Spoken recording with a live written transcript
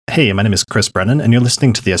Hey, my name is Chris Brennan, and you're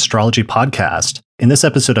listening to the Astrology Podcast. In this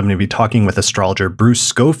episode, I'm going to be talking with astrologer Bruce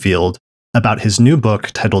Scofield about his new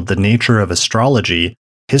book titled The Nature of Astrology,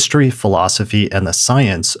 History, Philosophy, and the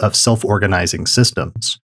Science of Self-Organizing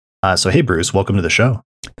Systems. So hey, Bruce, welcome to the show.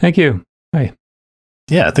 Thank you. Hi.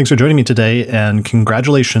 Yeah, thanks for joining me today, and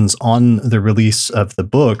congratulations on the release of the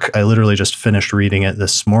book. I literally just finished reading it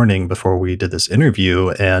this morning before we did this interview,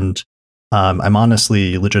 and I'm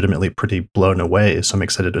honestly, legitimately pretty blown away. So I'm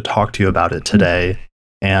excited to talk to you about it today.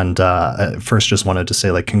 And first, just wanted to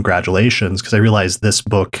say, congratulations, because I realize this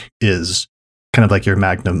book is kind of like your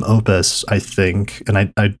magnum opus, I think. And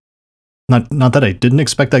I not that I didn't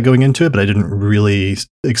expect that going into it, but I didn't really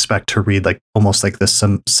expect to read almost like this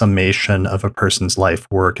summation of a person's life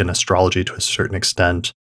work in astrology to a certain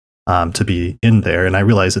extent to be in there. And I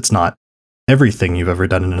realize it's not everything you've ever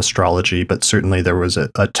done in astrology, but certainly there was a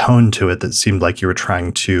tone to it that seemed like you were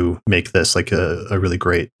trying to make this like a really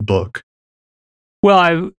great book.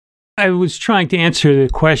 Well, I was trying to answer the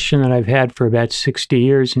question that I've had for about 60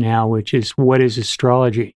 years now, which is, what is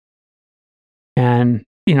astrology? And,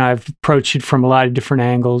 I've approached it from a lot of different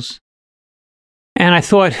angles. And I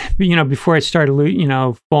thought, before I started,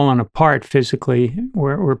 falling apart physically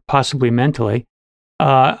or possibly mentally,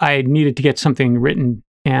 I needed to get something written.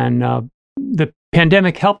 And the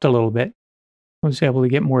pandemic helped a little bit. I was able to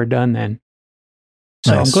get more done then.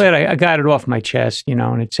 So Nice. I'm glad I got it off my chest,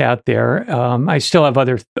 and it's out there. I still have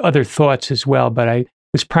other thoughts as well, but I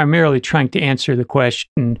was primarily trying to answer the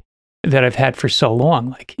question that I've had for so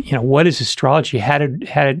long. What is astrology?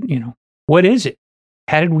 What is it?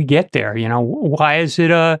 How did we get there? Why is it,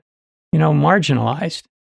 marginalized?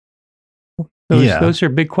 Those are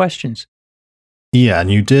big questions. Yeah, and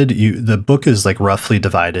the book is roughly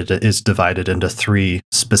divided into three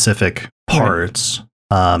specific parts.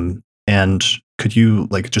 Right. And could you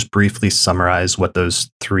just briefly summarize what those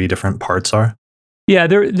three different parts are? Yeah,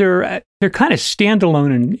 they're kind of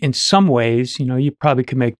standalone in some ways. You probably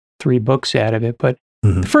could make 3 books out of it, but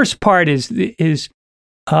the first part is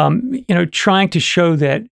trying to show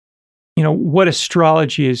that what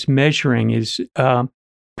astrology is measuring is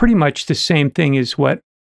pretty much the same thing as what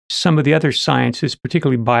some of the other sciences,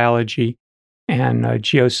 particularly biology and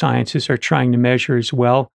geosciences, are trying to measure as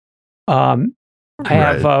well. I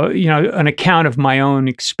have, an account of my own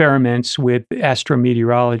experiments with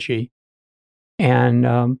astrometeorology, and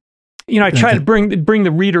I try to bring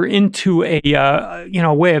the reader into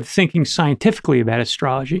a way of thinking scientifically about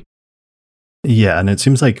astrology. Yeah, and it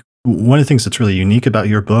seems like one of the things that's really unique about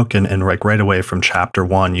your book, and right away from chapter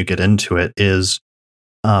 1, you get into it, is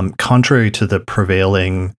contrary to the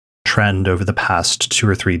prevailing trend over the past 2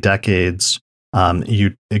 or 3 decades,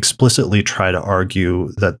 you explicitly try to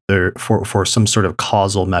argue that for some sort of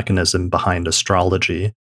causal mechanism behind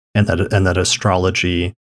astrology, and that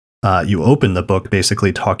astrology, you open the book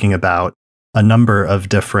basically talking about a number of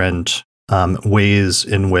different ways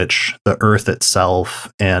in which the Earth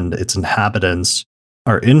itself and its inhabitants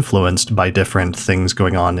are influenced by different things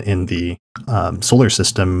going on in the solar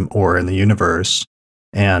system or in the universe.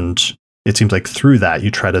 And it seems like through that,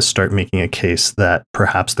 you try to start making a case that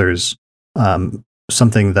perhaps there's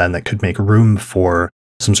something then that could make room for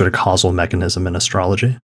some sort of causal mechanism in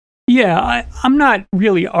astrology. Yeah, I'm not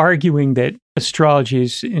really arguing that astrology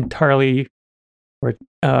is entirely,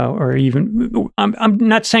 or even, I'm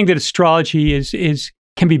not saying that astrology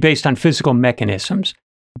can be based on physical mechanisms,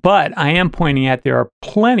 but I am pointing out there are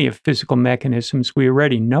plenty of physical mechanisms we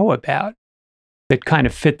already know about that kind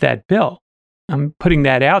of fit that bill. I'm putting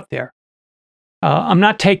that out there. I'm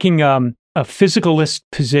not taking a physicalist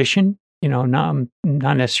position, I'm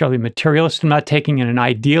not necessarily a materialist. I'm not taking an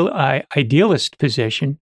idealist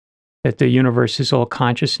position that the universe is all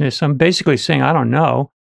consciousness. I'm basically saying, I don't know.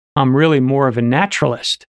 I'm really more of a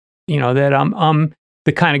naturalist, that I'm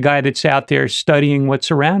the kind of guy that's out there studying what's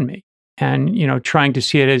around me and, trying to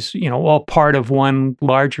see it as, all part of one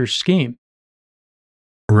larger scheme.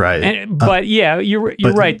 Right. But yeah, you're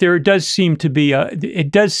right. There does seem to be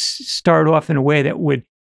it does start off in a way that would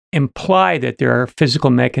imply that there are physical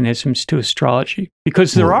mechanisms to astrology,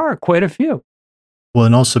 because there are quite a few. Well,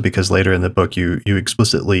 and also because later in the book, you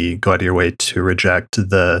explicitly go out of your way to reject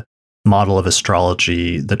the model of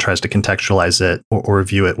astrology that tries to contextualize it or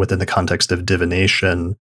view it within the context of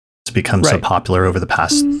divination. It's become so popular over the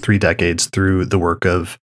past 3 decades through the work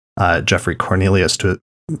of Geoffrey Cornelius to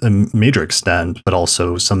a major extent, but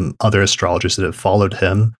also some other astrologers that have followed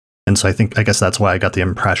him. And so I guess that's why I got the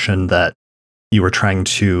impression that you were trying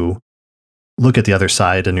to look at the other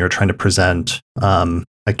side and you're trying to present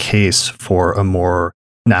a case for a more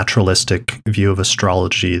naturalistic view of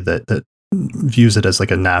astrology that views it as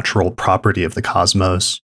like a natural property of the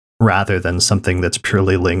cosmos, rather than something that's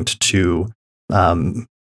purely linked to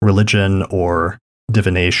religion or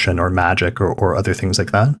divination or magic or other things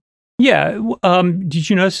like that? Yeah. Did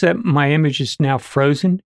you notice that my image is now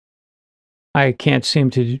frozen? I can't seem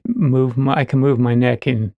to move I can move my neck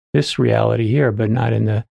in this reality here, but not in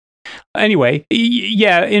the. Anyway,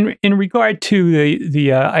 yeah. In regard to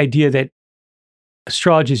the idea that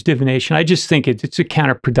astrology is divination, I just think it's a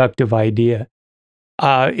counterproductive idea.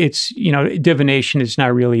 It's divination is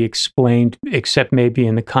not really explained except maybe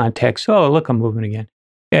in the context. Oh, look, I'm moving again.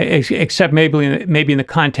 Except maybe in the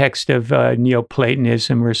context of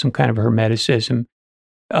Neoplatonism or some kind of Hermeticism.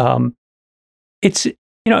 It's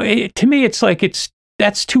to me, it's like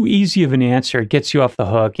that's too easy of an answer. It gets you off the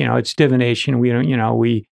hook. It's divination. We don't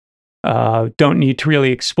need to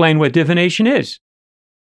really explain what divination is.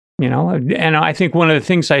 And I think one of the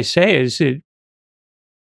things I say is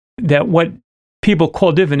that what people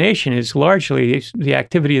call divination is largely the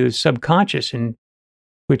activity of the subconscious, and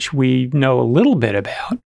which we know a little bit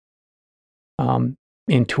about,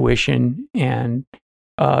 intuition and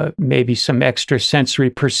maybe some extrasensory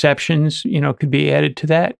perceptions, could be added to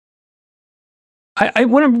that.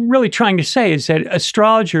 What I'm really trying to say is that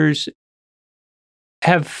astrologers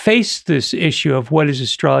have faced this issue of what is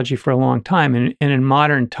astrology for a long time, and in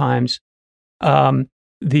modern times,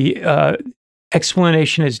 the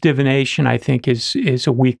explanation as divination, I think, is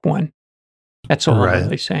a weak one. That's all I'm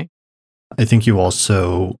really saying. I think you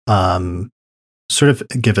also sort of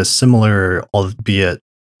give a similar, albeit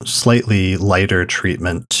slightly lighter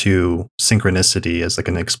treatment to synchronicity as like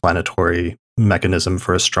an explanatory mechanism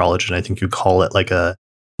for astrology. And I think you call it like a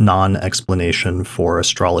non-explanation for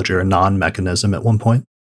astrology, or a non-mechanism at one point.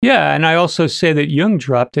 Yeah, and I also say that Jung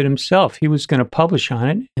dropped it himself. He was going to publish on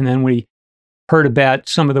it. And then when he heard about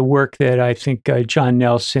some of the work that I think John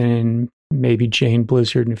Nelson and maybe Jane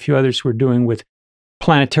Blizzard and a few others were doing with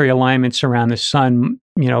planetary alignments around the sun,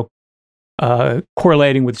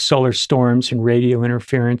 correlating with solar storms and radio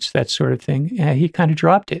interference, that sort of thing, he kind of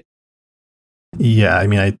dropped it. Yeah, I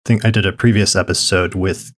mean, I think I did a previous episode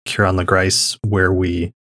with Kieran LeGrice where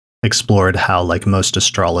we explored how, like most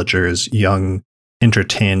astrologers, Jung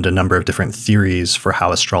entertained a number of different theories for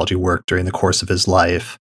how astrology worked during the course of his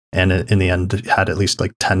life. And in the end, had at least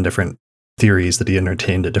like 10 different theories that he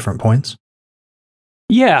entertained at different points.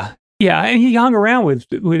 Yeah. And he hung around with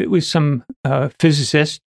some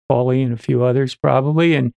physicists, Pauli and a few others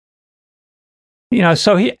probably. And,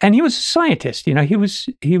 so he was a scientist,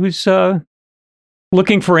 he was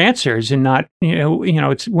looking for answers, and not,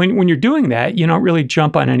 it's when you're doing that, you don't really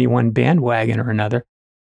jump on any one bandwagon or another.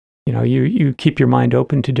 You keep your mind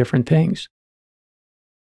open to different things.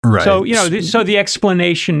 Right. So, so the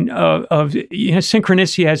explanation of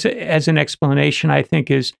synchronicity as an explanation, I think,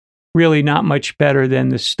 is really not much better than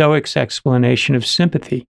the Stoics' explanation of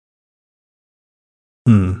sympathy.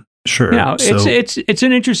 Sure. It's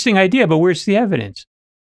an interesting idea, but where's the evidence?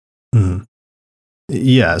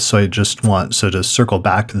 Yeah. So I just want to circle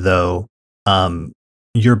back though.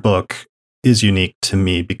 Your book is unique to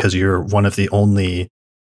me because you're one of the only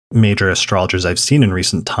major astrologers I've seen in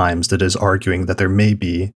recent times that is arguing that there may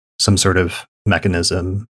be some sort of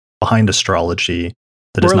mechanism behind astrology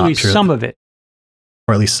that is not pure. Or at least some of it.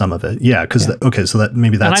 Or at least some of it. Yeah. Because, so that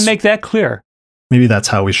maybe that's... And I make that clear. Maybe that's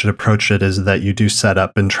how we should approach it, is that you do set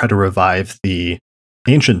up and try to revive the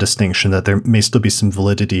ancient distinction, that there may still be some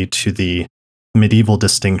validity to the medieval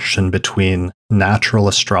distinction between natural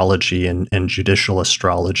astrology and judicial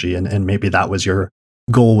astrology. And maybe that was your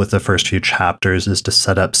goal with the first few chapters, is to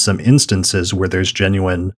set up some instances where there's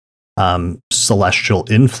genuine celestial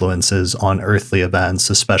influences on earthly events,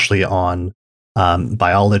 especially on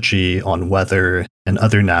biology, on weather, and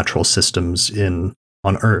other natural systems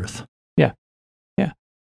on Earth.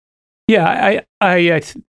 Yeah. I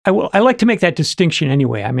like to make that distinction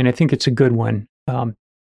anyway. I mean, I think it's a good one.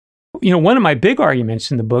 One of my big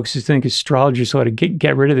arguments in the books is I think astrologers ought to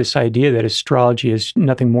get rid of this idea that astrology is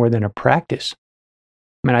nothing more than a practice.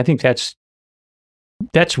 I mean, I think that's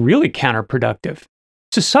really counterproductive.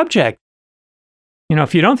 It's a subject.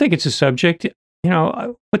 If you don't think it's a subject,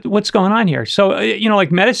 what's going on here? So,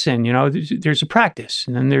 like medicine, there's a practice,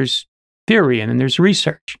 and then there's theory, and then there's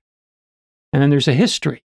research, and then there's a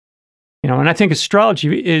history. And I think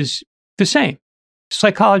astrology is the same.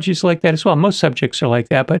 Psychology is like that as well. Most subjects are like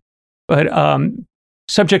that, but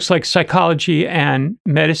subjects like psychology and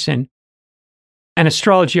medicine and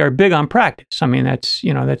astrology are big on practice. I mean,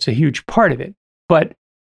 that's a huge part of it. But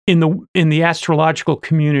in the astrological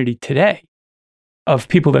community today, of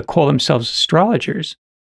people that call themselves astrologers,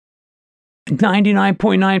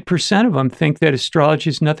 99.9% of them think that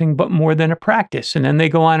astrology is nothing but more than a practice. And then they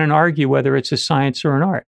go on and argue whether it's a science or an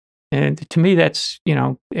art. And to me, that's,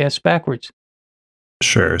 ass backwards.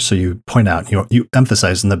 Sure. So you point out, you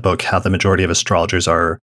emphasize in the book how the majority of astrologers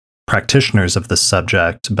are practitioners of the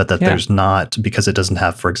subject, but that there's not, because it doesn't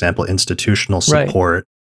have, for example, institutional support,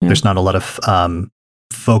 there's not a lot of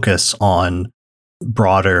focus on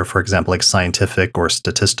broader, for example, like scientific or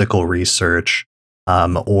statistical research,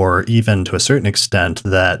 or even to a certain extent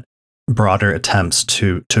that broader attempts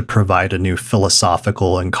to provide a new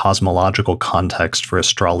philosophical and cosmological context for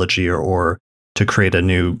astrology, or to create a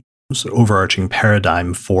new overarching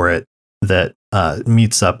paradigm for it that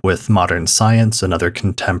meets up with modern science and other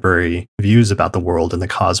contemporary views about the world and the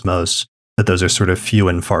cosmos, that those are sort of few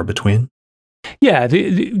and far between. Yeah,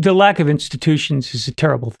 the lack of institutions is a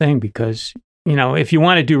terrible thing because, if you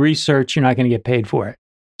want to do research, you're not going to get paid for it.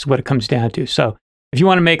 That's what it comes down to. So if you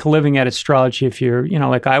want to make a living at astrology, if you're,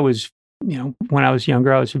 like I was, when I was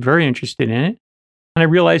younger, I was very interested in it. And I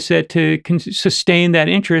realized that to sustain that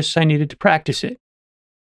interest, I needed to practice it.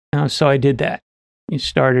 So I did that. You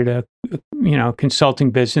started a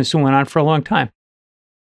consulting business and went on for a long time.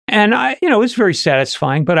 And it was very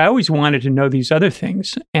satisfying, but I always wanted to know these other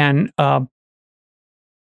things. And,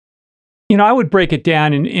 I would break it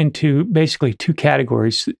down into basically two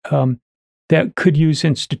categories that could use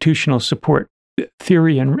institutional support: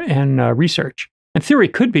 theory and research. And theory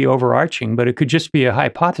could be overarching, but it could just be a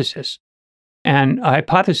hypothesis. And a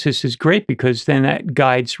hypothesis is great because then that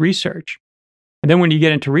guides research. And then when you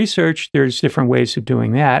get into research, there's different ways of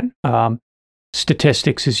doing that.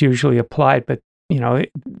 Statistics is usually applied, but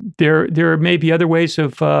there may be other ways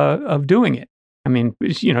of doing it. I mean,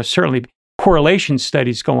 certainly correlation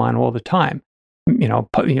studies go on all the time.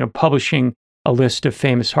 Publishing a list of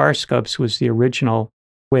famous horoscopes was the original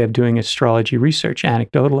way of doing astrology research,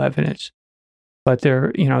 anecdotal evidence. But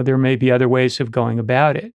there may be other ways of going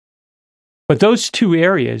about it. But those two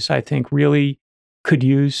areas, I think, really could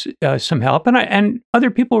use some help, and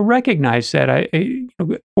other people recognize that.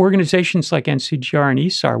 Organizations like NCGR and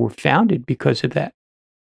ESAR were founded because of that.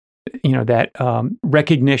 That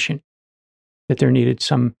recognition that there needed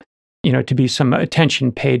some, to be some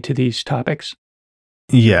attention paid to these topics.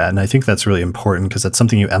 Yeah, and I think that's really important because that's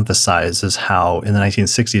something you emphasize, is how in the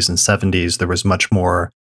 1960s and 70s there was much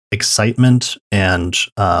more excitement and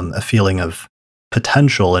a feeling of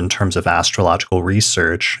potential in terms of astrological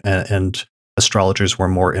research, and astrologers were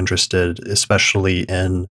more interested, especially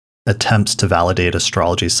in attempts to validate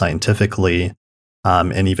astrology scientifically,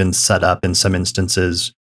 and even set up, in some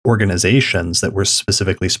instances, organizations that were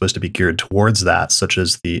specifically supposed to be geared towards that, such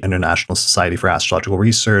as the International Society for Astrological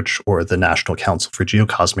Research or the National Council for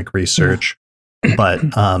Geocosmic Research. But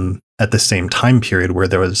at the same time period where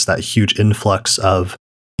there was that huge influx of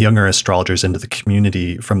younger astrologers into the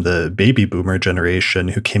community from the baby boomer generation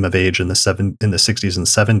who came of age in the 60s and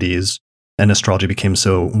 70s, and astrology became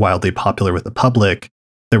so wildly popular with the public,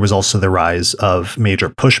 there was also the rise of major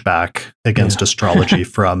pushback against astrology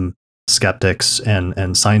from skeptics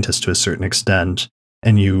and scientists to a certain extent.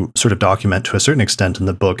 And you sort of document to a certain extent in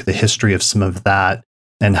the book the history of some of that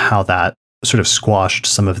and how that sort of squashed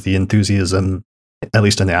some of the enthusiasm, at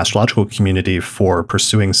least in the astrological community, for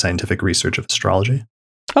pursuing scientific research of astrology.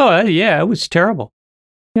 Oh, yeah, it was terrible.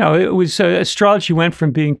 It was astrology went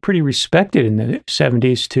from being pretty respected in the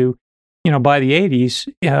 70s to, by the 80s,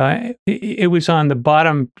 it was on the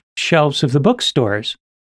bottom shelves of the bookstores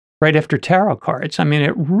right after tarot cards. I mean,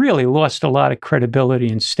 it really lost a lot of credibility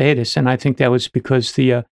and status, and I think that was because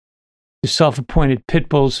the self-appointed pit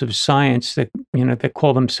bulls of science that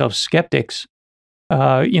call themselves skeptics,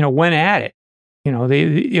 went at it.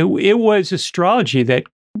 It was astrology that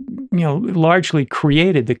largely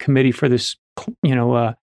created the committee for this,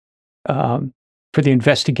 for the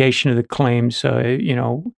investigation of the claims.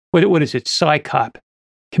 What is it? SciCop,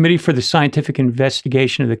 Committee for the Scientific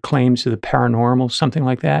Investigation of the Claims of the Paranormal, something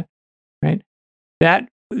like that, right? That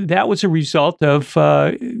was a result of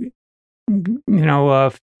fear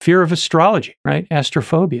of astrology, right?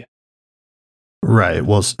 Astrophobia. Right.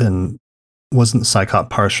 Well, and wasn't SciCop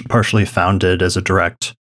partially founded as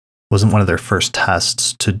wasn't one of their first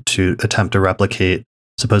tests to attempt to replicate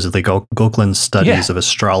supposedly Goklan's studies of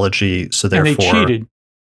astrology? So therefore, and they cheated.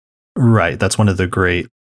 Right. That's one of the great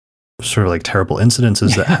sort of like terrible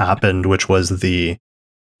incidences that happened, which was they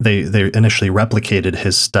initially replicated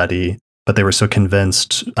his study, but they were so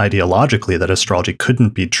convinced ideologically that astrology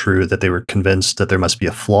couldn't be true that they were convinced that there must be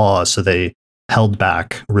a flaw. So they held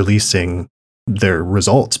back releasing their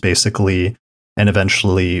results, basically. And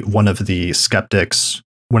eventually one of the skeptics,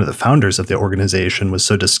 one of the founders of the organization, was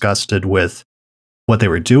so disgusted with what they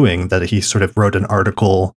were doing that he sort of wrote an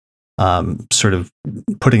article sort of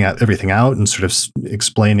putting everything out and sort of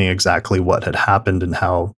explaining exactly what had happened and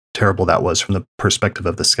how terrible that was from the perspective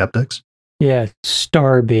of the skeptics. Yeah,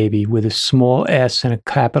 Star Baby with a small S and a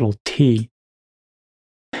capital T.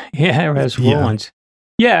 Yeah, as Rollins.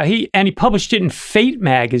 Yeah, he published it in Fate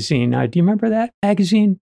magazine. Do you remember that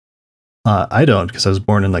magazine? I don't, because I was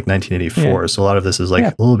born in like 1984, so a lot of this is like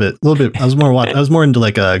a little bit. I was more into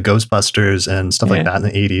like Ghostbusters and stuff like that in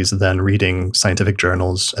the 80s than reading scientific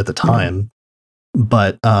journals at the time.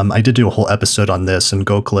 But I did do a whole episode on this and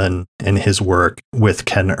Goklan and his work with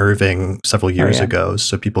Ken Irving several years ago,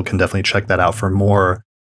 so people can definitely check that out for more.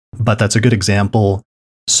 But that's a good example.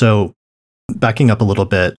 So backing up a little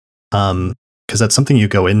bit, because that's something you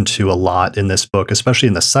go into a lot in this book, especially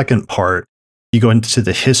in the second part. You go into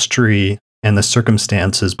the history and the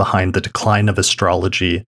circumstances behind the decline of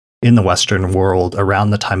astrology in the Western world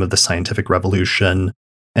around the time of the scientific revolution.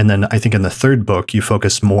 And then I think in the third book, you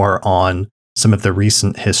focus more on some of the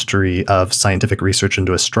recent history of scientific research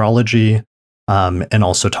into astrology, and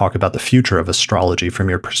also talk about the future of astrology from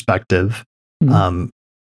your perspective.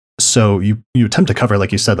 So you attempt to cover,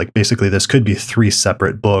 like you said, like basically this could be 3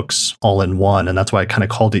 separate books all in one. And that's why I kind of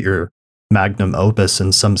called it your magnum opus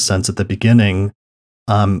in some sense at the beginning.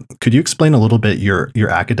 Could you explain a little bit your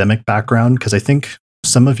academic background? Because I think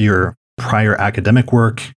some of your prior academic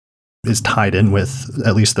work is tied in with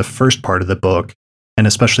at least the first part of the book, and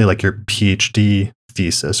especially like your PhD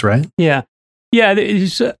thesis, right? Yeah.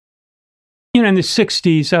 It's, in the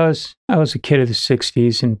 60s, I was a kid of the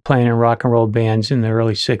 60s and playing in rock and roll bands in the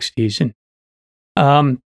early 60s.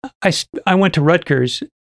 And I went to Rutgers.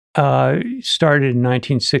 Started in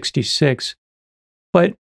 1966,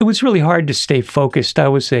 but it was really hard to stay focused. I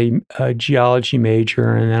was a geology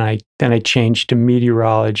major, and then I changed to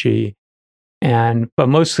meteorology, but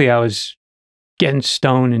mostly I was getting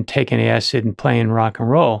stoned and taking acid and playing rock and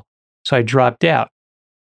roll. So I dropped out.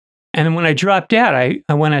 And then when I dropped out, I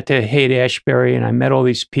went out to Haight-Ashbury and I met all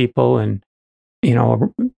these people, and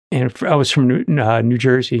I was from New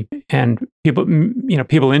Jersey, and people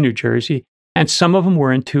in New Jersey. And some of them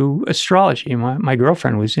were into astrology. My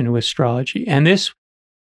girlfriend was into astrology. And this,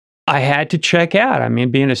 I had to check out. I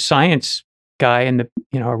mean, being a science guy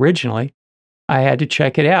originally, I had to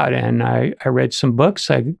check it out. And I read some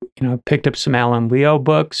books. I picked up some Alan Leo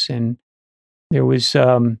books, and there was,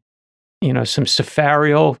 some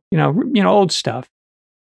Safarial, old stuff.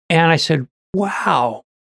 And I said, wow,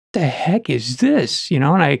 the heck is this? And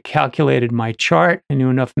I calculated my chart. I knew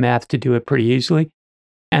enough math to do it pretty easily.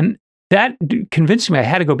 And that convinced me I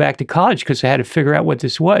had to go back to college because I had to figure out what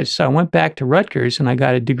this was. So I went back to Rutgers and I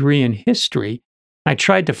got a degree in history. I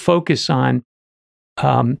tried to focus on,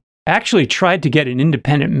 actually tried to get an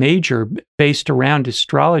independent major based around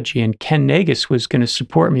astrology, and Ken Nagus was going to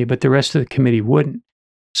support me, but the rest of the committee wouldn't.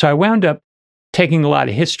 So I wound up taking a lot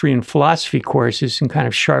of history and philosophy courses and kind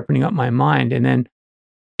of sharpening up my mind. And then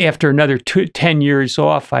after another 10 years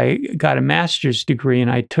off, I got a master's degree,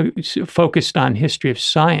 and I focused on history of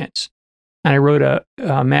science. And I wrote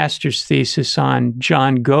a master's thesis on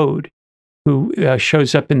John Goad, who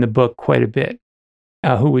shows up in the book quite a bit,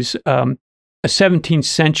 who was a 17th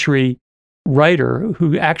century writer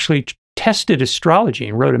who actually tested astrology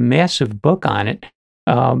and wrote a massive book on it.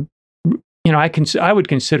 I would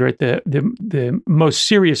consider it the most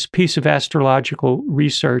serious piece of astrological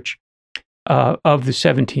research of the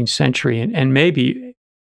 17th century, and maybe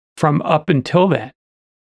from up until then.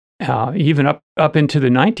 Even up into the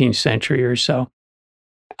 19th century or so.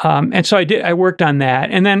 And so I worked on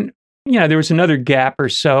that. And then, there was another gap or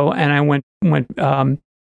so, and I went to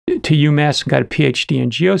UMass and got a PhD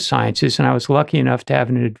in geosciences, and I was lucky enough to have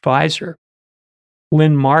an advisor,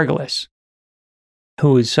 Lynn Margulis,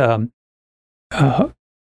 who is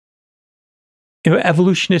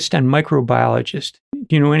evolutionist and microbiologist.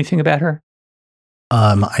 Do you know anything about her?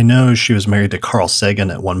 I know she was married to Carl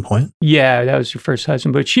Sagan at one point. Yeah, that was her first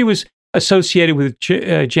husband, but she was associated with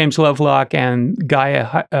James Lovelock and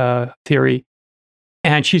Gaia theory,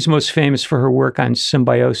 and she's most famous for her work on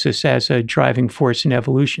symbiosis as a driving force in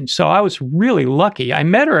evolution. So I was really lucky. I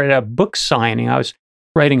met her at a book signing. I was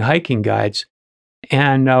writing hiking guides,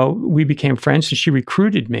 and we became friends, and she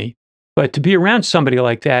recruited me. But to be around somebody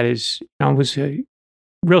like that was a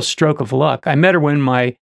real stroke of luck. I met her when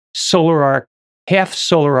my half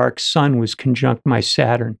solar arc sun was conjunct my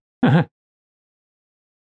Saturn.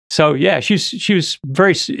 So yeah, she was a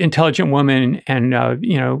very intelligent woman, and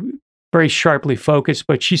very sharply focused.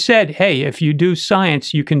 But she said, "Hey, if you do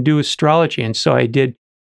science, you can do astrology." And so I did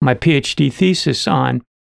my PhD thesis on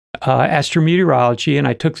astrometeorology, and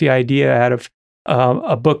I took the idea out of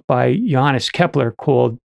a book by Johannes Kepler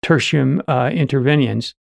called Tertium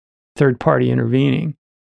Interveniens, third party intervening,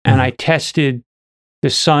 and I tested the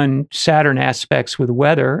Sun-Saturn aspects with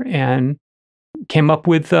weather and came up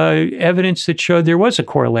with evidence that showed there was a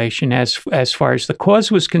correlation. As far as the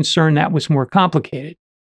cause was concerned, that was more complicated.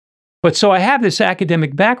 But so I have this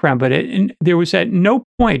academic background, but there was at no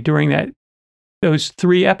point during those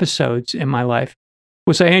 3 episodes in my life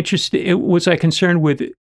was I concerned with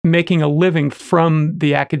making a living from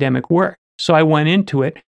the academic work. So I went into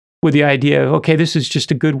it with the idea, okay, this is just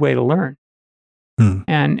a good way to learn.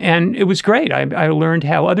 And it was great. I learned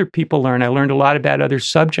how other people learn. I learned a lot about other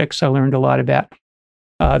subjects. I learned a lot about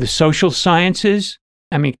the social sciences.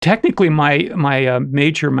 I mean, technically, my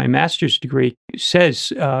major, my master's degree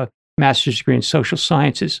says master's degree in social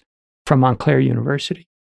sciences from Montclair University,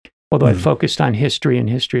 although I focused on history and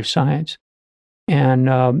history of science, and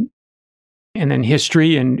then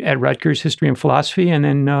history and at Rutgers, history and philosophy, and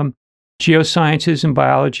then geosciences and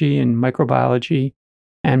biology and microbiology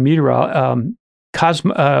and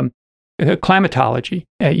climatology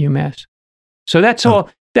at UMass. So that's all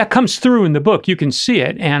that comes through in the book. You can see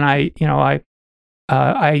it, and I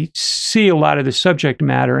see a lot of the subject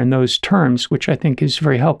matter in those terms, which I think is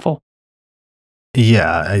very helpful.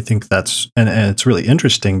 Yeah, I think that's and it's really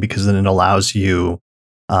interesting because then it allows you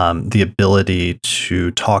the ability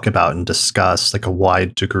to talk about and discuss like a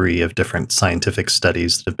wide degree of different scientific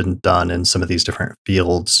studies that have been done in some of these different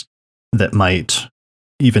fields that might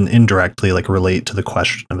even indirectly like relate to the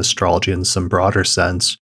question of astrology in some broader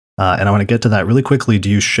sense. And I want to get to that really quickly. Do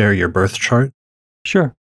you share your birth chart?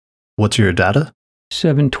 Sure. What's your data?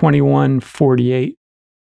 7/21/48,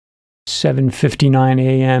 7:59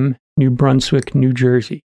 a.m., New Brunswick, New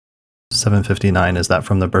Jersey. 7:59. Is that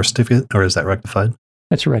from the birth certificate or is that rectified?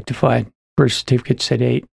 That's rectified. Birth certificate said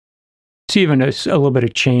 8. It's even a little bit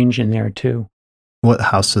of change in there too. What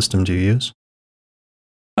house system do you use?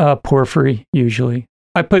 Porphyry, usually.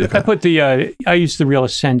 I use the real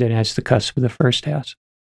ascendant as the cusp of the first house.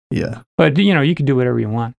 Yeah. But, you can do whatever you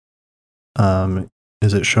want.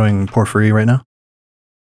 Is it showing porphyry right now?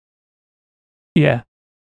 Yeah.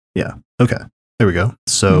 Yeah. Okay. There we go.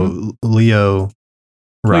 So Leo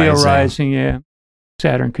rising. Leo rising, yeah.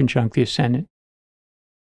 Saturn conjunct the ascendant.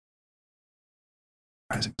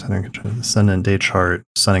 Rising Saturn conjunct the ascendant, day chart,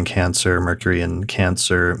 Sun in Cancer, Mercury in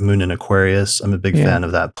Cancer, Moon in Aquarius. I'm a big fan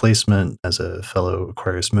of that placement as a fellow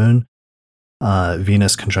Aquarius moon.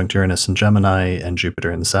 Venus conjunct Uranus in Gemini and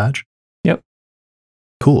Jupiter in Sag. Yep.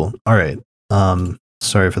 Cool. All right.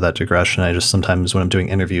 Sorry for that digression. I just sometimes when I'm doing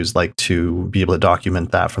interviews like to be able to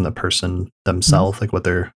document that from the person themselves, like what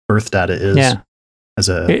their birth data is as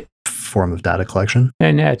a form of data collection.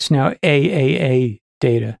 And that's now AAA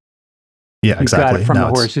data. Yeah, exactly. You got it from the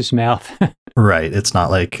horse's mouth. Right. It's not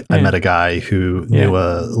like I met a guy who knew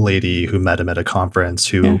a lady who met him at a conference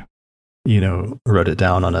who, wrote it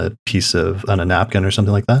down on a napkin or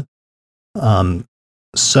something like that.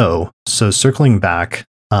 So circling back,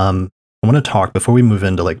 I want to talk before we move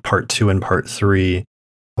into like part 2 and part 3. I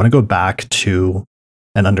want to go back to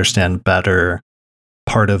and understand better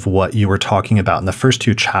part of what you were talking about in the first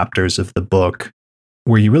 2 chapters of the book,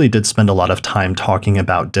 where you really did spend a lot of time talking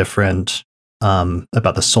about different,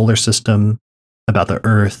 about the solar system, about the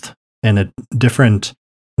Earth, and different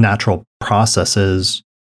natural processes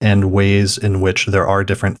and ways in which there are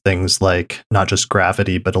different things like not just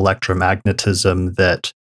gravity, but electromagnetism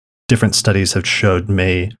that different studies have showed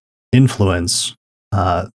may influence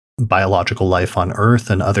biological life on Earth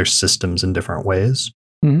and other systems in different ways.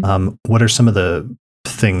 What are some of the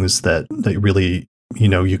things that really,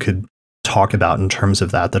 you could talk about in terms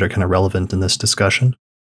of that are kind of relevant in this discussion?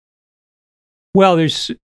 Well, there's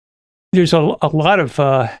a lot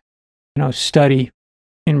of study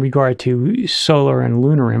in regard to solar and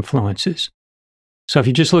lunar influences. So if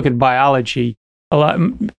you just look at biology,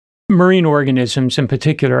 marine organisms in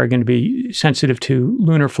particular are going to be sensitive to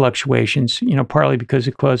lunar fluctuations, partly because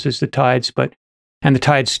it causes the tides, and the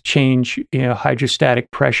tides change, hydrostatic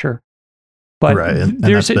pressure. But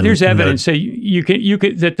there's evidence that you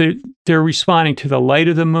could that they're responding to the light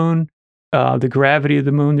of the moon, the gravity of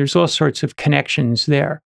the moon. There's all sorts of connections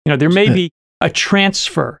there. There may be a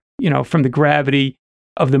transfer, from the gravity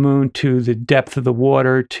of the moon to the depth of the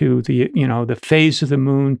water to the phase of the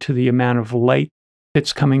moon to the amount of light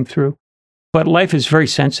that's coming through. But life is very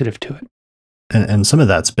sensitive to it. And some of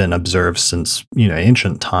that's been observed since,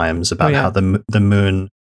 ancient times about how the moon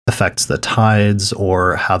affects the tides,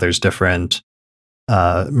 or how there's different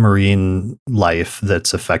marine life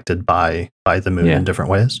that's affected by the moon in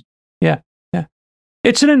different ways. Yeah.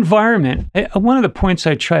 It's an environment. One of the points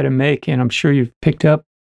I try to make, and I'm sure you've picked up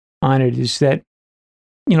on it, is that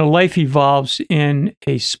life evolves in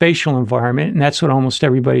a spatial environment, and that's what almost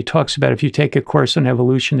everybody talks about. If you take a course on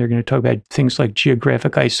evolution, they're going to talk about things like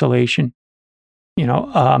geographic isolation,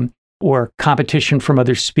 or competition from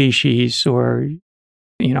other species, or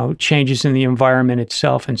changes in the environment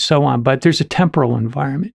itself, and so on. But there's a temporal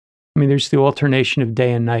environment. I mean, there's the alternation of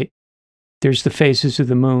day and night. There's the phases of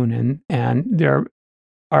the moon, and there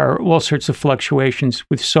are all sorts of fluctuations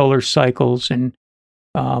with solar cycles and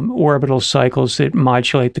orbital cycles that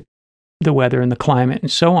modulate the weather and the climate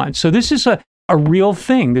and so on. So this is a real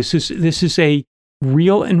thing. This is a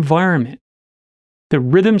real environment. The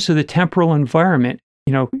rhythms of the temporal environment,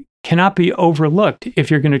 cannot be overlooked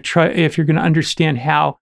if you're going to understand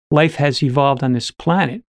how life has evolved on this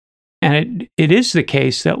planet. And it is the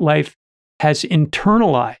case that life has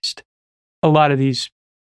internalized a lot of these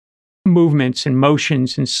movements and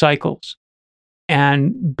motions and cycles,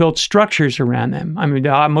 and built structures around them. I mean,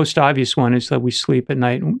 the most obvious one is that we sleep at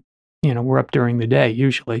night and, we're up during the day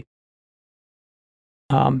usually.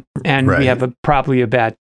 And Right. we have probably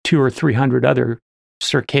about 200 or 300 other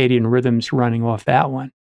circadian rhythms running off that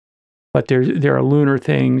one. But there are lunar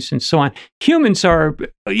things and so on. Humans are,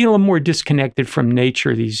 a little more disconnected from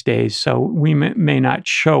nature these days, so we may not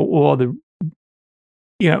show all the,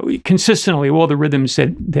 consistently all the rhythms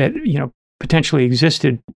that potentially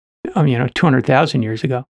existed 200,000 years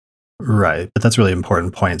ago. Right. But that's really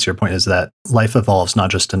important points. Your point is that life evolves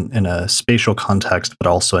not just in a spatial context, but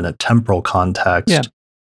also in a temporal context. Yeah.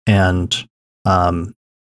 And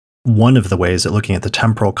one of the ways that looking at the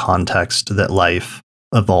temporal context that life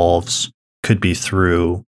evolves could be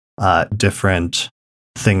through different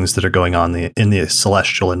things that are going on in the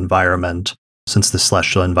celestial environment, since the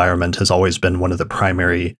celestial environment has always been one of the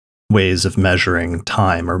primary ways of measuring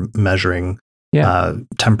time or measuring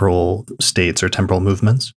temporal states or temporal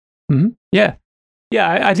movements. Mm-hmm. Yeah.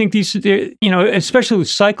 Yeah, I think these, especially with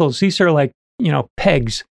cycles, these are like,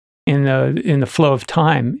 pegs in the flow of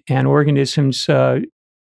time, and organisms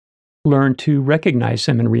learn to recognize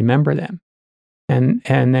them and remember them, and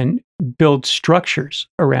then build structures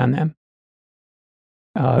around them.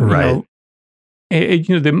 Right.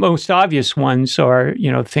 The most obvious ones are,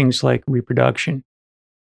 things like reproduction,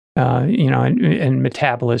 and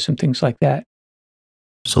metabolism, things like that.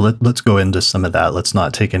 So let's go into some of that. Let's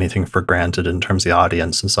not take anything for granted in terms of the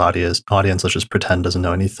audience. Since audience, let's just pretend doesn't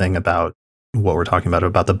know anything about what we're talking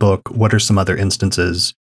about the book. What are some other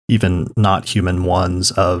instances, even not human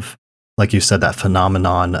ones, of, like you said, that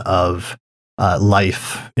phenomenon of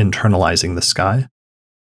life internalizing the sky?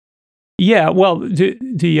 Yeah, well,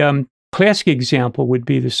 the classic example would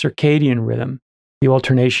be the circadian rhythm, the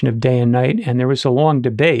alternation of day and night. And there was a long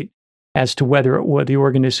debate as to whether the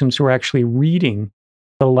organisms were actually reading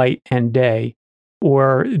the light and day,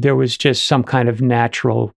 or there was just some kind of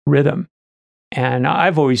natural rhythm. And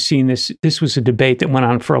I've always seen this. This was a debate that went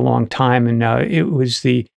on for a long time, and it was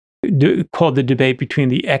called the debate between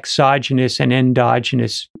the exogenous and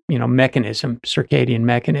endogenous, mechanism, circadian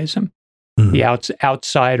mechanism, the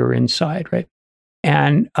outside or inside, right?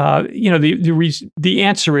 And the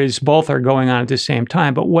answer is both are going on at the same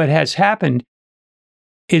time. But what has happened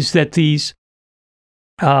is that these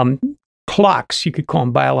clocks, you could call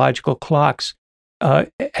them biological clocks,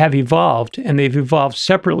 have evolved, and they've evolved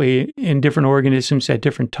separately in different organisms at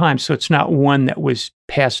different times. So it's not one that was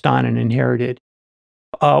passed on and inherited.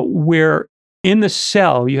 Where in the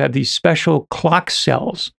cell you have these special clock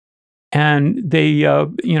cells, and they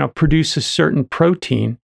produce a certain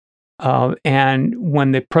protein, and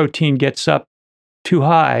when the protein gets up too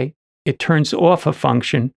high, it turns off a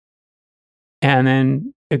function, and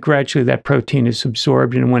then gradually that protein is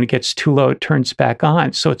absorbed, and when it gets too low, it turns back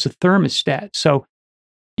on. So it's a thermostat. So,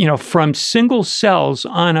 from single cells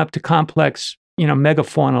on up to complex,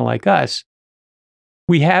 megafauna like us,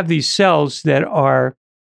 we have these cells that are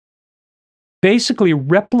basically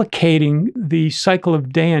replicating the cycle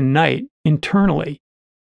of day and night internally.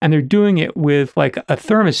 And they're doing it with like a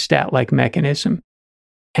thermostat-like mechanism.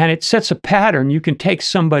 And it sets a pattern. You can take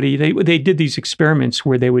somebody, they did these experiments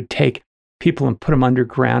where they would take people and put them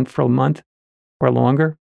underground for a month or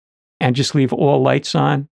longer and just leave all lights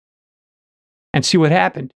on and see what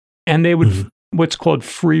happened. And they would, what's called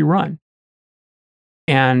free run.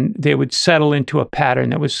 And they would settle into a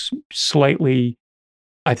pattern that was slightly,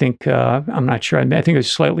 I think, I'm not sure, I think it was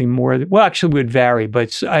slightly more, well, actually it would vary,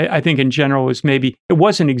 but I think in general it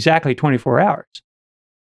wasn't exactly 24 hours.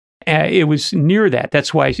 It was near that.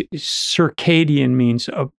 That's why circadian means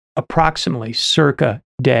approximately, circa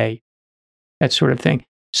day, that sort of thing.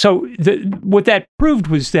 So what that proved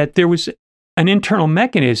was that there was an internal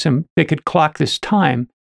mechanism that could clock this time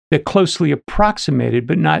that closely approximated,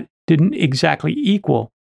 but didn't exactly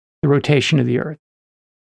equal the rotation of the Earth.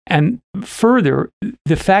 And further,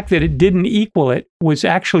 the fact that it didn't equal it was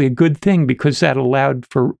actually a good thing because that allowed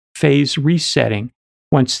for phase resetting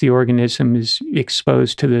once the organism is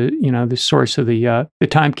exposed to the source of the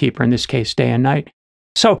timekeeper, in this case, day and night.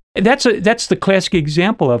 So that's the classic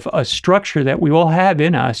example of a structure that we all have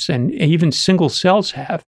in us, and even single cells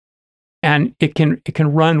have. And it can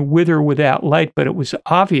run with or without light, but it was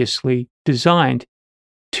obviously designed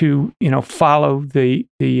to follow the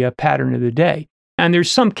pattern of the day. And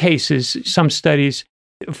there's some cases, some studies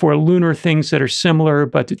for lunar things that are similar,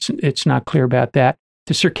 but it's not clear about that.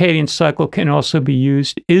 The circadian cycle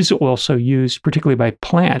is also used, particularly by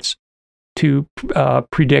plants, to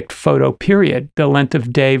predict photoperiod, the length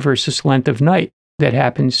of day versus length of night that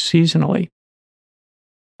happens seasonally.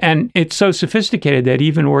 And it's so sophisticated that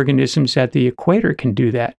even organisms at the equator can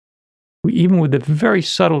do that, even with the very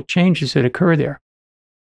subtle changes that occur there.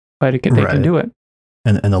 But they can do it.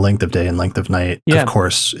 And the length of day and length of night, of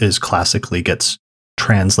course, classically gets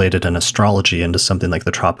translated in astrology into something like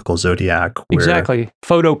the tropical zodiac. Exactly.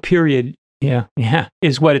 Photoperiod,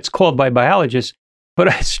 is what it's called by biologists, but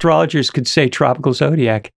astrologers could say tropical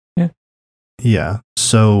zodiac. Yeah.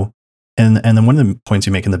 So, and then one of the points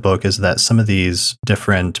you make in the book is that some of these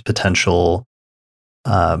different potential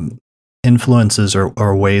influences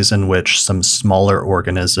or ways in which some smaller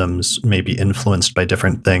organisms may be influenced by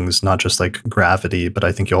different things, not just like gravity, but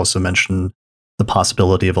I think you also mentioned the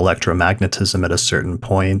possibility of electromagnetism at a certain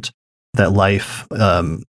point, that life,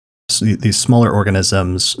 so these smaller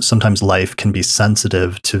organisms, sometimes life can be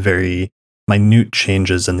sensitive to very minute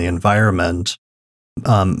changes in the environment.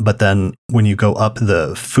 But then when you go up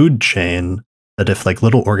the food chain, that if like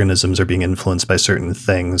little organisms are being influenced by certain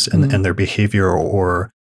things and their behavior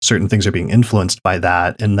or certain things are being influenced by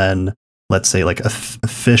that, and then let's say like a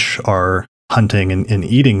fish are hunting and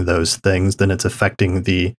eating those things, then it's affecting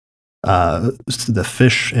the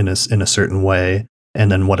fish in a certain way,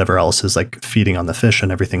 and then whatever else is like feeding on the fish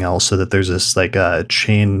and everything else, so that there's this like a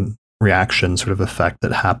chain reaction sort of effect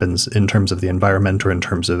that happens in terms of the environment or in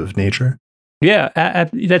terms of nature. Yeah,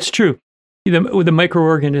 that's true. The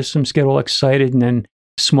microorganisms get all excited, and then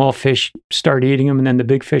small fish start eating them, and then the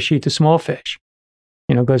big fish eat the small fish.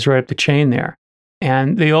 Goes right up the chain there.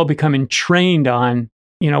 And they all become entrained on,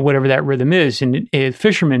 whatever that rhythm is. And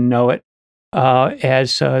fishermen know it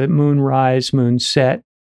as moonrise, moonset,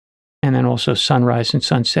 and then also sunrise and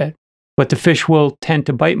sunset. But the fish will tend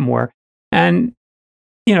to bite more. And,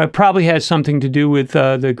 it probably has something to do with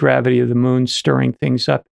the gravity of the moon stirring things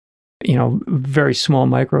up, very small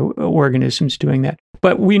microorganisms doing that.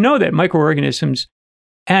 But we know that microorganisms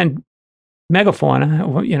and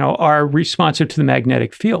megafauna, are responsive to the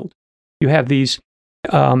magnetic field. You have these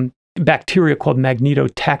bacteria called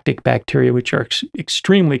magnetotactic bacteria, which are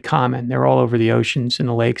extremely common. They're all over the oceans and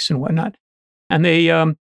the lakes and whatnot. And they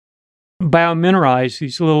biomineralize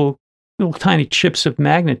these little tiny chips of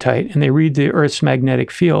magnetite, and they read the Earth's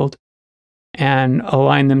magnetic field and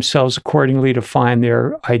align themselves accordingly to find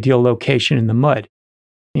their ideal location in the mud,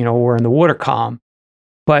 or in the water column.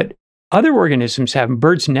 But other organisms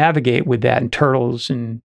birds navigate with that, and turtles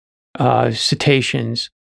and cetaceans.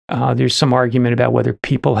 There's some argument about whether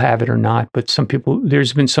people have it or not, but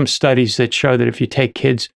there's been some studies that show that if you take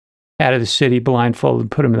kids out of the city blindfolded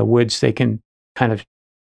and put them in the woods, they can kind of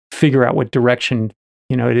figure out what direction,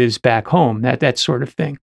 it is back home, that sort of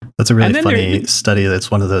thing. That's a really funny study.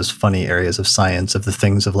 That's one of those funny areas of science, of the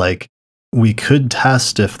things of like, we could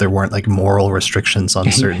test if there weren't like moral restrictions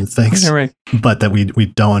on certain things, right. But that we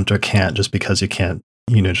don't or can't, just because you can't,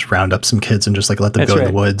 just round up some kids and just like let them go in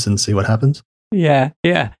the woods and see what happens. Yeah.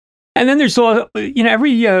 And then there's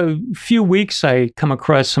every few weeks I come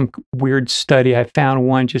across some weird study. I found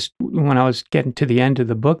one just when I was getting to the end of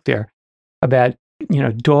the book there about,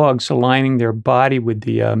 dogs aligning their body with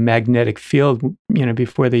the magnetic field,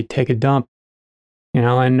 before they take a dump.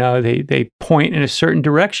 And they point in a certain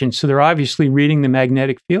direction. So they're obviously reading the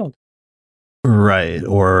magnetic field. Right.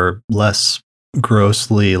 Or less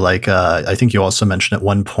grossly, like I think you also mentioned at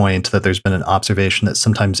one point that there's been an observation that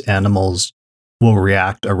sometimes animals will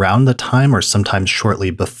react around the time or sometimes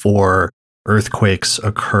shortly before earthquakes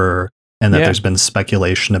occur, and that there's been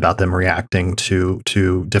speculation about them reacting to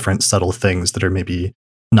different subtle things that are maybe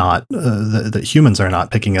not, that humans are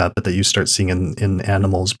not picking up, but that you start seeing in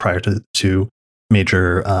animals prior to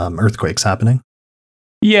major earthquakes happening.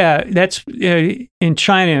 Yeah, that's in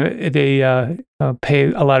China. They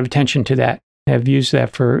pay a lot of attention to that. Have used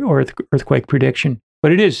that for earthquake prediction,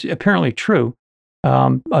 but it is apparently true.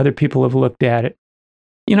 Other people have looked at it.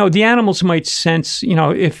 The animals might sense.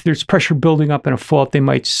 If there's pressure building up in a fault, they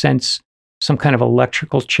might sense some kind of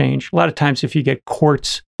electrical change. A lot of times if you get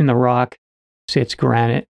quartz in the rock, say it's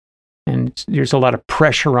granite, and there's a lot of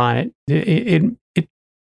pressure on it, it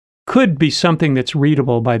could be something that's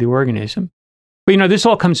readable by the organism. But, this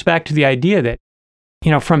all comes back to the idea that,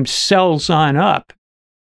 from cells on up,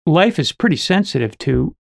 life is pretty sensitive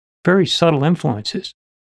to very subtle influences.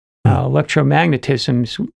 Electromagnetism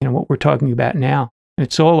is, what we're talking about now.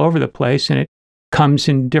 It's all over the place, and it comes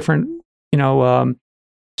in different,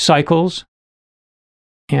 cycles.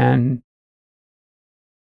 And,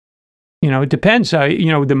 it depends.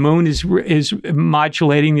 The moon is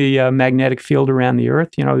modulating the magnetic field around the Earth.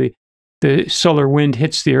 The solar wind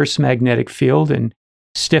hits the Earth's magnetic field and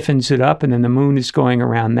stiffens it up, and then the moon is going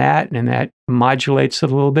around that, and that modulates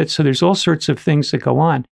it a little bit. So there's all sorts of things that go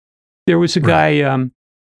on. There was a guy,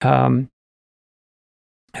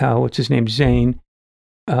 what's his name, Zane.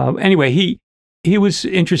 Anyway, he was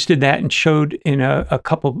interested in that and showed in a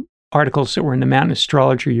couple articles that were in the Mountain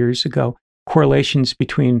Astrologer years ago correlations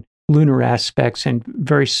between lunar aspects and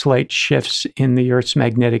very slight shifts in the Earth's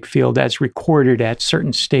magnetic field as recorded at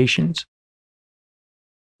certain stations.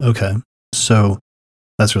 Okay, so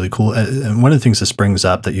that's really cool. And one of the things this brings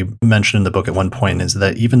up that you mentioned in the book at one point is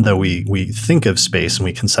that even though we think of space and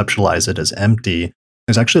we conceptualize it as empty,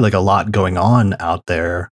 there's actually like a lot going on out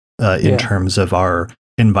there in terms of our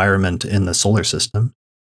environment in the solar system.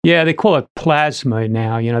 Yeah, they call it plasma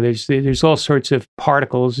now. There's all sorts of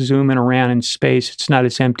particles zooming around in space. It's not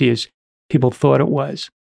as empty as people thought it was.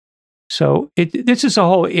 So this is a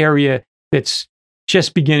whole area that's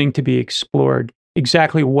just beginning to be explored.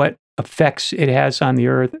 Exactly what effects it has on the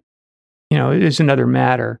Earth, is another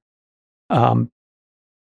matter. Then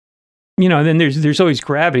there's always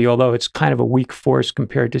gravity, although it's kind of a weak force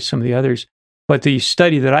compared to some of the others. But the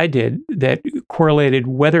study that I did that correlated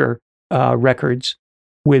weather records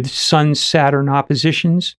with Sun-Saturn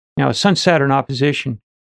oppositions. Now, a Sun-Saturn opposition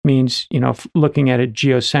means, looking at it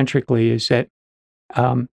geocentrically, is that,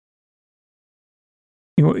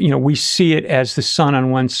 we see it as the sun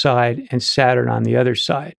on one side and Saturn on the other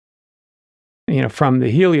side. From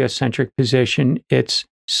the heliocentric position, it's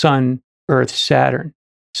Sun, Earth, Saturn.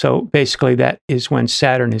 So basically, that is when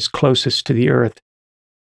Saturn is closest to the Earth,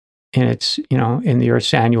 and it's, in the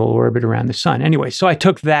Earth's annual orbit around the sun. Anyway, so I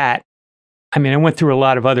took that. I went through a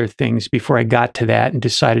lot of other things before I got to that and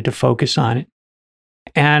decided to focus on it.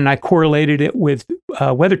 And I correlated it with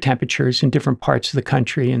weather temperatures in different parts of the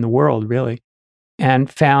country and the world, really,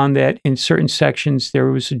 and found that in certain sections there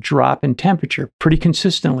was a drop in temperature pretty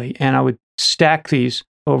consistently. And I would stack these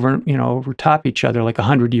over top each other like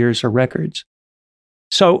 100 years of records.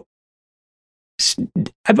 So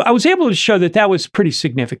I was able to show that was pretty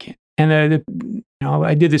significant. And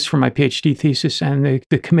I did this for my PhD thesis, and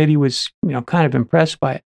the committee was, kind of impressed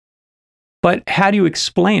by it. But how do you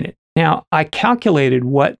explain it? Now, I calculated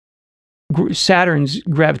what Saturn's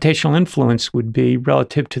gravitational influence would be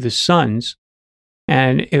relative to the sun's,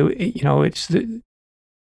 and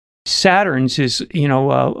Saturn's is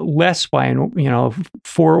less by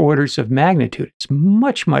 4 orders of magnitude. It's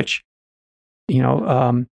much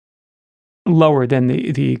lower than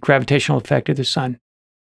the gravitational effect of the sun.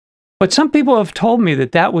 But some people have told me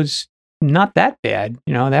that was not that bad.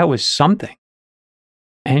 That was something.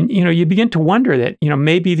 And, you begin to wonder that,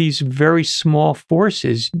 maybe these very small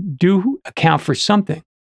forces do account for something.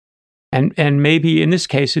 And maybe in this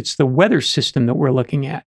case, it's the weather system that we're looking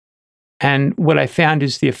at. And what I found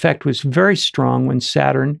is the effect was very strong when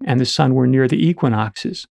Saturn and the sun were near the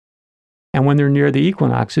equinoxes. And when they're near the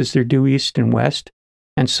equinoxes, they're due east and west.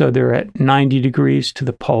 And so they're at 90 degrees to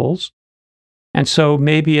the poles. And so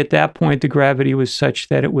maybe at that point, the gravity was such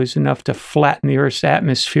that it was enough to flatten the Earth's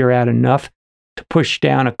atmosphere out enough to push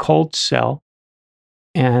down a cold cell.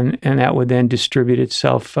 And that would then distribute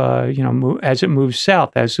itself, as it moves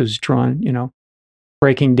south, as it was drawn,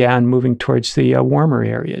 breaking down, moving towards the warmer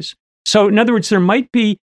areas. So in other words, there might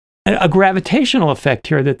be a gravitational effect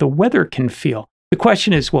here that the weather can feel. The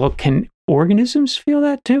question is, well, can organisms feel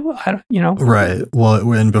that too? Right.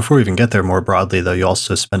 Well, and before we even get there more broadly, though, you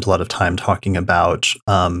also spent a lot of time talking about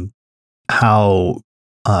how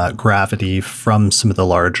gravity from some of the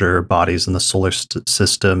larger bodies in the solar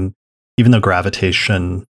system, even though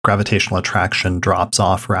gravitational attraction drops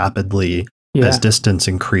off rapidly as distance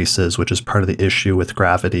increases, which is part of the issue with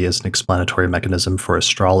gravity as an explanatory mechanism for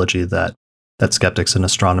astrology that skeptics and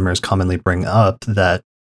astronomers commonly bring up, that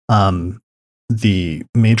the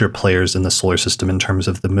major players in the solar system in terms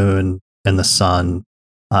of the moon and the sun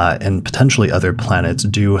and potentially other planets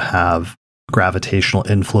do have gravitational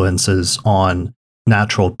influences on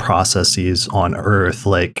natural processes on Earth,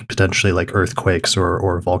 like potentially like earthquakes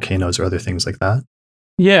or volcanoes or other things like that.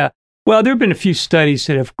 Yeah. Well, there have been a few studies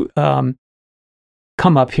that have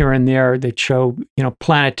come up here and there that show,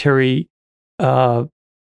 planetary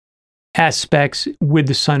aspects with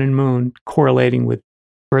the sun and moon correlating with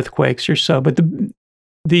earthquakes or so. But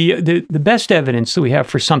the best evidence that we have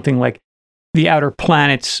for something like the outer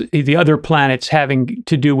planets, the other planets having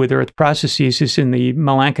to do with Earth processes is in the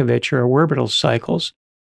Milankovitch or orbital cycles.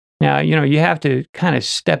 Now, you have to kind of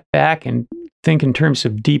step back and think in terms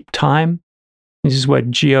of deep time. This is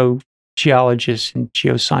what geologists and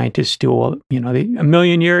geoscientists do. A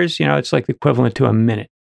million years, it's like the equivalent to a minute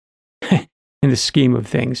in the scheme of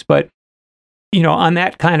things. But, on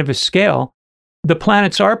that kind of a scale, the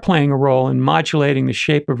planets are playing a role in modulating the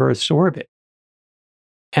shape of Earth's orbit.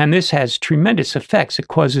 And this has tremendous effects. It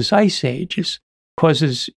causes ice ages,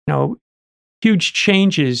 causes, huge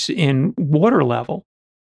changes in water level.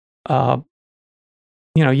 You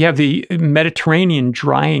have the Mediterranean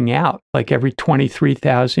drying out like every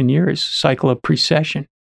 23,000 years, cycle of precession.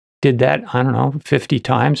 Did that, 50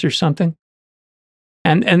 times or something.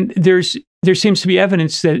 And there seems to be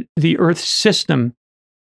evidence that the Earth's system,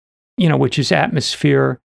 which is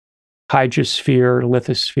atmosphere, hydrosphere,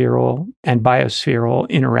 lithosphere, and biosphere all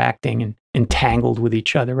interacting and entangled with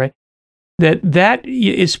each other, right? That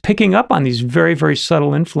is picking up on these very, very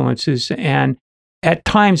subtle influences and at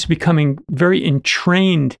times becoming very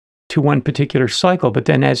entrained to one particular cycle. But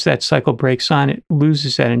then as that cycle breaks on, it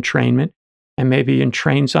loses that entrainment and maybe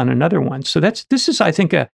entrains on another one. So this is, I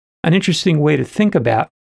think, an interesting way to think about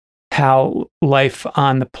how life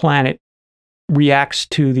on the planet reacts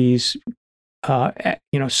to these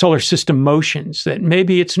solar system motions, that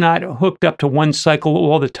maybe it's not hooked up to one cycle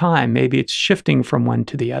all the time. Maybe it's shifting from one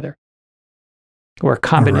to the other or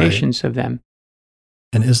combinations of them.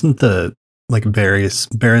 And isn't the very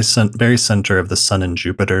center of the sun and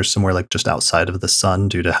Jupiter somewhere like just outside of the sun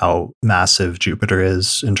due to how massive Jupiter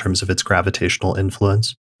is in terms of its gravitational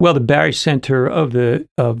influence? Well, the barycenter of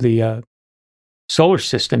the solar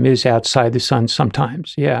system is outside the sun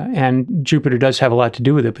sometimes, yeah. And Jupiter does have a lot to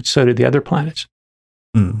do with it, but so do the other planets.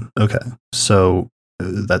 Okay. So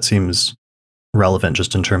that seems relevant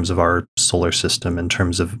just in terms of our solar system, in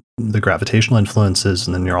terms of the gravitational influences.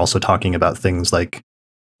 And then you're also talking about things like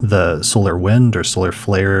the solar wind or solar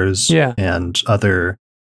flares and other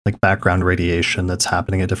like background radiation that's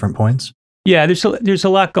happening at different points. Yeah, there's a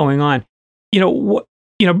lot going on.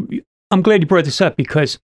 I'm glad you brought this up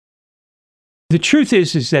because the truth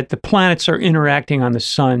is that the planets are interacting on the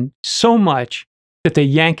sun so much that they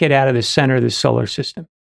yank it out of the center of the solar system.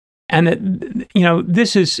 And that,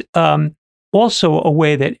 this is also a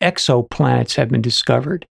way that exoplanets have been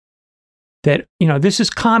discovered. That, this is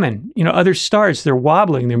common. Other stars, they're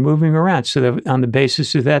wobbling, they're moving around. So on the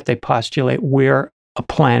basis of that, they postulate where a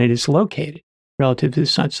planet is located relative to the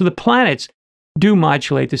sun. So the planets do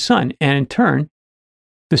modulate the sun. And in turn,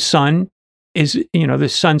 the sun is, the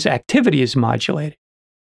sun's activity is modulated.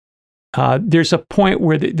 There's a point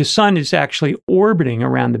where the sun is actually orbiting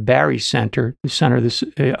around the barycenter, the center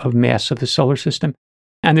of mass of the solar system.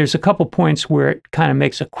 And there's a couple points where it kind of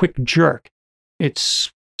makes a quick jerk. It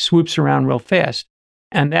swoops around real fast.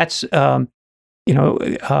 And that's,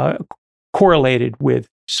 correlated with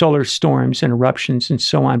solar storms and eruptions and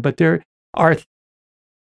so on. But there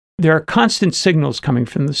are constant signals coming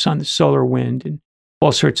from the sun, the solar wind, and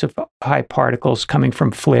all sorts of high particles coming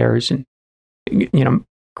from flares and,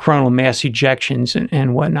 coronal mass ejections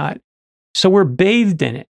and whatnot. So we're bathed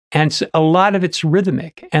in it. And a lot of it's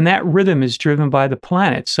rhythmic. And that rhythm is driven by the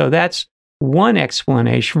planet. So that's one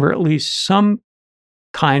explanation for at least some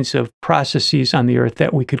kinds of processes on the Earth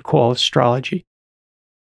that we could call astrology.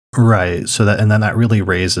 Right. And then that really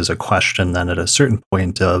raises a question then at a certain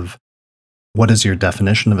point of what is your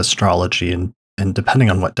definition of astrology? And depending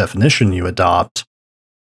on what definition you adopt,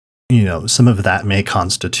 some of that may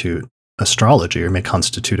constitute astrology or may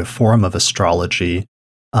constitute a form of astrology.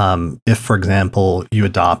 If, for example, you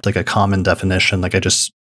adopt like a common definition, like I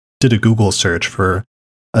just did a Google search for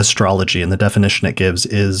astrology, and the definition it gives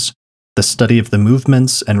is the study of the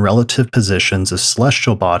movements and relative positions of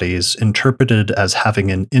celestial bodies interpreted as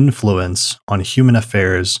having an influence on human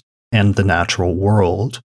affairs and the natural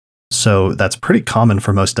world. So that's pretty common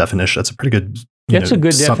for most definitions. That's a pretty good. That's a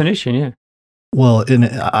good definition, yeah. Well, one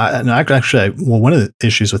of the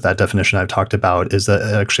issues with that definition I've talked about is that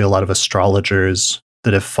actually a lot of astrologers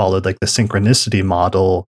that have followed like the synchronicity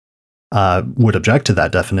model would object to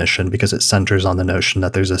that definition because it centers on the notion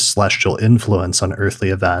that there's a celestial influence on earthly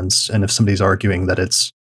events. And if somebody's arguing that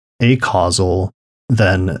it's acausal,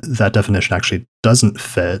 then that definition actually doesn't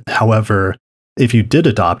fit. However, if you did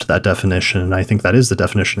adopt that definition, and I think that is the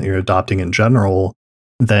definition that you're adopting in general,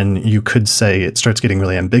 then you could say it starts getting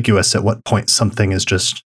really ambiguous at what point something is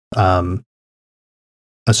just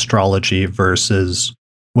astrology versus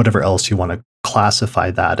whatever else you want to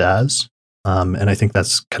classify that as. And I think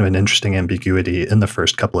that's kind of an interesting ambiguity in the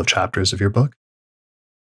first couple of chapters of your book.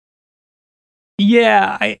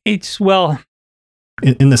 Yeah, in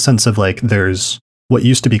the sense of like, there's what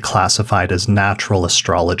used to be classified as natural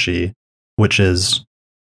astrology, which is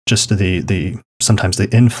just the sometimes the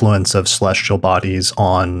influence of celestial bodies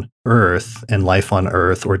on Earth and life on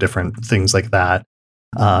Earth, or different things like that,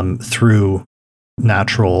 through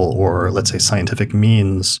natural or, let's say, scientific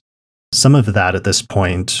means. Some of that at this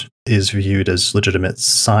point is viewed as legitimate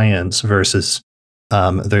science versus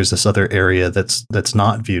there's this other area that's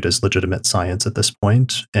not viewed as legitimate science at this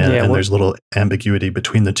point. And there's a little ambiguity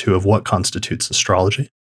between the two of what constitutes astrology.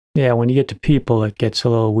 Yeah, when you get to people, it gets a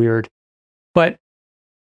little weird. But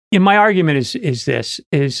my argument is this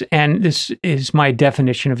is my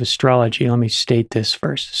definition of astrology. Let me state this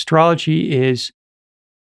first. Astrology is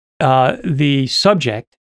the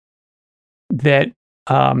subject that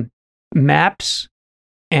maps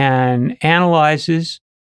and analyzes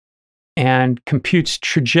and computes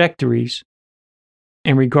trajectories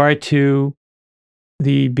in regard to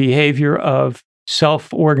the behavior of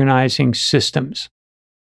self-organizing systems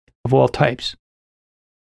of all types.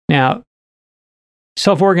 Now,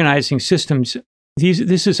 self-organizing systems,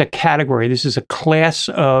 this is a category, this is a class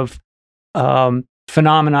of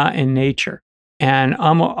phenomena in nature. And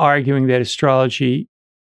I'm arguing that astrology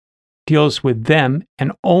deals with them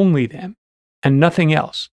and only them and nothing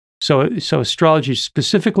else. So astrology is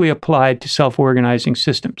specifically applied to self-organizing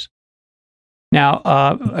systems. Now,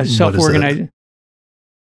 a self-organizing...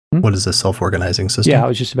 What is a self-organizing system? Yeah, I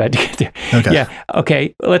was just about to get there. Okay. Yeah.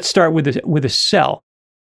 Okay. Let's start with a cell.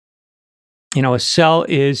 A cell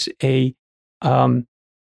is an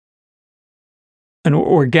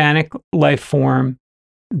organic life form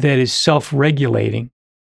that is self-regulating,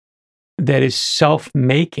 that is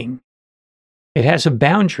self-making. It has a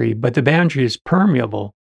boundary, but the boundary is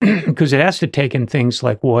permeable because it has to take in things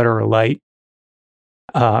like water or light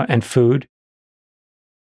and food.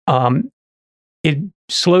 It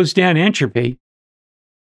slows down entropy,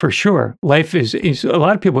 for sure. Life is a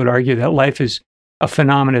lot of people would argue that life is a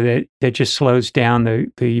phenomena that just slows down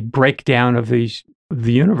the breakdown of the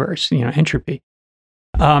universe, entropy.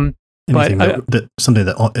 Something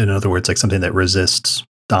that, in other words, like something that resists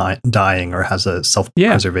dying or has a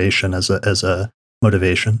self-preservation as a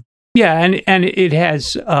motivation. Yeah, and it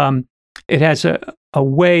has a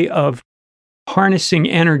way of harnessing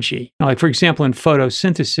energy. Like, for example, in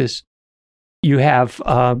photosynthesis, you have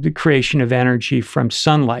the creation of energy from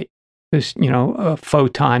sunlight. This, a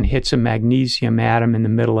photon hits a magnesium atom in the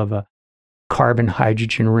middle of a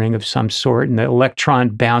carbon-hydrogen ring of some sort, and the electron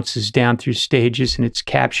bounces down through stages, and it's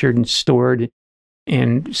captured and stored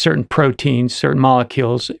in certain proteins, certain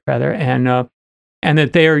molecules, rather, and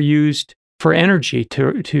that they are used for energy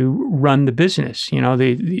to run the business,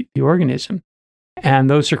 the organism. And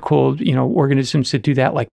those are called, organisms that do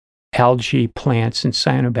that, like algae, plants, and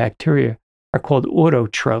cyanobacteria, are called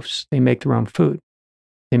autotrophs. They make their own food.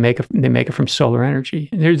 They make it from solar energy.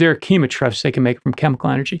 And they're chemotrophs. They can make it from chemical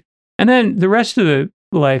energy. And then the rest of the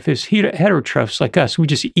life is heterotrophs, like us. We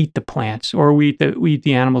just eat the plants, or we eat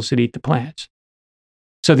the animals that eat the plants.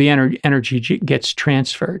 So the energy gets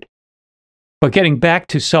transferred. But getting back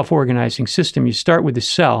to self-organizing system, you start with the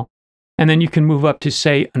cell, and then you can move up to,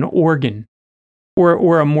 say, an organ,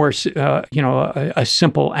 or a more a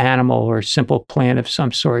simple animal or a simple plant of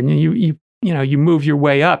some sort. And you move your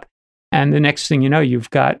way up, and the next thing you know, you've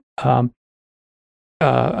got a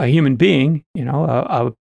human being,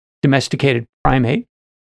 a domesticated primate,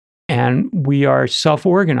 and we are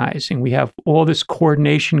self-organizing. We have all this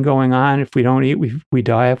coordination going on. If we don't eat, we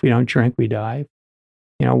die. If we don't drink, we die.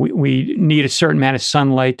 We need a certain amount of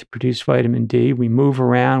sunlight to produce vitamin D. We move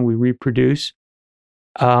around. We reproduce.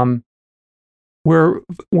 We're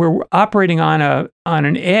operating on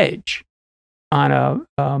an edge, on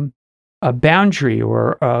a boundary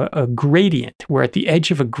or a gradient. We're at the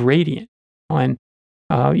edge of a gradient. And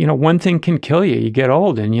one thing can kill you. You get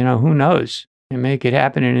old, and who knows? You make it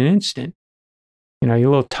happen in an instant. You're a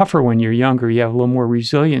little tougher when you're younger. You have a little more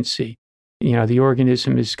resiliency. The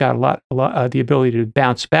organism has got a lot the ability to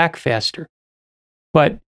bounce back faster.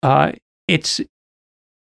 But it's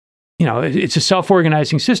a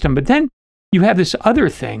self-organizing system. But then you have this other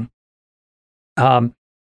thing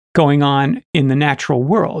going on in the natural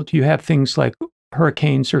world. You have things like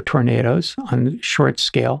hurricanes or tornadoes on a short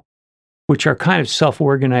scale, which are kind of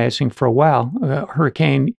self-organizing for a while. A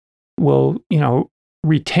hurricane will,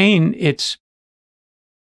 retain its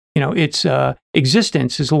its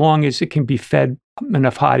existence as long as it can be fed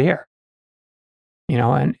enough hot air.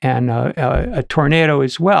 And a tornado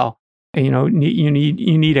as well. You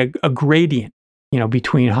need a gradient,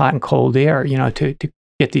 between hot and cold air, to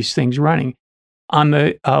get these things running. On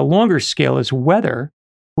the longer scale is weather,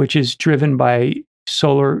 which is driven by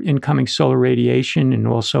incoming solar radiation and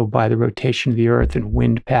also by the rotation of the Earth and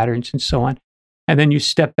wind patterns and so on. And then you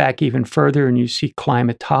step back even further and you see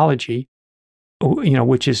climatology,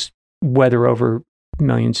 which is weather over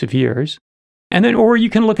millions of years. And then, or you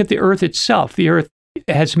can look at the Earth itself. The Earth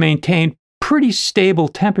has maintained pretty stable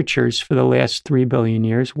temperatures for the last 3 billion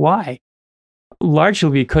years. Why?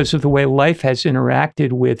 Largely because of the way life has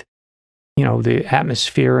interacted with, the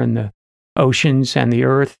atmosphere and the oceans and the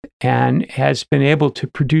Earth, and has been able to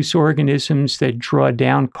produce organisms that draw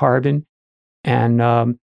down carbon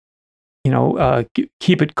and,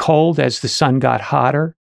 keep it cold as the sun got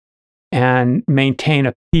hotter, and maintain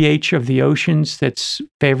a pH of the oceans that's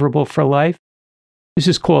favorable for life. This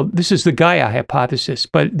is the Gaia hypothesis.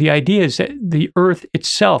 But the idea is that the Earth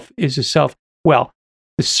itself is the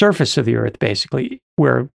surface of the Earth, basically,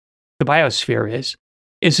 where the biosphere is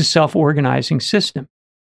a self-organizing system.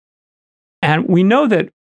 And we know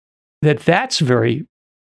that's very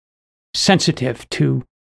sensitive to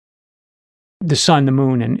the sun, the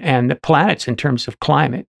moon, and the planets in terms of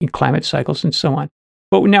climate cycles and so on.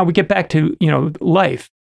 But now we get back to, life.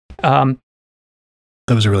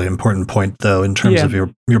 That was a really important point, though, in terms of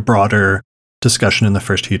your broader discussion in the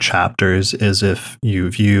first few chapters, is if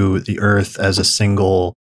you view the Earth as a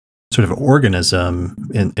single sort of organism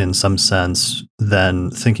in some sense,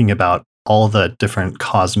 then thinking about all the different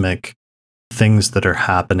cosmic things that are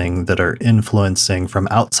happening that are influencing from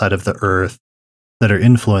outside of the Earth, that are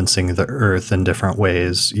influencing the Earth in different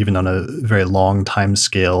ways, even on a very long time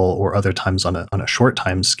scale or other times on a short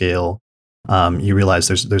time scale. You realize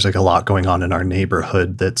there's like a lot going on in our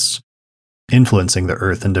neighborhood that's influencing the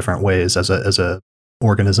Earth in different ways as a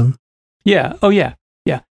organism. Yeah. Oh, yeah.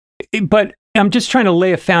 Yeah. But I'm just trying to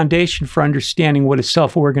lay a foundation for understanding what a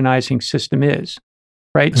self-organizing system is,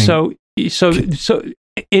 right? And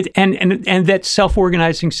that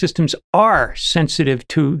self-organizing systems are sensitive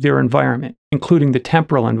to their environment, including the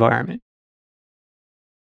temporal environment.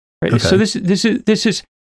 Right? Okay. So this is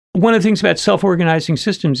one of the things about self-organizing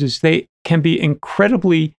systems is they can be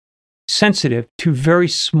incredibly sensitive to very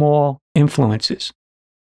small influences.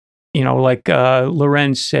 Like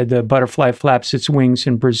Lorenz said, the butterfly flaps its wings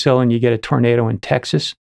in Brazil and you get a tornado in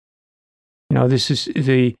Texas. This is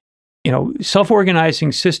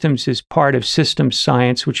self-organizing systems is part of systems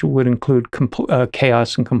science, which would include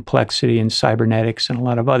chaos and complexity and cybernetics and a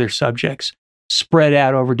lot of other subjects spread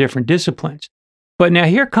out over different disciplines. But now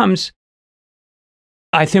here comes,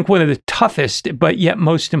 I think, one of the toughest but yet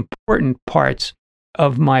most important parts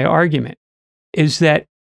of my argument is that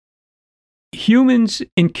humans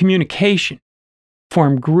in communication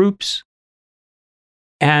form groups,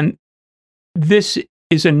 and this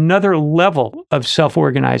is another level of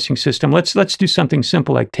self-organizing system. Let's do something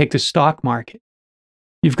simple, like take the stock market.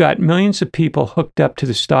 You've got millions of people hooked up to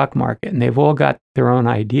the stock market, and they've all got their own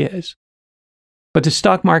ideas. But the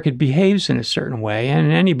stock market behaves in a certain way,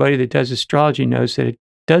 and anybody that does astrology knows that it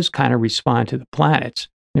does kind of respond to the planets.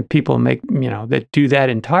 And people that do that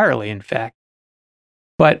entirely, in fact.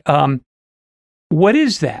 But what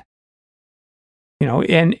is that?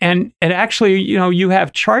 And actually, you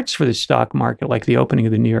have charts for the stock market, like the opening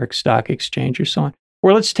of the New York Stock Exchange or so on.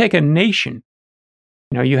 Or let's take a nation.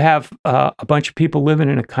 You have a bunch of people living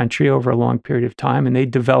in a country over a long period of time, and they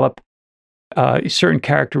develop certain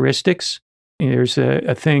characteristics. There's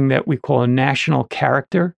a thing that we call a national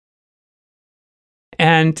character,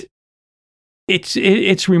 and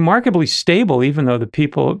it's remarkably stable, even though the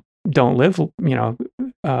people don't live,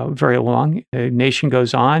 very long. The nation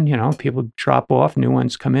goes on, people drop off, new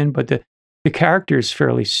ones come in, but the character is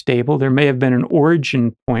fairly stable. There may have been an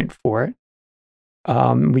origin point for it.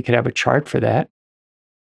 We could have a chart for that.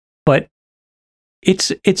 But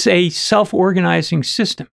it's a self-organizing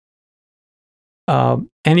system.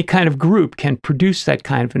 Any kind of group can produce that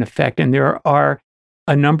kind of an effect. And there are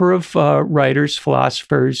a number of writers,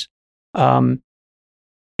 philosophers.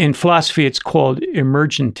 In philosophy, it's called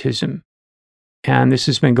emergentism. And this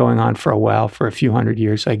has been going on for a while, for a few hundred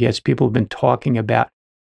years, I guess. People have been talking about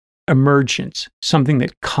emergence, something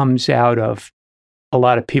that comes out of a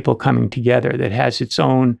lot of people coming together, that has its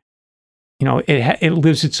own, it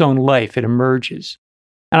lives its own life, it emerges.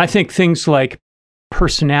 And I think things like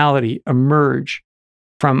personality emerge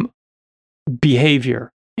from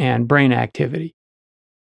behavior and brain activity.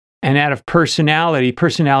 And out of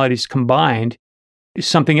personalities combined,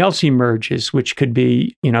 something else emerges, which could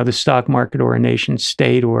be, the stock market or a nation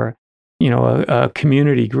state or, a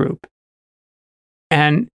community group.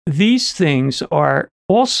 And these things are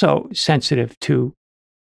also sensitive to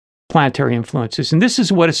planetary influences. And this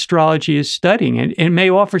is what astrology is studying. And it may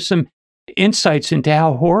offer some insights into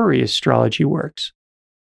how horary astrology works.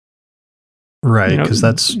 Right, because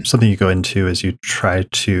that's something you go into as you try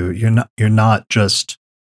to, you're not just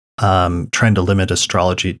trying to limit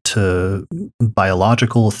astrology to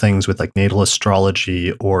biological things with like natal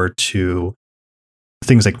astrology or to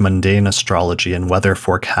things like mundane astrology and weather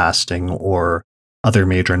forecasting or other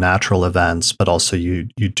major natural events, but also you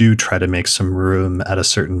do try to make some room at a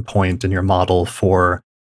certain point in your model for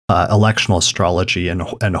electional astrology and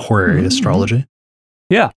horary astrology.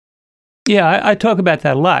 Yeah. I talk about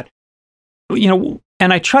that a lot. And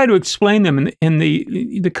I try to explain them in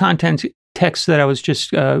the content text that I was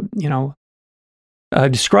just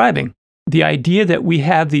describing. The idea that we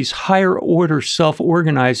have these higher order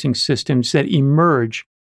self-organizing systems that emerge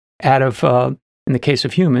out of, in the case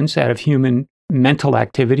of humans, out of human mental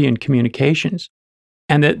activity and communications,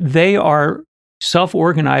 and that they are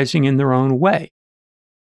self-organizing in their own way.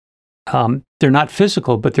 They're not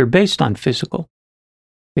physical, but they're based on physical.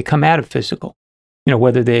 They come out of physical.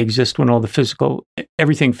 Whether they exist when all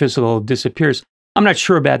everything physical disappears. I'm not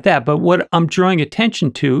sure about that, but what I'm drawing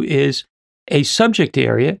attention to is a subject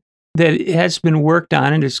area that has been worked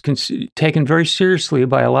on and is taken very seriously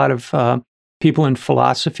by a lot of people in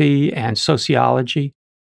philosophy and sociology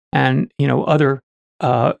and, other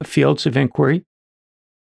fields of inquiry.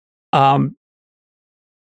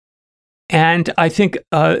 And I think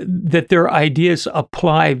that their ideas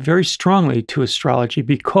apply very strongly to astrology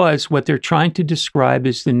because what they're trying to describe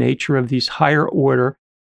is the nature of these higher order,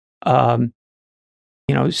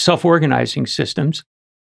 self-organizing systems.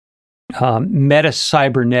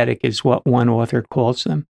 Meta-cybernetic is what one author calls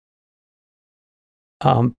them.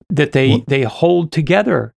 That they hold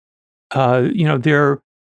together. They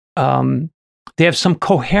have some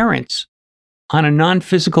coherence on a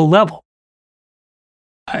non-physical level.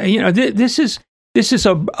 This is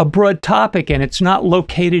a broad topic, and it's not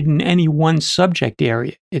located in any one subject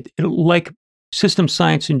area. It like system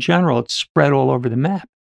science in general, it's spread all over the map.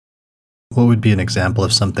 What would be an example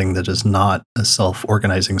of something that is not a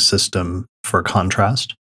self-organizing system for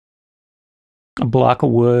contrast? A block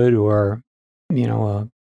of wood, or a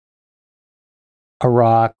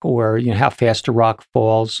rock, or how fast a rock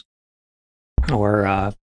falls,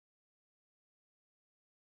 or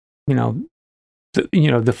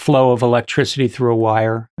the flow of electricity through a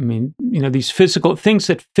wire. I mean, these physical things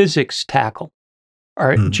that physics tackle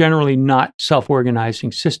are generally not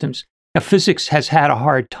self-organizing systems. Now, physics has had a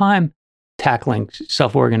hard time tackling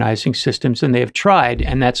self-organizing systems, and they have tried,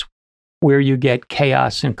 and that's where you get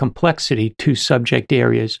chaos and complexity, two subject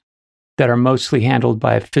areas that are mostly handled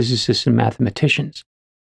by physicists and mathematicians.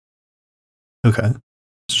 Okay.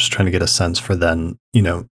 Just trying to get a sense for then,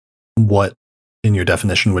 what in your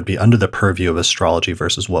definition would be under the purview of astrology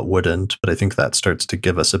versus what wouldn't, but I think that starts to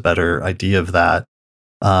give us a better idea of that.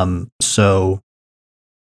 So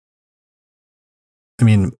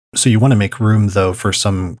you want to make room, though, for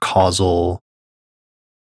some causal,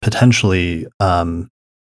 potentially,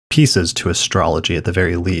 pieces to astrology at the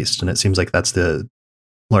very least, and it seems like that's the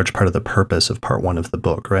large part of the purpose of part one of the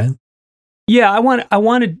book, right? Yeah, I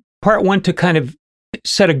wanted part one to kind of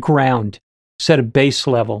set a base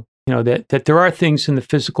level, that there are things in the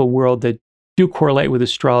physical world that do correlate with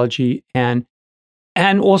astrology, and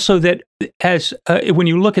also that as when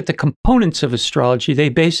you look at the components of astrology, they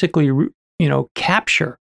basically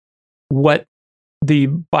capture what the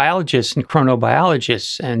biologists and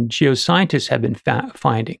chronobiologists and geoscientists have been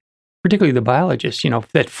finding, particularly the biologists,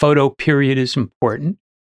 that photoperiod is important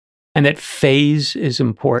and that phase is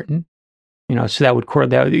important. So that would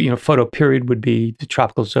correlate, photoperiod would be the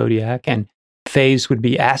tropical zodiac and phase would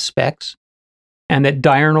be aspects, and that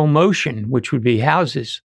diurnal motion, which would be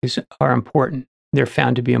houses, are important. They're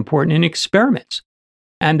found to be important in experiments.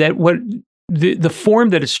 And that what the form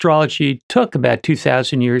that astrology took about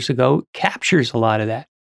 2,000 years ago captures a lot of that.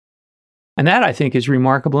 And that, I think, is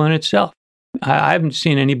remarkable in itself. I haven't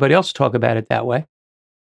seen anybody else talk about it that way.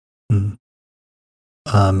 Mm.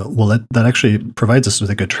 Well, that actually provides us with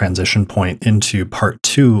a good transition point into part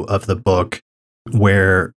two of the book,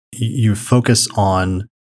 where you focus on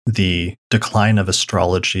the decline of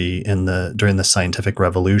astrology during the scientific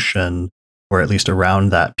revolution, or at least around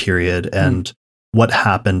that period, and what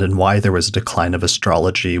happened and why there was a decline of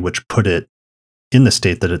astrology, which put it in the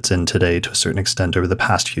state that it's in today to a certain extent over the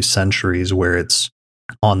past few centuries, where it's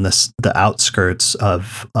on the outskirts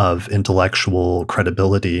of intellectual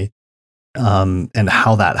credibility. and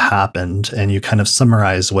how that happened. And you kind of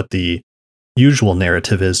summarize what the usual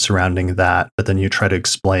narrative is surrounding that, but then you try to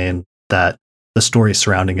explain that the story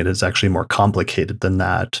surrounding it is actually more complicated than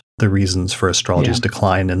that. The reasons for astrology's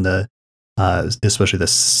decline in the especially the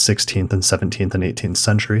 16th and 17th and 18th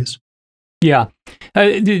centuries. Yeah.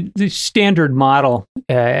 The standard model,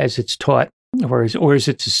 as it's taught, or as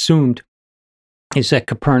it's assumed, is that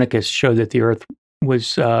Copernicus showed that the Earth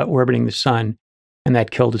was orbiting the sun, and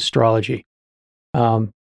that killed astrology.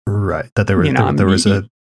 Right. That there was a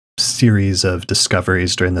series of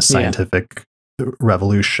discoveries during the scientific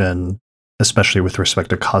revolution, especially with respect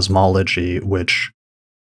to cosmology, which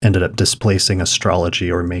ended up displacing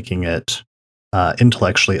astrology or making it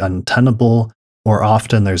intellectually untenable. Or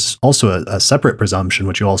often there's also a separate presumption,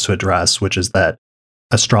 which you also address, which is that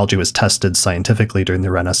astrology was tested scientifically during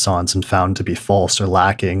the Renaissance and found to be false or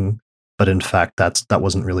lacking. But in fact, that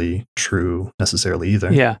wasn't really true necessarily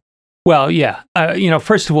either. Yeah. Well, yeah.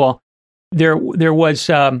 First of all, there was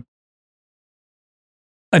a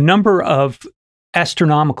number of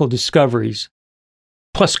astronomical discoveries,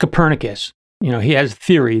 plus Copernicus. He has a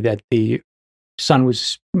theory that the sun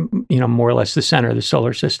was, more or less the center of the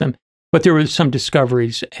solar system. But there were some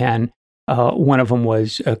discoveries, and a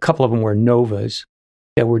couple of them were novas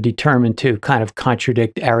that were determined to kind of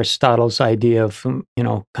contradict Aristotle's idea of,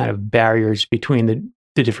 kind of barriers between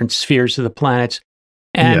the different spheres of the planets.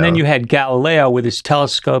 And then you had Galileo with his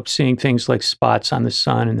telescope seeing things like spots on the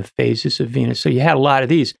sun and the phases of Venus. So you had a lot of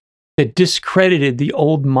these that discredited the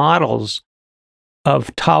old models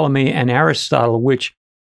of Ptolemy and Aristotle, which,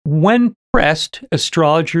 when pressed,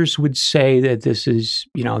 astrologers would say that this is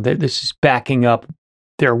backing up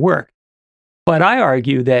their work. But I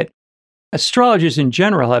argue that astrologers in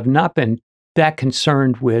general have not been that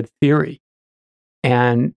concerned with theory,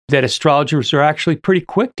 and that astrologers are actually pretty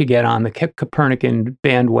quick to get on the Copernican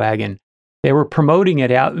bandwagon. They were promoting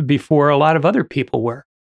it out before a lot of other people were.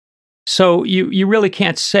 So you really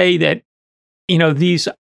can't say that, these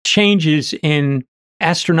changes in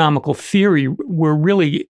astronomical theory were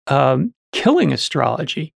really killing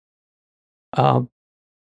astrology.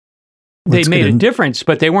 They made a difference,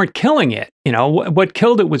 but they weren't killing it. What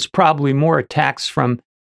killed it was probably more attacks from,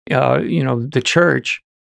 the church,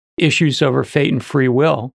 issues over fate and free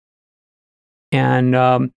will, and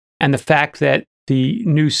the fact that the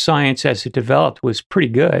new science as it developed was pretty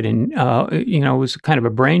good, and it was kind of a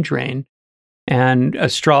brain drain, and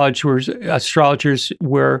astrologers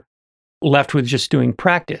were left with just doing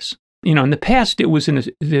practice. In the past, it was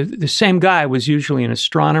the same guy was usually an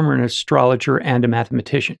astronomer, an astrologer, and a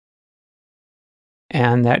mathematician.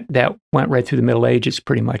 And that went right through the Middle Ages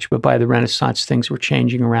pretty much. But by the Renaissance, things were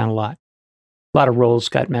changing around a lot. A lot of roles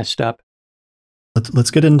got messed up.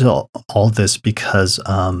 Let's get into all this because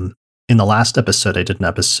in the last episode, I did an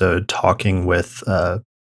episode talking with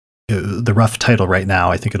the rough title right now,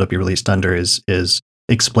 I think it'll be released under, is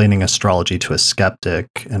Explaining Astrology to a Skeptic.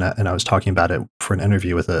 And I was talking about it for an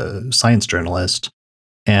interview with a science journalist.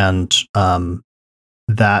 And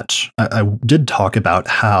that I did talk about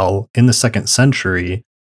how in the 2nd century,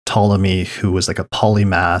 Ptolemy, who was like a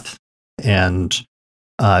polymath and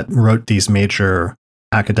wrote these major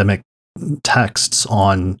academic texts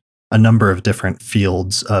on a number of different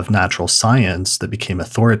fields of natural science that became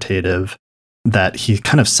authoritative, that he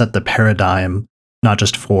kind of set the paradigm not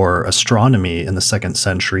just for astronomy in the 2nd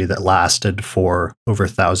century that lasted for over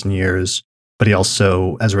 1,000 years, but he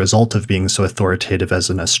also, as a result of being so authoritative as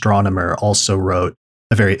an astronomer, also wrote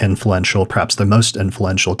a very influential, perhaps the most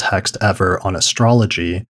influential text ever on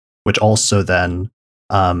astrology, which also then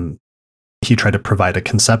he tried to provide a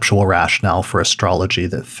conceptual rationale for astrology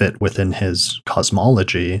that fit within his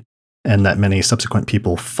cosmology, and that many subsequent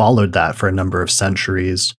people followed that for a number of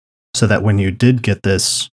centuries, so that when you did get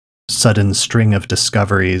this sudden string of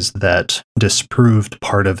discoveries that disproved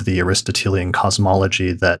part of the Aristotelian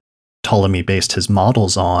cosmology that Ptolemy based his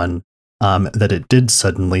models on, that it did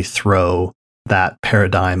suddenly throw that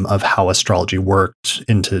paradigm of how astrology worked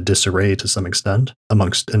into disarray to some extent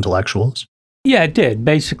amongst intellectuals. Yeah, it did.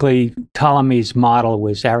 Basically, Ptolemy's model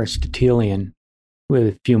was Aristotelian with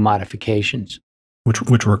a few modifications.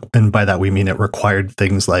 Which were, and by that we mean it required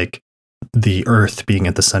things like the Earth being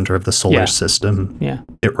at the center of the solar system. Yeah.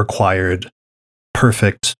 It required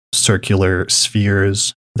perfect circular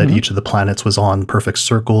spheres that each of the planets was on, perfect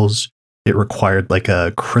circles. It required like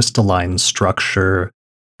a crystalline structure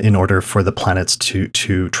in order for the planets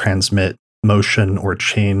to transmit motion or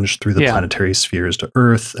change through the planetary spheres to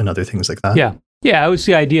Earth and other things like that. Yeah. Yeah, it was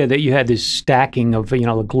the idea that you had this stacking of,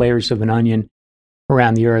 like layers of an onion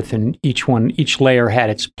around the Earth, and each layer had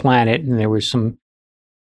its planet, and there was some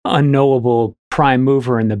unknowable prime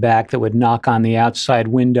mover in the back that would knock on the outside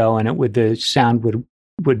window, and the sound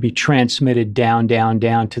would be transmitted down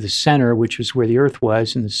to the center, which was where the Earth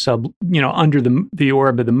was, and under the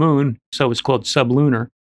orb of the moon. So it was called sublunar,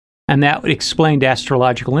 and that explained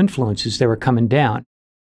astrological influences that were coming down.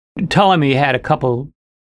 Ptolemy had a couple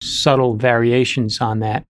subtle variations on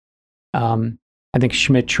that. I think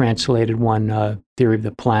Schmidt translated one, Theory of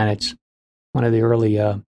the Planets, one of the early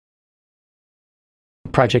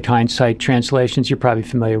Project Hindsight translations. You're probably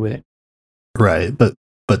familiar with it. Right. But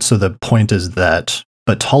so the point is that,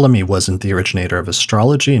 but Ptolemy wasn't the originator of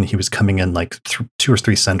astrology, and he was coming in like 2 or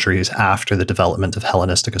 3 centuries after the development of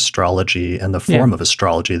Hellenistic astrology and the form of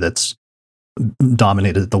astrology that's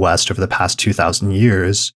dominated the West over the past 2,000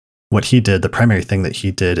 years. What he did, the primary thing that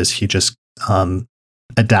he did, is he just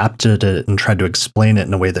adapted it and tried to explain it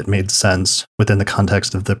in a way that made sense within the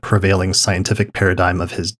context of the prevailing scientific paradigm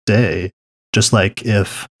of his day. Just like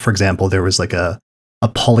if, for example, there was like a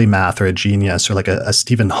polymath or a genius or like a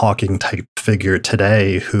Stephen Hawking type figure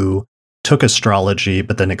today who took astrology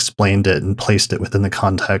but then explained it and placed it within the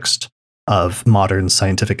context of modern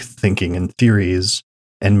scientific thinking and theories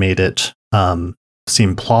and made it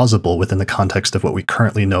seem plausible within the context of what we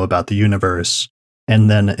currently know about the universe. And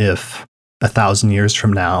then if 1,000 years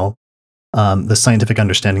from now, the scientific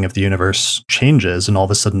understanding of the universe changes and all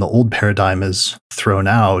of a sudden the old paradigm is thrown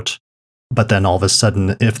out, but then all of a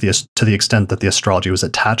sudden, to the extent that the astrology was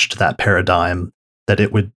attached to that paradigm, that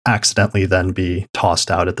it would accidentally then be tossed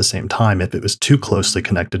out at the same time if it was too closely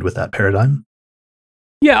connected with that paradigm.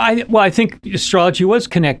 Yeah, I think astrology was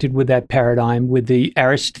connected with that paradigm, with the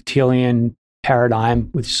Aristotelian paradigm,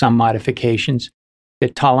 with some modifications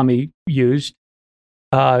that Ptolemy used,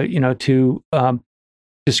 to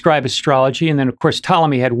describe astrology. And then, of course,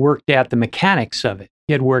 Ptolemy had worked out the mechanics of it.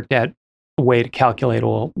 He had worked out a way to calculate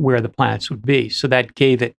where the planets would be. So that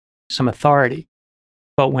gave it some authority.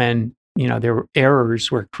 But when, there were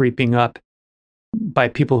errors were creeping up by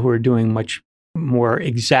people who were doing much more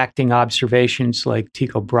exacting observations like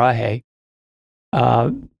Tycho Brahe,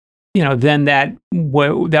 then that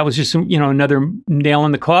was just, another nail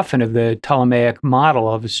in the coffin of the Ptolemaic model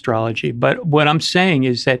of astrology. But what I'm saying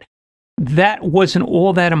is that wasn't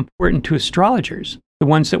all that important to astrologers, the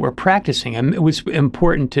ones that were practicing. And it was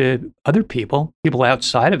important to other people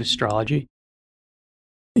outside of astrology.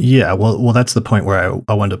 Yeah, well, that's the point where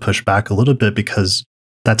I wanted to push back a little bit, because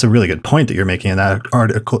that's a really good point that you're making. And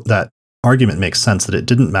that argument makes sense, that it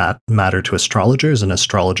didn't matter to astrologers, and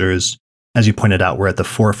astrologers, as you pointed out, were at the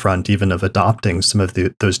forefront even of adopting some of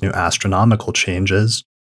those new astronomical changes.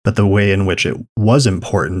 But the way in which it was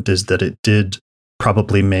important is that it did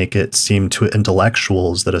probably make it seem to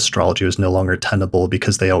intellectuals that astrology was no longer tenable,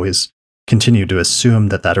 because they always continued to assume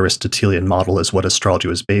that Aristotelian model is what astrology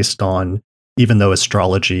was based on, even though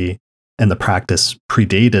astrology and the practice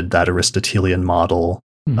predated that Aristotelian model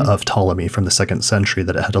of Ptolemy from the 2nd century,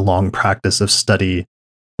 that it had a long practice of study,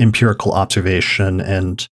 empirical observation,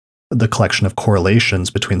 and the collection of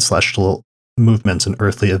correlations between celestial movements and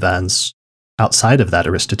earthly events outside of that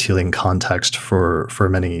Aristotelian context for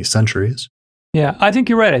many centuries. Yeah, I think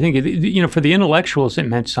you're right. I think, for the intellectuals, it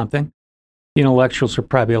meant something. The intellectuals are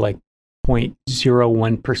probably like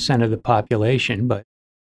 0.01% of the population, but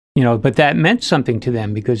that meant something to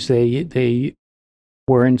them because they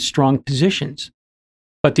were in strong positions.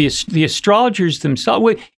 But the astrologers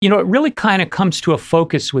themselves, it really kind of comes to a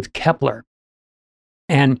focus with Kepler.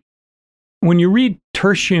 And when you read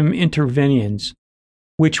Tertium Interveniens,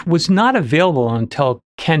 which was not available until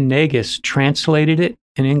Ken Nagus translated it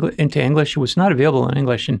into English. It was not available in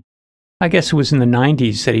English, and I guess it was in the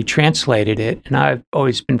 90s that he translated it, and I've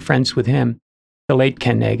always been friends with him, the late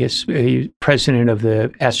Ken Nagus, president of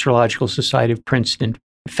the Astrological Society of Princeton,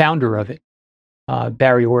 founder of it.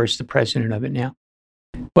 Barry Orr is the president of it now.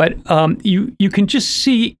 But you can just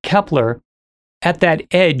see Kepler at that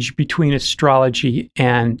edge between astrology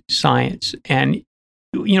and science. And,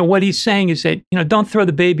 what he's saying is that, don't throw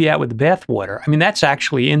the baby out with the bathwater. I mean, that's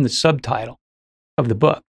actually in the subtitle of the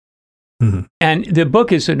book. Mm-hmm. And the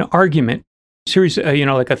book is an argument, series,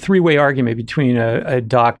 like a 3-way argument between a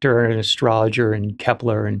doctor, an astrologer, and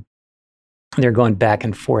Kepler. And they're going back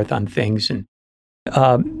and forth on things. And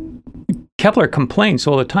Kepler complains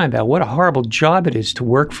all the time about what a horrible job it is to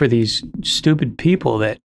work for these stupid people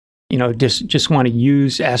that, just want to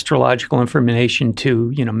use astrological information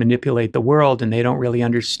to, manipulate the world, and they don't really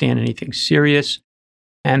understand anything serious.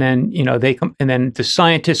 And then, and then the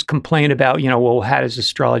scientists complain about, well, how does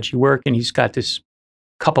astrology work? And he's got this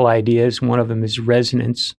couple ideas. One of them is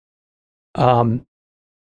resonance. So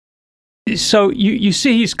you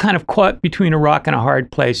see he's kind of caught between a rock and a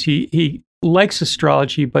hard place. He likes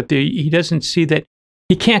astrology, but he doesn't see that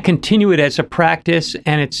he can't continue it as a practice,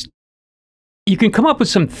 and you can come up with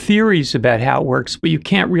some theories about how it works, but you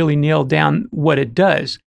can't really nail down what it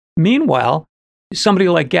does. Meanwhile, somebody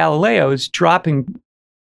like Galileo is dropping,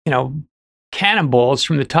 cannonballs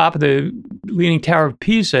from the top of the Leaning Tower of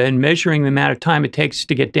Pisa and measuring the amount of time it takes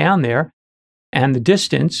to get down there and the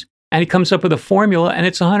distance, and he comes up with a formula, and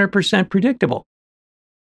it's 100% predictable.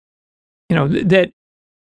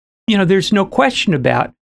 There's no question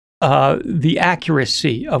about the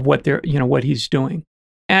accuracy of what he's doing.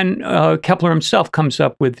 And Kepler himself comes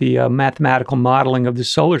up with the mathematical modeling of the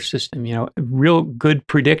solar system, real good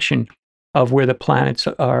prediction of where the planets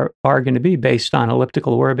are going to be based on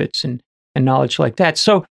elliptical orbits and knowledge like that.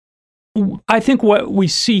 So I think what we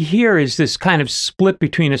see here is this kind of split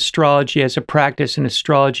between astrology as a practice and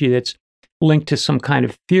astrology that's linked to some kind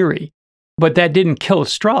of theory. But that didn't kill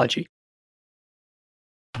astrology.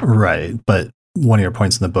 Right. But one of your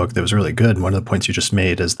points in the book that was really good, and one of the points you just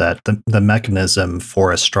made, is that the mechanism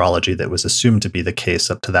for astrology that was assumed to be the case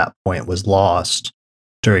up to that point was lost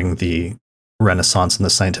during the Renaissance and the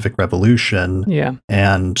scientific revolution. Yeah.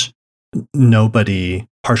 And nobody,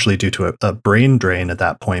 partially due to a brain drain at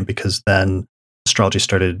that point, because then astrology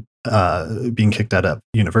started being kicked out of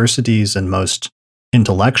universities, and most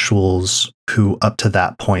intellectuals who up to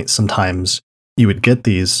that point, sometimes you would get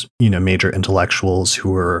these, major intellectuals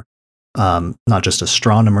who were not just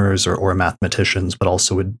astronomers or mathematicians, but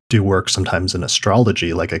also would do work sometimes in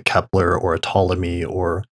astrology, like a Kepler or a Ptolemy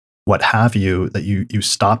or what have you, that you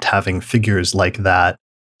stopped having figures like that,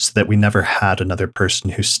 so that we never had another person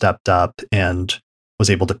who stepped up and was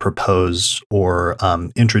able to propose or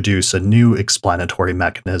introduce a new explanatory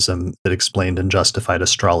mechanism that explained and justified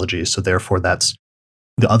astrology. So therefore, that's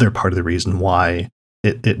the other part of the reason why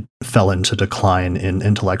it fell into decline in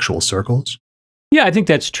intellectual circles. Yeah, I think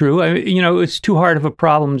that's true. It's too hard of a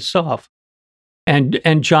problem to solve. And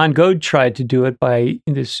John Goad tried to do it by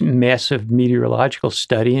this massive meteorological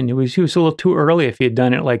study, and he was a little too early. If he had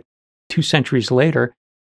done it like 2 centuries later,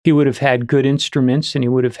 he would have had good instruments, and he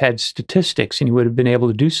would have had statistics, and he would have been able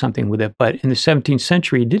to do something with it. But in the 17th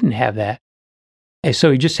century, he didn't have that. And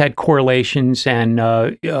so he just had correlations and,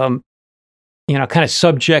 kind of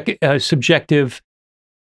subjective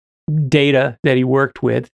data that he worked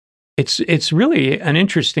with. It's really an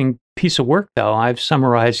interesting piece of work, though. I've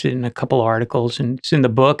summarized it in a couple articles, and it's in the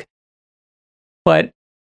book. But,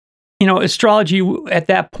 astrology at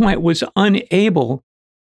that point was unable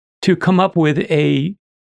to come up with a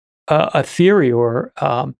theory or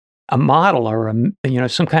a model or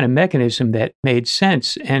some kind of mechanism that made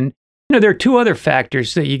sense. And there are two other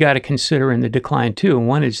factors that you got to consider in the decline too. And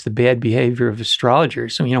one is the bad behavior of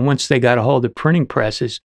astrologers. So once they got a hold of printing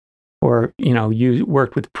presses, or you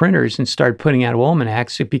worked with printers and started putting out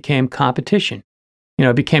almanacs, it became competition.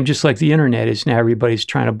 It became just like the internet is now. Everybody's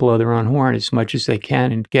trying to blow their own horn as much as they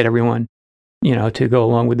can and get everyone, to go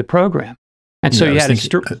along with the program. And so you had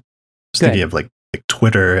thinking of like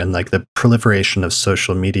Twitter and like the proliferation of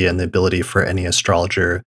social media and the ability for any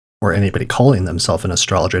astrologer or anybody calling themselves an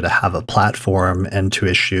astrologer to have a platform and to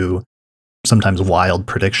issue sometimes wild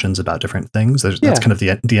predictions about different things. That's kind of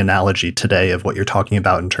the analogy today of what you're talking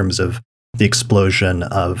about in terms of the explosion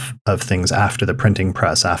of things after the printing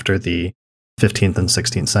press, after the 15th and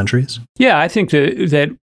 16th centuries. Yeah, I think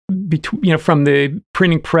that between, from the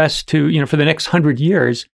printing press to, for the next 100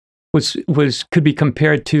 years could be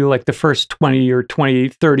compared to like the first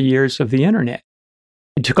 30 years of the internet.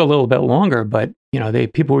 It took a little bit longer, but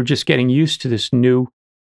people were just getting used to this new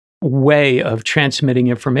way of transmitting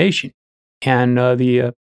information. And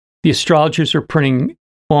the astrologers are printing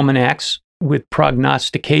almanacs with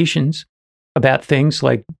prognostications about things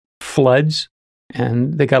like floods,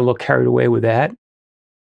 and they got a little carried away with that.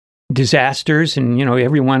 Disasters, and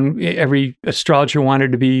every astrologer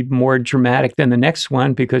wanted to be more dramatic than the next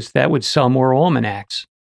one because that would sell more almanacs.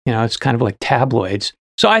 It's kind of like tabloids.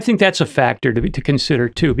 So I think that's a factor to consider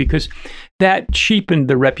too, because that cheapened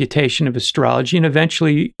the reputation of astrology, and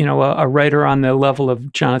eventually, a writer on the level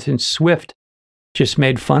of Jonathan Swift just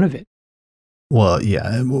made fun of it. Well, yeah,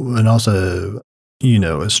 and also,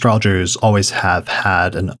 astrologers always have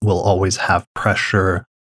had and will always have pressure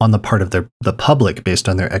on the part of the public based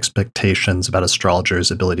on their expectations about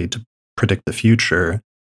astrologers' ability to predict the future.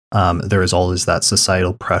 There is always that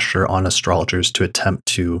societal pressure on astrologers to attempt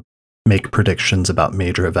to make predictions about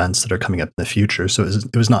major events that are coming up in the future. So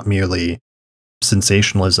it was not merely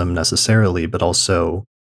sensationalism necessarily, but also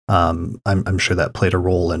I'm sure that played a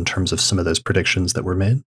role in terms of some of those predictions that were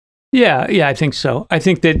made. Yeah, I think so. I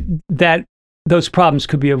think that those problems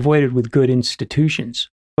could be avoided with good institutions,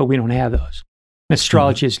 but we don't have those.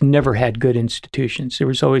 Astrology has never had good institutions. There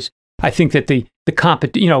was always, I think that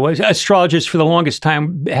astrologers for the longest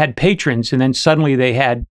time had patrons, and then suddenly they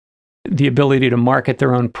had the ability to market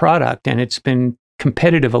their own product, and it's been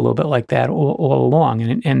competitive a little bit like that all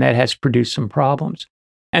along, and that has produced some problems.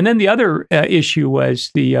 And then the other issue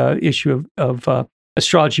was the issue of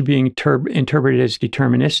astrology being interpreted as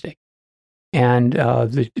deterministic, and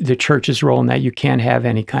the church's role in that. You can't have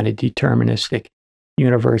any kind of deterministic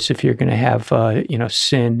universe if you're going to have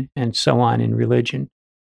sin and so on in religion.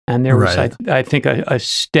 And there was, I think, a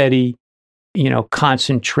steady,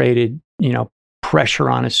 concentrated, pressure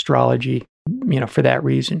on astrology, for that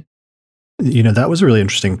reason. That was a really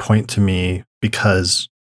interesting point to me, because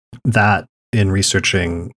that, in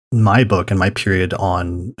researching my book and my period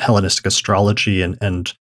on Hellenistic astrology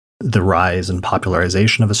and the rise and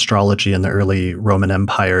popularization of astrology in the early Roman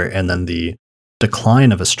Empire, and then the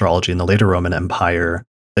decline of astrology in the later Roman Empire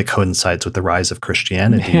that coincides with the rise of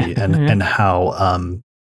Christianity, and how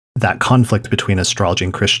that conflict between astrology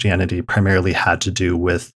and Christianity primarily had to do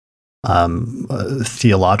with a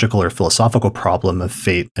theological or philosophical problem of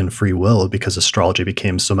fate and free will, because astrology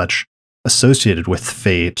became so much associated with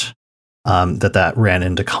fate that ran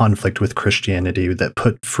into conflict with Christianity, that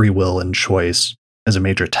put free will and choice as a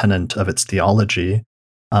major tenet of its theology.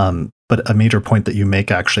 But a major point that you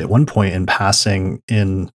make actually at one point in passing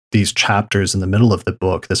in these chapters in the middle of the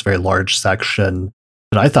book, this very large section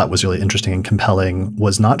that I thought was really interesting and compelling,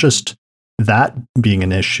 was not just that being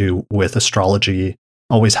an issue with astrology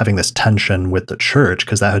always having this tension with the church,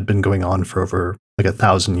 because that had been going on for over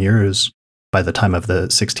 1,000 years by the time of the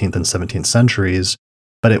 16th and 17th centuries,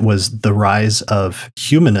 but it was the rise of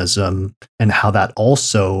humanism and how that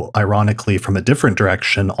also, ironically, from a different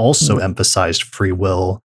direction, also emphasized free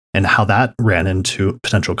will, and how that ran into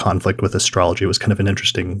potential conflict with astrology was kind of an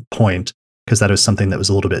interesting point, because that was something that was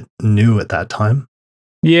a little bit new at that time.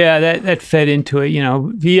 Yeah, that fed into it.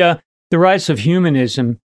 The rise of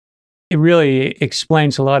humanism, it really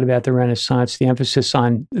explains a lot about the Renaissance, the emphasis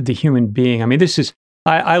on the human being. I mean, this is,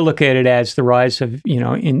 I look at it as the rise of,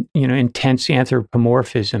 intense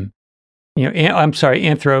anthropomorphism,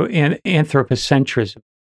 anthropocentrism.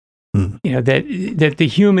 That the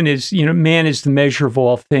human is, man is the measure of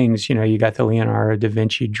all things. You got the Leonardo da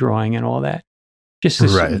Vinci drawing and all that. Just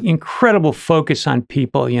this incredible focus on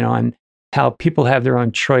people, and how people have their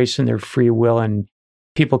own choice and their free will, and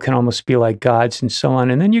people can almost be like gods and so on.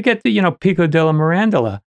 And then you get the, Pico della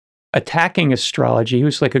Mirandola attacking astrology. He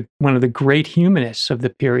was like one of the great humanists of the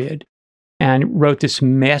period, and wrote this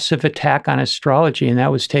massive attack on astrology, and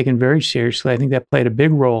that was taken very seriously. I think that played a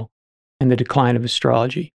big role in the decline of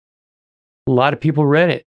astrology. A lot of people read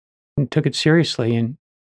it and took it seriously. And,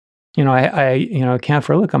 I account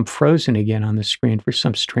for, look, I'm frozen again on the screen for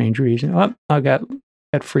some strange reason. Oh, I got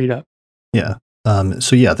freed up. Yeah.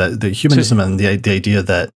 The humanism and the idea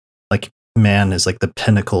that man is the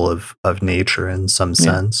pinnacle of nature in some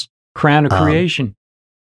sense. Crown of creation.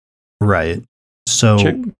 Right.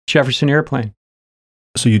 So Jefferson Airplane.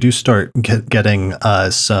 So you do start getting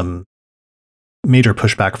some major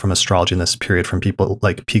pushback from astrology in this period from people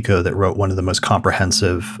like Pico, that wrote one of the most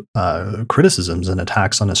comprehensive criticisms and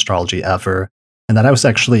attacks on astrology ever. And that I was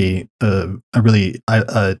actually a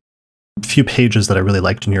few pages that I really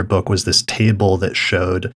liked in your book was this table that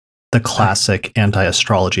showed the classic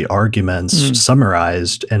anti-astrology arguments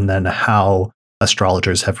summarized, and then how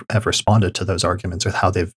astrologers have responded to those arguments, or how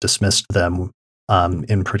they've dismissed them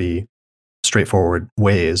in pretty straightforward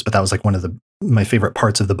ways. But that was one of my favorite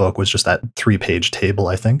parts of the book, was just that 3-page table,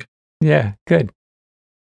 I think. Yeah, good.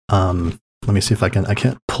 Let me see if I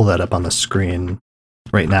can't pull that up on the screen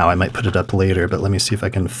right now. I might put it up later, but let me see if I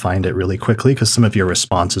can find it really quickly, because some of your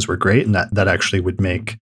responses were great, and that actually would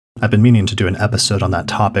make, I've been meaning to do an episode on that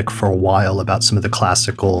topic for a while, about some of the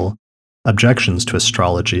classical objections to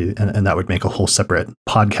astrology, and that would make a whole separate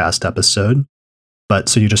podcast episode. But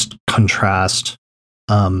so you just contrast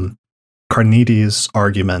Carneades'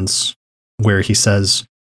 arguments, where he says,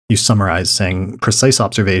 you summarize saying precise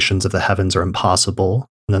observations of the heavens are impossible,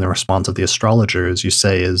 and then the response of the astrologers you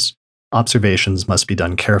say is, observations must be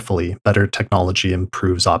done carefully. Better technology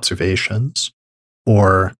improves observations.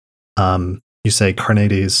 Or you say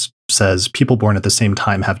Carneades says people born at the same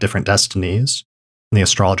time have different destinies. And the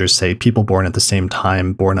astrologers say people born at the same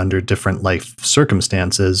time, born under different life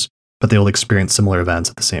circumstances, but they will experience similar events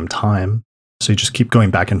at the same time. So you just keep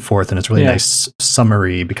going back and forth, and it's really nice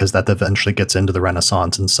summary, because that eventually gets into the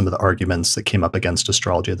Renaissance and some of the arguments that came up against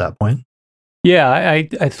astrology at that point. Yeah,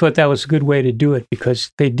 I thought that was a good way to do it,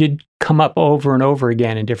 because they did come up over and over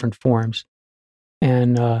again in different forms.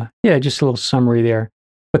 And just a little summary there.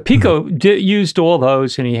 But Pico used all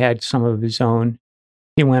those, and he had some of his own.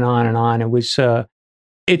 he went on and on. It was,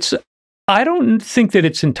 it's, I don't think that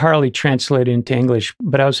it's entirely translated into English,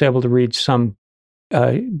 but I was able to read some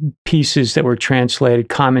pieces that were translated,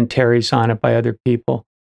 commentaries on it by other people.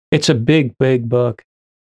 It's a big, big book.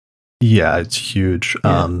 Yeah, it's huge.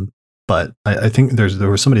 Yeah. But I think there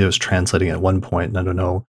was somebody that was translating at one point, and I don't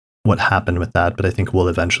know what happened with that, but I think we'll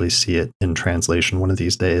eventually see it in translation one of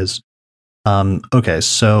these days. Okay,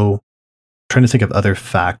 so trying to think of other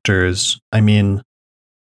factors. I mean,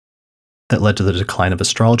 that led to the decline of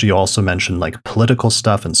astrology. You also mentioned like political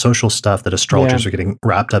stuff and social stuff, that astrologers are getting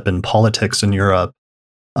wrapped up in politics in Europe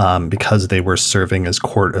because they were serving as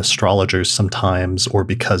court astrologers sometimes, or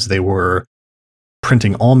because they were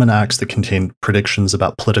printing almanacs that contained predictions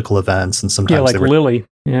about political events, and sometimes like they were Lily.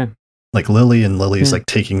 Like Lily's like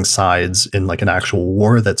taking sides in like an actual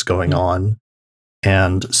war that's going on.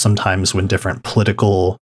 And sometimes when different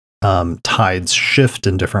political tides shift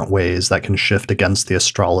in different ways, that can shift against the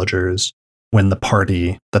astrologers when the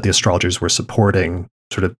party that the astrologers were supporting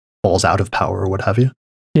sort of falls out of power or what have you.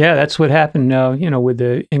 Yeah, that's what happened, with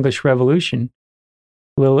the English Revolution.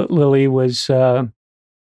 Lily was, he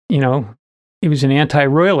was an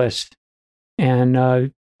anti-royalist,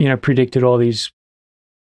 and predicted all these,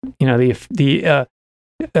 the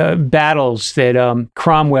battles that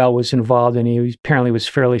Cromwell was involved in. He apparently was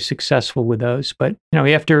fairly successful with those. But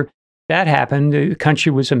after that happened, the country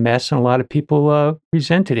was a mess, and a lot of people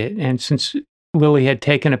resented it. And since Lilly had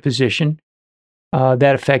taken a position,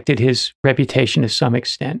 that affected his reputation to some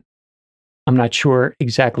extent. I'm not sure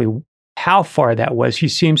exactly how far that was. He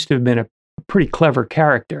seems to have been a pretty clever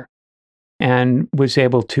character and was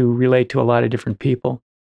able to relate to a lot of different people.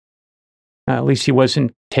 At least he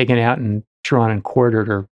wasn't taken out and drawn and quartered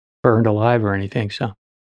or burned alive or anything. So,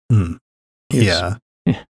 yeah.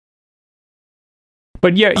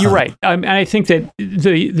 But yeah, you're right. I think that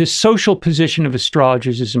the social position of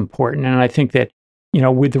astrologers is important, and I think that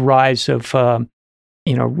with the rise of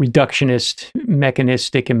reductionist,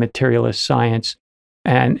 mechanistic, and materialist science,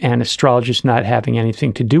 and astrologers not having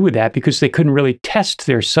anything to do with that because they couldn't really test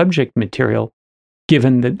their subject material,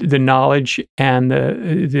 given the knowledge and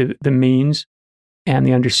the means and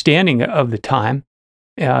the understanding of the time,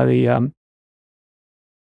 the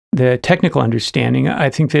technical understanding. I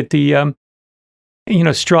think that the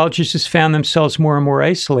astrologers just found themselves more and more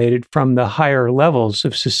isolated from the higher levels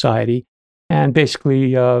of society, and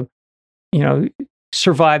basically,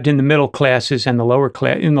 survived in the middle classes and the lower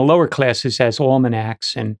class. In the lower classes, as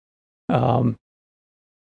almanacs and, I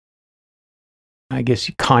guess,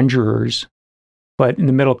 conjurers, but in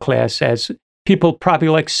the middle class as people probably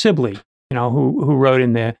like Sibley, who wrote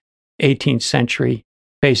in the 18th century,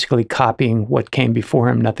 basically copying what came before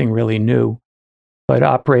him, nothing really new, but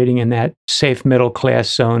operating in that safe middle class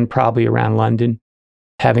zone, probably around London,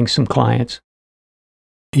 having some clients.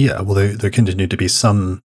 Yeah, well, there continued to be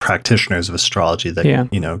some practitioners of astrology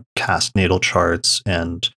that cast natal charts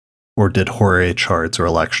or did horary charts or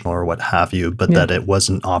electional or what have you, but that it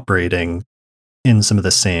wasn't operating in some of the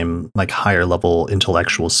same like higher level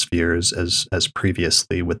intellectual spheres as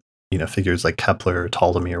previously with figures like Kepler or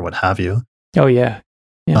Ptolemy or what have you. Oh yeah.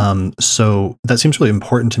 So that seems really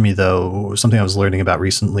important to me, though. Something I was learning about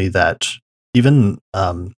recently, that even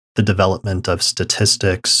the development of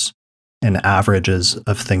statistics and averages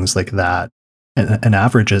of things like that, and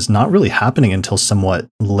averages not really happening until somewhat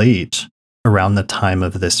late around the time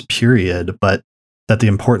of this period, but that the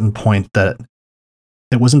important point that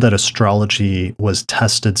it wasn't that astrology was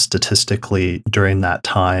tested statistically during that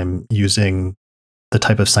time using the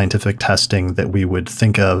type of scientific testing that we would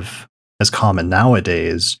think of as common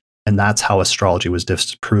nowadays, and that's how astrology was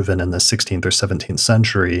disproven in the 16th or 17th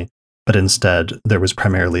century. But instead, there was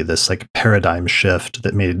primarily this like paradigm shift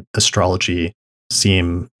that made astrology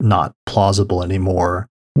seem not plausible anymore.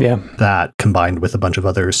 Yeah. That combined with a bunch of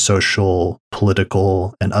other social,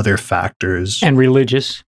 political, and other factors. And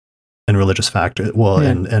religious factors. Well,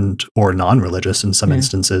 and or non-religious in some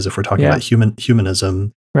instances, if we're talking about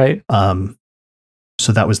humanism. Right.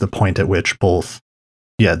 So that was the point at which both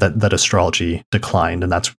that astrology declined.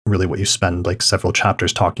 And that's really what you spend like several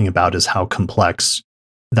chapters talking about, is how complex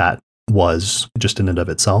that was just in and of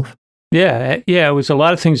itself. Yeah. It was a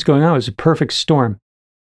lot of things going on. It was a perfect storm,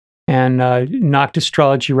 and knocked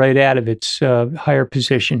astrology right out of its higher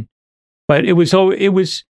position. But it was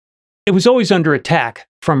always under attack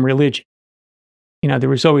from religion. There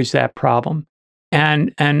was always that problem.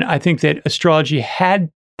 And I think that astrology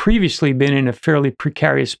had previously been in a fairly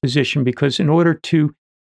precarious position, because in order to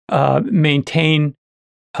maintain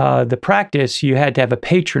the practice, you had to have a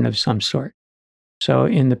patron of some sort. So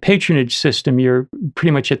in the patronage system, you're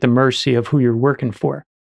pretty much at the mercy of who you're working for.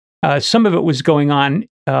 Some of it was going on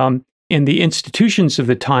in the institutions of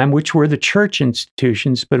the time, which were the church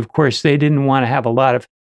institutions. But of course, they didn't want to have a lot of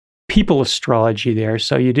people astrology there.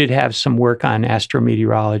 So you did have some work on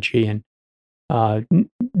astrometeorology and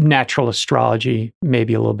natural astrology,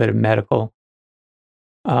 maybe a little bit of medical.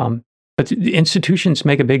 But the institutions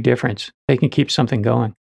make a big difference. They can keep something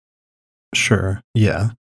going. Sure.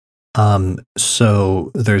 Yeah.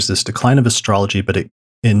 So there's this decline of astrology, but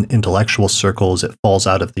in intellectual circles, it falls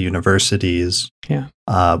out of the universities,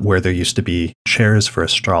 where there used to be chairs for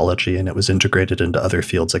astrology, and it was integrated into other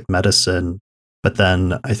fields like medicine. But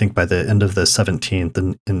then I think by the end of the 17th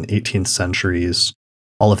and 18th centuries,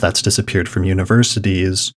 all of that's disappeared from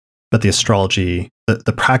universities. But the astrology,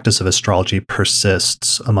 the practice of astrology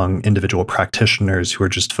persists among individual practitioners who are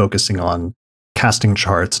just focusing on casting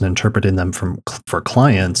charts and interpreting them for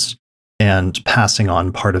clients and passing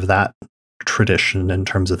on part of that tradition in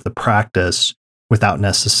terms of the practice without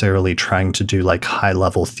necessarily trying to do like high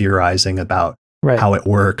level theorizing about how it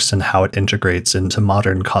works and how it integrates into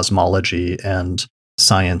modern cosmology and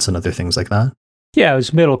science and other things like that. Yeah, it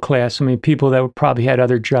was middle class. I mean, people that probably had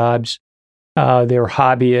other jobs. They were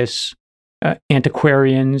hobbyists,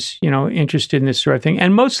 antiquarians, interested in this sort of thing.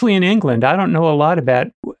 And mostly in England. I don't know a lot about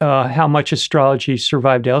how much astrology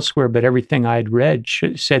survived elsewhere, but everything I'd read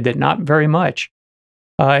said that not very much.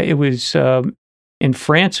 It was, in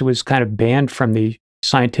France, it was kind of banned from the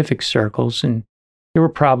scientific circles. And there were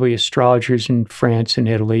probably astrologers in France and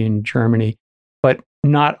Italy and Germany, but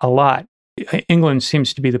not a lot. England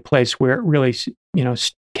seems to be the place where it really,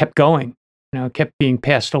 kept going, kept being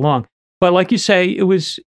passed along. But like you say, it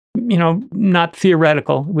was, not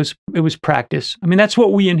theoretical. It was practice. I mean, that's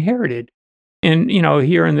what we inherited. And,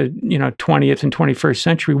 here in the, 20th and 21st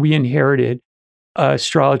century, we inherited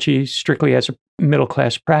astrology strictly as a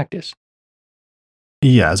middle-class practice.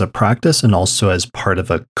 Yeah, as a practice and also as part of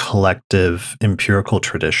a collective empirical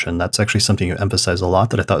tradition. That's actually something you emphasize a lot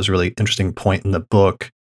that I thought was a really interesting point in the book,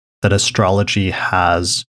 that astrology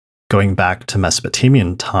has, going back to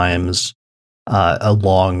Mesopotamian times, a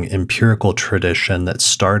long empirical tradition that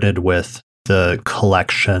started with the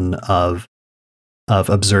collection of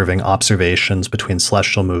observing observations between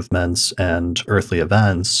celestial movements and earthly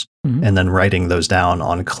events, and then writing those down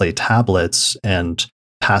on clay tablets and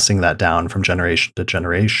passing that down from generation to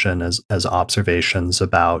generation as observations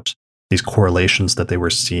about these correlations that they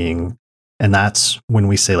were seeing. And that's when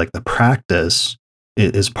we say like the practice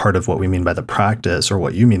is part of what we mean by the practice, or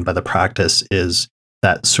what you mean by the practice is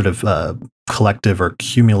that sort of collective or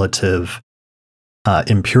cumulative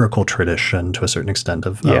empirical tradition to a certain extent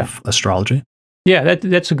of astrology. Yeah,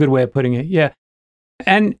 that's a good way of putting it. Yeah.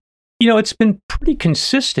 And, it's been pretty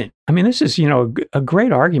consistent. I mean, this is, a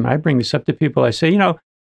great argument. I bring this up to people. I say,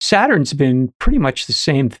 Saturn's been pretty much the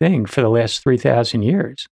same thing for the last 3,000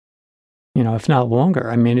 years, if not longer.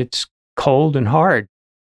 I mean, it's cold and hard.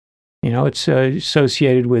 It's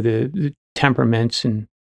associated with the temperaments and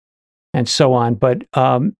so on. But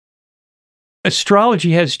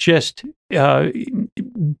astrology has just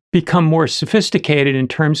become more sophisticated in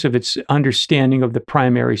terms of its understanding of the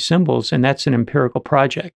primary symbols, and that's an empirical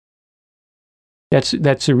project.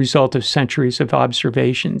 That's a result of centuries of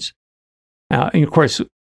observations. And of course,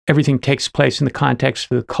 everything takes place in the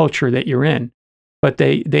context of the culture that you're in, but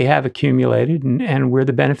they have accumulated, and we're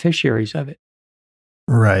the beneficiaries of it.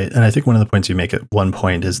 Right. And I think one of the points you make at one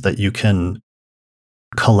point is that you can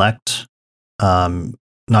collect,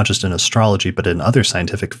 not just in astrology, but in other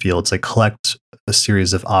scientific fields, like collect a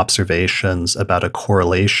series of observations about a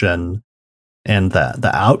correlation and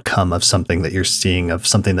the outcome of something that you're seeing, of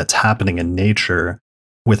something that's happening in nature,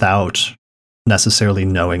 without necessarily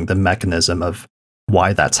knowing the mechanism of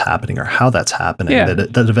why that's happening or how that's happening. Yeah.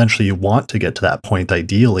 That eventually you want to get to that point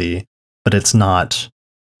ideally, but it's not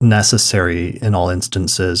necessary in all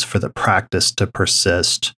instances for the practice to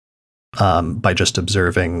persist by just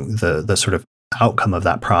observing the sort of outcome of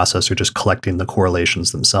that process or just collecting the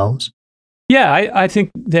correlations themselves. Yeah, I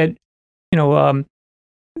think that,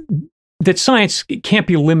 that science can't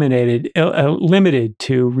be limited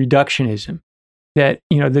to reductionism. That,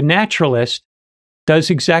 the naturalist does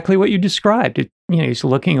exactly what you described. He's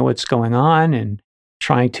looking at what's going on and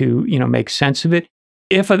trying to, make sense of it.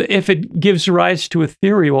 If it gives rise to a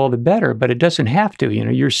theory, all the better, but it doesn't have to.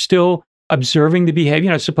 You're still observing the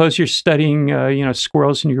behavior. Suppose you're studying,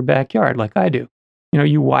 squirrels in your backyard, like I do.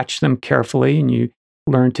 You watch them carefully and you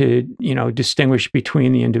learn to, distinguish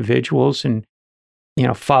between the individuals and,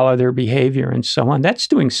 follow their behavior and so on. That's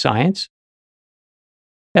doing science.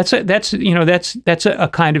 That's a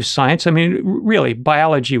kind of science. I mean, really,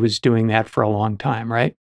 biology was doing that for a long time,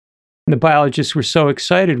 right? And the biologists were so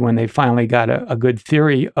excited when they finally got a good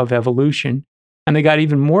theory of evolution. And they got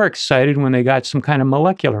even more excited when they got some kind of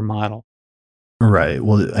molecular model. Right.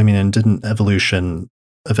 Well, I mean, and didn't evolution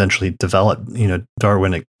eventually develop?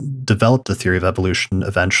 Darwin developed the theory of evolution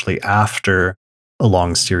eventually after a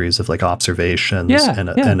long series of like observations and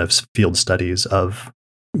of field studies of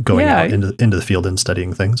going out into the field and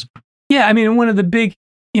studying things. Yeah, I mean, one of the big,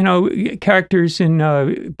 characters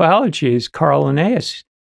in biology is Carl Linnaeus.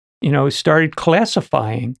 Started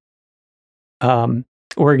classifying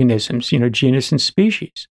organisms, genus and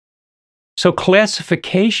species. So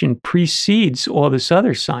classification precedes all this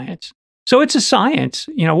other science. So it's a science.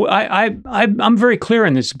 I'm very clear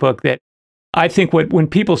in this book that I think when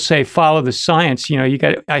people say follow the science,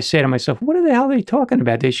 I say to myself, what the hell are they talking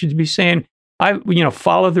about? They should be saying,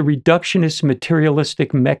 follow the reductionist,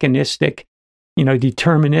 materialistic, mechanistic,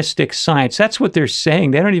 deterministic science. That's what they're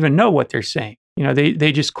saying. They don't even know what they're saying.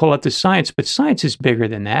 They just call it the science, but science is bigger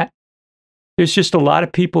than that. There's just a lot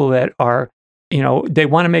of people that are, they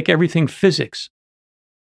want to make everything physics.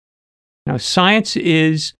 Science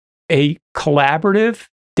is a collaborative,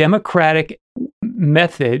 democratic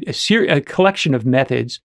method, a collection of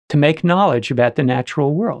methods to make knowledge about the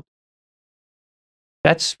natural world.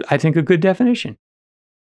 That's, I think, a good definition.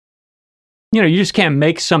 You just can't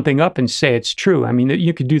make something up and say it's true. I mean,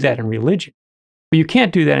 you could do that in religion, but you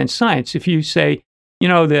can't do that in science. If you say,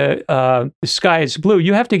 the sky is blue,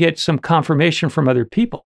 you have to get some confirmation from other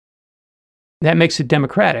people. That makes it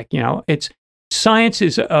democratic. Science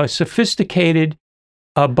is a sophisticated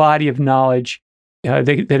body of knowledge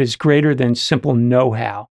that is greater than simple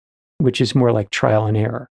know-how, which is more like trial and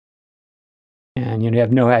error. And you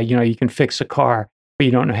have know-how, you can fix a car, but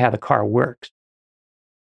you don't know how the car works.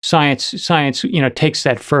 Science, takes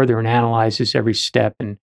that further and analyzes every step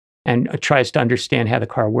and tries to understand how the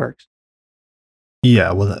car works.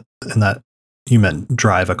 Yeah, well, that you meant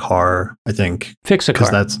drive a car, I think. Fix a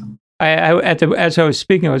car. Because that's... as I was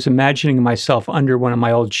speaking, I was imagining myself under one of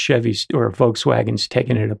my old Chevys or Volkswagens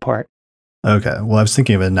taking it apart. Okay. Well, I was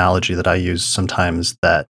thinking of an analogy that I use sometimes,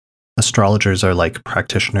 that astrologers are like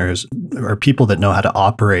practitioners or people that know how to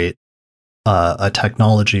operate a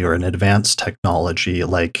technology or an advanced technology.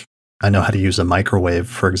 Like, I know how to use a microwave,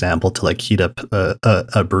 for example, to like heat up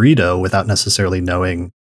a burrito without necessarily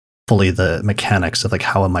knowing fully the mechanics of like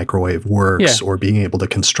how a microwave works or being able to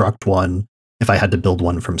construct one. If I had to build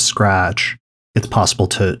one from scratch, it's possible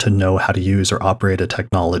to know how to use or operate a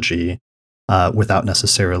technology without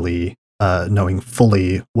necessarily knowing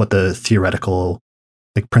fully what the theoretical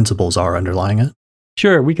like principles are underlying it.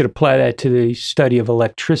 Sure, we could apply that to the study of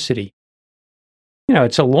electricity.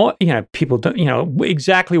 It's a lot. People don't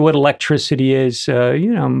exactly what electricity is.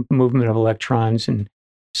 Movement of electrons and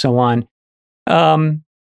so on.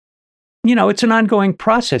 It's an ongoing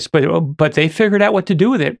process, but they figured out what to do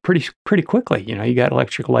with it pretty quickly. You got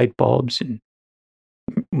electric light bulbs and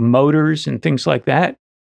motors and things like that,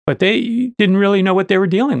 but they didn't really know what they were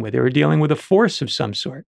dealing with. They were dealing with a force of some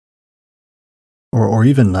sort. Or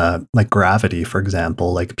even like gravity, for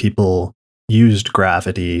example. Like, people used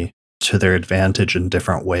gravity to their advantage in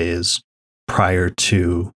different ways prior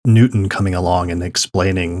to Newton coming along and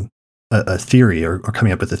explaining a theory or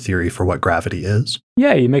coming up with a theory for what gravity is.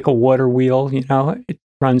 Yeah, you make a water wheel, it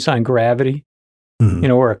runs on gravity,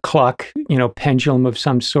 or a clock, pendulum of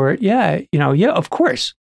some sort. Yeah, of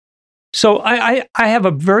course. So I have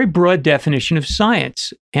a very broad definition of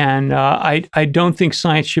science, and I don't think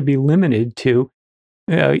science should be limited to,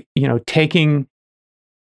 taking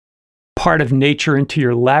part of nature into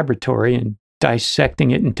your laboratory and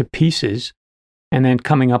dissecting it into pieces, and then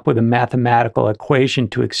coming up with a mathematical equation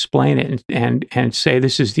to explain it and say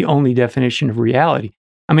this is the only definition of reality.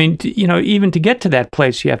 I mean, even to get to that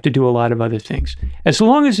place, you have to do a lot of other things. As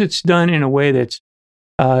long as it's done in a way that's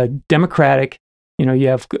democratic, you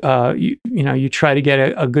have, you try to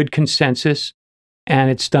get a good consensus,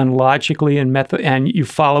 and it's done logically and you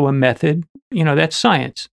follow a method, that's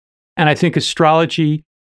science. And I think astrology,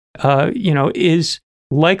 is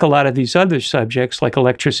like a lot of these other subjects, like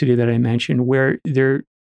electricity that I mentioned, where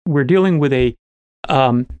we're dealing with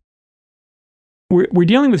we're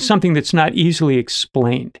dealing with something that's not easily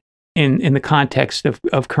explained in the context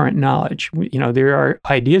of current knowledge. There are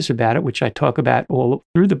ideas about it, which I talk about all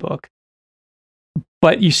through the book,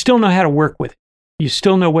 but you still know how to work with it. You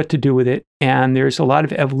still know what to do with it, and there's a lot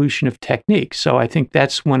of evolution of technique. So I think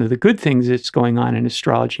that's one of the good things that's going on in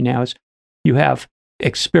astrology now is you have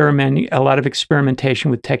a lot of experimentation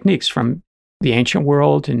with techniques from the ancient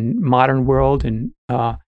world and modern world and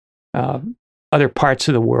other parts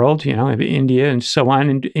of the world, India and so on.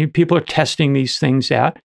 And people are testing these things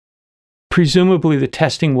out. presumably the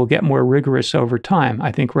testing will get more rigorous over time.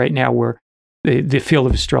 I think right now the field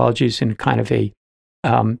of astrology is in kind of a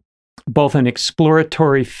both an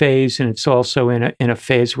exploratory phase, and it's also in a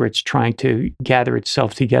phase where it's trying to gather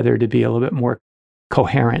itself together to be a little bit more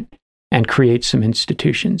coherent and create some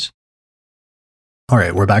institutions. All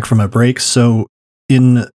right, we're back from a break. So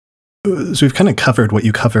we've kind of covered what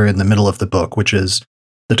you cover in the middle of the book, which is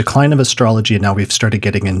the decline of astrology, and now we've started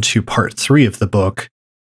getting into part 3 of the book,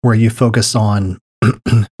 where you focus on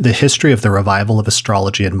the history of the revival of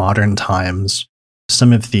astrology in modern times,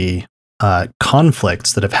 some of the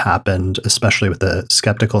conflicts that have happened, especially with the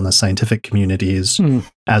skeptical and the scientific communities,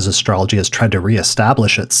 as astrology has tried to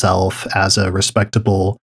reestablish itself as a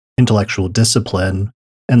respectable intellectual discipline.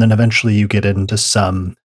 And then eventually you get into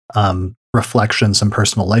some reflections, some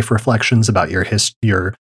personal life reflections about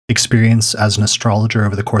your experience as an astrologer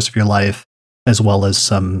over the course of your life, as well as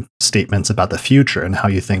some statements about the future and how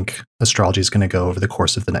you think astrology is going to go over the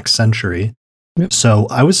course of the next century. Yep. So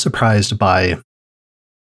I was surprised by,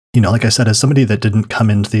 like I said, as somebody that didn't come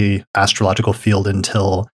into the astrological field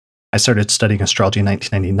until I started studying astrology in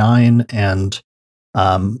 1999, and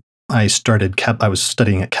I was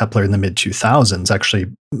studying at Kepler in the mid 2000s, actually,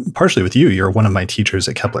 partially with you. You're one of my teachers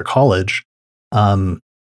at Kepler College. I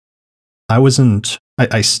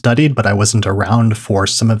studied, but I wasn't around for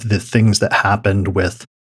some of the things that happened with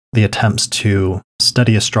the attempts to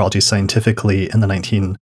study astrology scientifically in the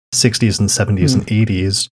 1960s and 70s and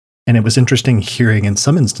 80s. And it was interesting hearing in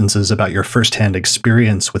some instances about your firsthand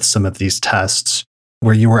experience with some of these tests,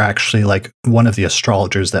 where you were actually like one of the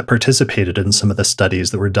astrologers that participated in some of the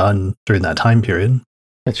studies that were done during that time period.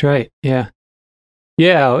 That's right. Yeah.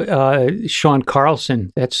 Yeah. Sean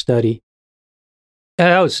Carlson, that study.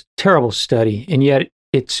 That was a terrible study. And yet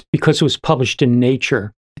it's because it was published in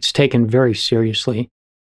Nature, it's taken very seriously.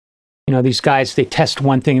 These guys, they test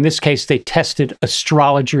one thing. In this case, they tested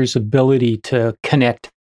astrologers' ability to connect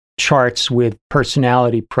charts with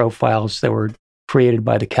personality profiles that were created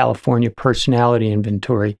by the California Personality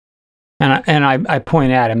Inventory. And I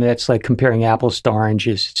point out, that's like comparing apples to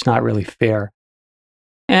oranges. It's not really fair.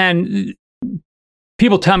 And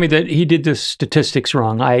people tell me that he did the statistics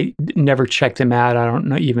wrong. I never checked them out. I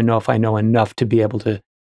don't even know if I know enough to be able to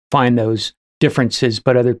find those differences.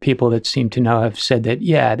 But other people that seem to know have said that,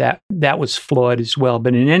 yeah, that was flawed as well.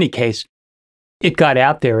 But in any case, it got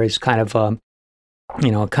out there as kind of a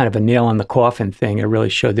nail in the coffin thing. It really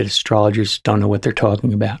showed that astrologers don't know what they're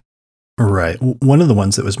talking about. Right. One of the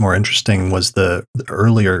ones that was more interesting was the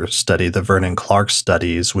earlier study, the Vernon Clark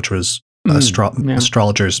studies, which was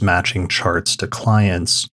astrologers matching charts to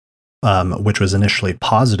clients, which was initially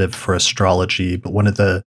positive for astrology. But one of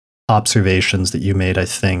the observations that you made, I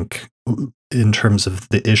think, in terms of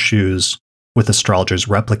the issues with astrologers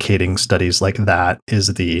replicating studies like that, is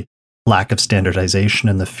the lack of standardization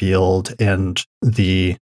in the field and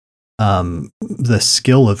the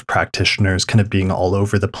skill of practitioners kind of being all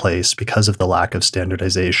over the place because of the lack of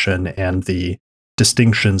standardization and the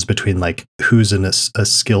distinctions between like who's a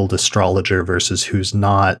skilled astrologer versus who's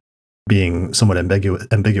not, being somewhat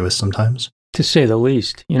ambiguous sometimes. To say the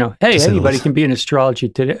least. Hey, anybody can be an astrologer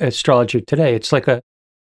today. It's a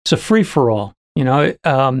free-for-all,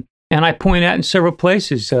 and I point out in several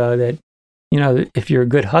places that if you're a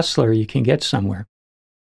good hustler, you can get somewhere.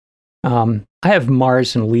 I have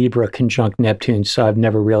Mars and Libra conjunct Neptune, so I've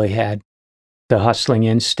never really had the hustling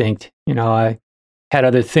instinct. I had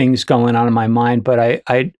other things going on in my mind, but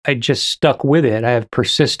I just stuck with it. I have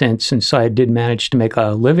persistence, and so I did manage to make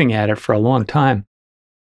a living at it for a long time.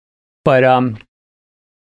 But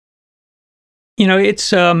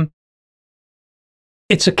it's a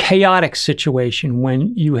chaotic situation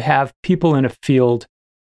when you have people in a field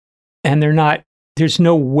and there's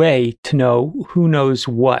no way to know who knows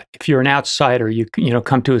what. If you're an outsider, you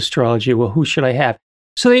come to astrology, well, who should I have?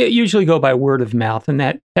 So they usually go by word of mouth, and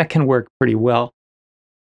that can work pretty well.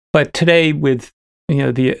 But today with,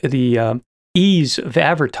 the ease of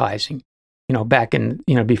advertising, back in,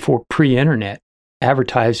 before pre-internet,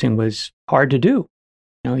 advertising was hard to do.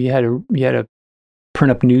 You had to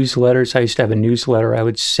print up newsletters. I used to have a newsletter I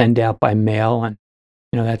would send out by mail and,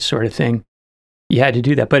 that sort of thing. You had to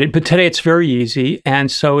do that. But today it's very easy.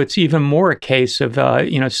 And so it's even more a case of,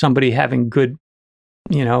 somebody having good,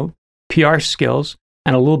 PR skills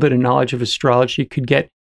and a little bit of knowledge of astrology could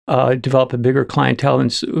develop a bigger clientele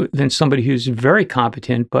than somebody who's very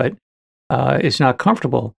competent, but is not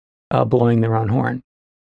comfortable blowing their own horn.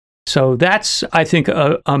 So that's, I think,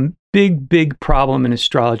 a big problem in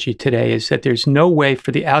astrology today, is that there's no way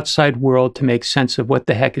for the outside world to make sense of what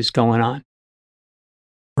the heck is going on.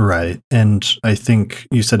 Right. And I think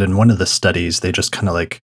you said in one of the studies, they just kind of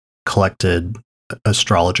like collected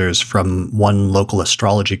astrologers from one local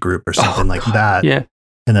astrology group or something like that. Yeah.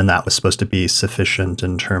 And then that was supposed to be sufficient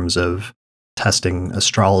in terms of testing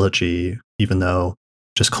astrology, even though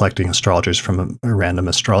just collecting astrologers from a random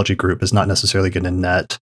astrology group is not necessarily going to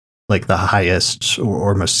net like the highest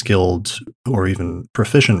or most skilled or even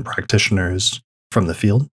proficient practitioners from the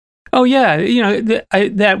field. Oh, yeah.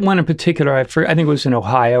 That one in particular, I think it was in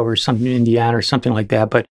Ohio or something, Indiana or something like that.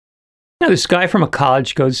 But this guy from a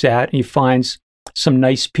college goes out and he finds some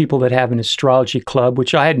nice people that have an astrology club,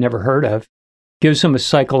 which I had never heard of, gives them a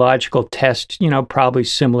psychological test, probably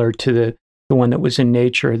similar to the one that was in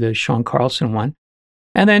Nature, the Sean Carlson one.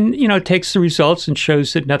 And then, takes the results and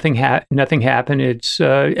shows that nothing happened. It's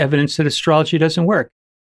evidence that astrology doesn't work.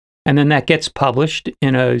 And then that gets published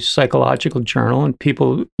in a psychological journal and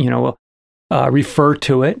people, refer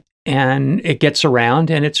to it and it gets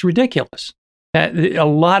around and it's ridiculous. A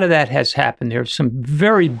lot of that has happened. There are some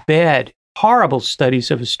very bad, horrible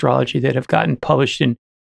studies of astrology that have gotten published in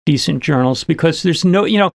decent journals because there's no,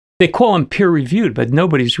 they call them peer reviewed, but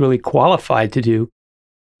nobody's really qualified to do,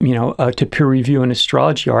 to peer review an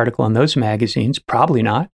astrology article in those magazines. Probably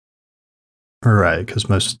not. Right, because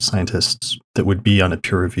most scientists that would be on a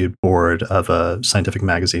peer-reviewed board of a scientific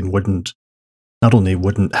magazine not only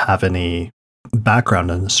wouldn't have any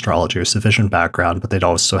background in astrology or sufficient background, but they'd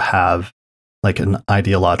also have like an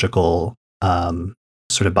ideological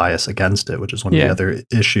sort of bias against it, which is one of the other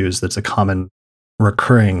issues that's a common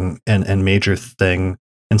recurring and major thing,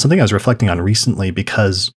 and something I was reflecting on recently,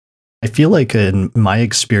 because I feel like in my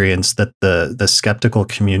experience that the skeptical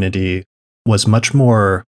community was much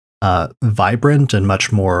more vibrant and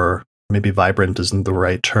much more, maybe vibrant isn't the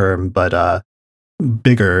right term, but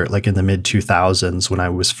bigger, like in the mid 2000s when I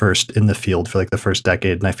was first in the field for like the first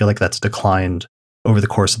decade. And I feel like that's declined over the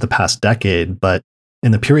course of the past decade. But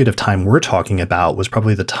in the period of time we're talking about was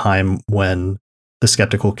probably the time when the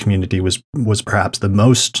skeptical community was perhaps the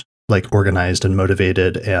most like organized and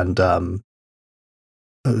motivated and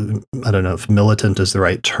I don't know if militant is the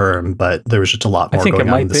right term, but there was just a lot more going on.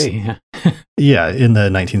 I think it might be. Yeah, in the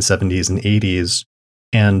 1970s and 80s.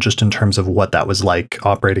 And just in terms of what that was like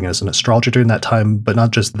operating as an astrologer during that time, but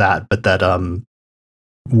not just that, but that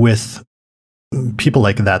with people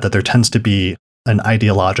like that there tends to be an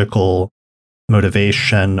ideological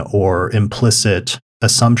motivation or implicit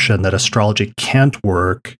assumption that astrology can't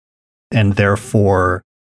work, and therefore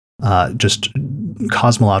just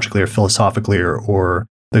cosmologically or philosophically or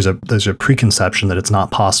there's a preconception that it's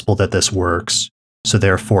not possible that this works. So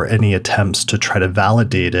therefore, any attempts to try to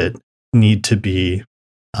validate it need to be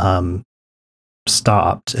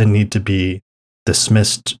stopped and need to be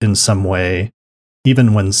dismissed in some way,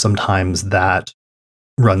 even when sometimes that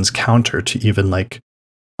runs counter to even like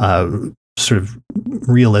sort of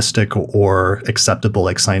realistic or acceptable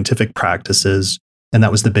like scientific practices. And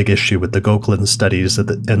that was the big issue with the Goklan studies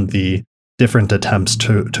and the different attempts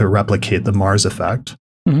to replicate the Mars effect.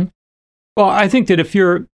 Mm-hmm. Well, I think that if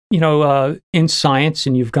you're, in science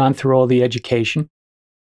and you've gone through all the education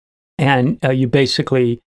and you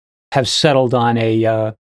basically have settled on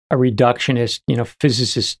a reductionist,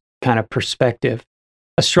 physicist kind of perspective,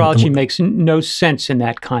 astrology makes no sense in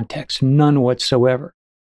that context, none whatsoever.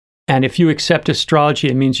 And if you accept astrology,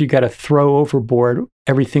 it means you got to throw overboard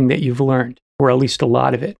everything that you've learned, or at least a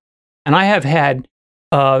lot of it. And I have had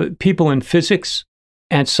people in physics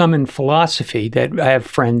and some in philosophy that I have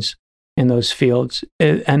friends in those fields,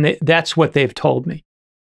 and that's what they've told me.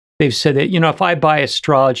 They've said that, if I buy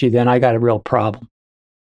astrology, then I got a real problem.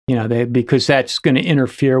 Because that's going to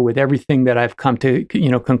interfere with everything that I've come to,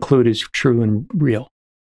 conclude is true and real.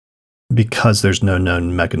 Because there's no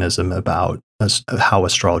known mechanism about how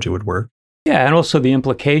astrology would work. Yeah, and also the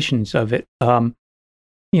implications of it,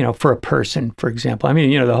 for a person, for example. I mean,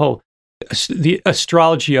 the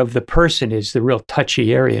astrology of the person is the real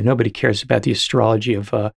touchy area. Nobody cares about the astrology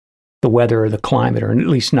of the weather or the climate, or at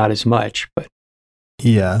least not as much. But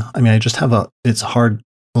yeah, I mean, I just have it's hard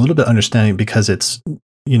a little bit understanding because it's,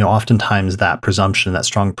 oftentimes that presumption, that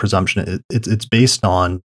strong presumption, it's based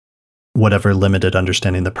on whatever limited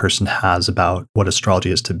understanding the person has about what astrology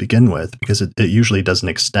is to begin with, because it usually doesn't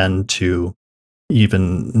extend to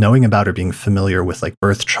even knowing about or being familiar with like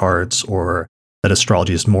birth charts, or that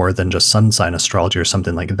astrology is more than just sun sign astrology or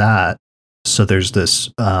something like that. So there's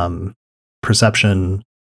this perception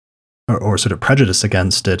or sort of prejudice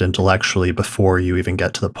against it intellectually before you even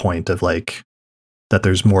get to the point of like that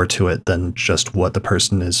there's more to it than just what the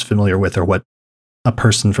person is familiar with or what a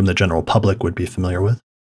person from the general public would be familiar with.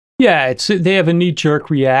 Yeah, they have a knee-jerk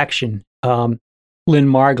reaction. Lynn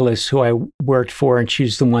Margulis, who I worked for, and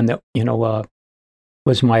she's the one that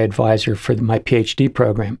was my advisor for my PhD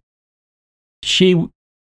program. she,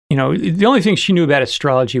 the only thing she knew about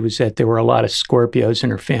astrology was that there were a lot of Scorpios in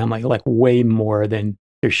her family, like way more than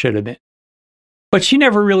there should have been. But she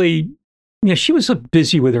never really, she was so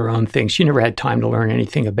busy with her own things. She never had time to learn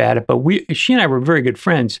anything about it. But she and I were very good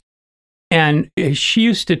friends. And she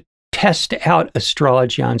used to test out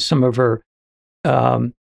astrology on some of her,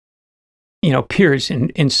 peers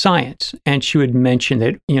in science. And she would mention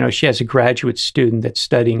that, she has a graduate student that's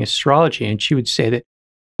studying astrology. And she would say that,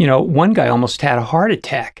 one guy almost had a heart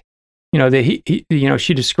attack.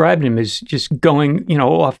 She described him as just going,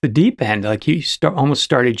 off the deep end. Like he almost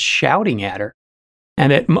started shouting at her.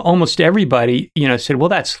 And that almost everybody, said, well,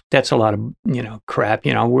 that's a lot of, crap.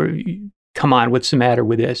 Come on, what's the matter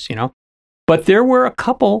with this, But there were a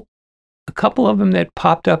couple of them that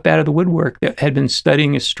popped up out of the woodwork that had been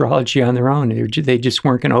studying astrology on their own. They just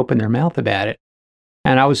weren't going to open their mouth about it.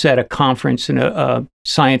 And I was at a conference, a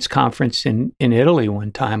science conference in Italy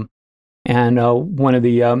one time. And one of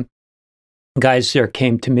the guys there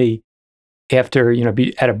came to me after,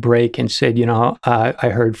 at a break and said, I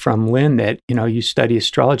heard from Lynn that, you study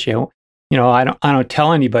astrology. I don't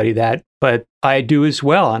tell anybody that, but I do as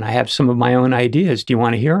well. And I have some of my own ideas. Do you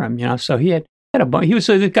want to hear them? So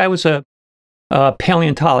the guy was a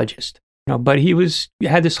paleontologist, but he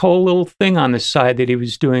had this whole little thing on the side that he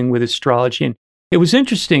was doing with astrology. And it was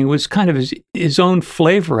interesting. It was kind of his own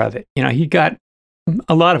flavor of it. He got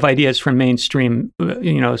a lot of ideas from mainstream,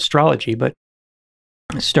 astrology, but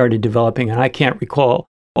started developing, and I can't recall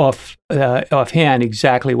offhand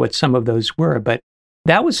exactly what some of those were, but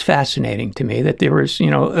that was fascinating to me that there was,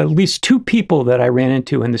 at least two people that I ran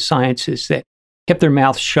into in the sciences that kept their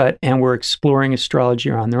mouths shut and were exploring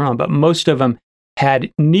astrology on their own, but most of them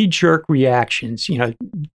had knee-jerk reactions,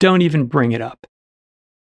 don't even bring it up.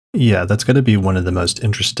 Yeah, that's going to be one of the most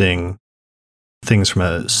interesting things from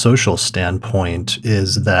a social standpoint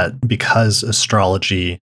is that because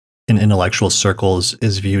astrology in intellectual circles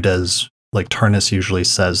is viewed as, like Tarnas usually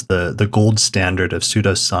says, the gold standard of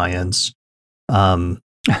pseudoscience, or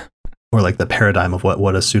like the paradigm of what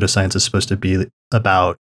a pseudoscience is supposed to be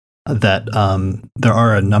about, that there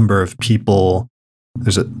are a number of people,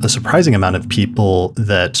 there's a surprising amount of people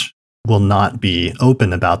that will not be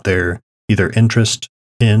open about their either interest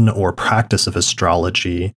in or practice of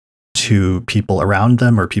astrology to people around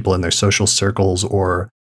them or people in their social circles or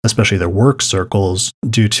especially their work circles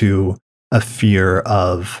due to a fear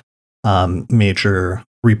of major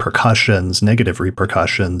repercussions, negative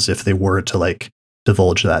repercussions, if they were to like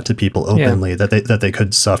divulge that to people openly, that they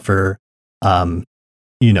could suffer,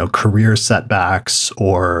 career setbacks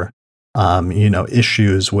or,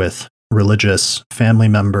 issues with religious family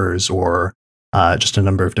members or just a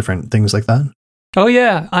number of different things like that. Oh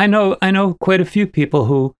yeah, I know quite a few people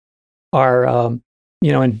who are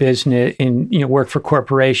in business, work for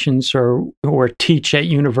corporations or teach at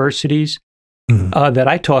universities that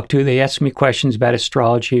I talk to. They ask me questions about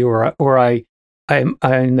astrology, or I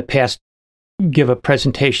in the past give a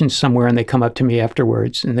presentation somewhere, and they come up to me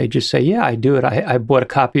afterwards and they just say, "Yeah, I do it. I bought a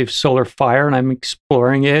copy of Solar Fire and I'm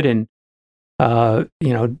exploring it, and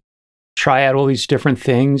try out all these different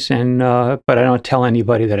things, and but I don't tell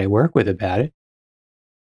anybody that I work with about it."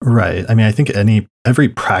 Right. I mean, I think every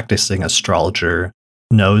practicing astrologer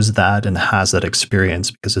knows that and has that experience,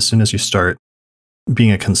 because as soon as you start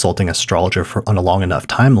being a consulting astrologer on a long enough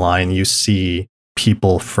timeline, you see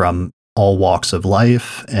people from all walks of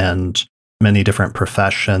life and many different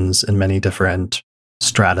professions and many different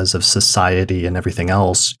stratas of society and everything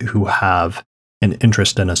else who have an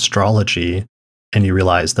interest in astrology, and you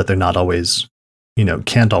realize that they're not always,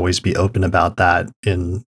 can't always be open about that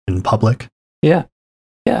in public. Yeah.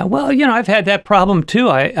 Yeah, well, I've had that problem too.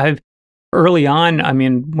 I've early on, I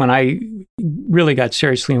mean, when I really got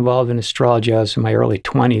seriously involved in astrology, I was in my early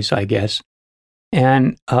 20s, I guess.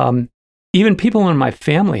 And even people in my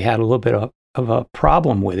family had a little bit of a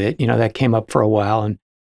problem with it. That came up for a while. And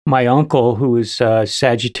my uncle, who was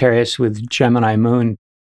Sagittarius with Gemini moon,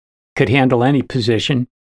 could handle any position,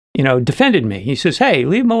 defended me. He says, "Hey,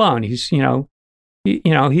 leave him alone. He's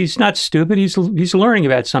not stupid. He's learning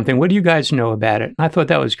about something. What do you guys know about it?" And I thought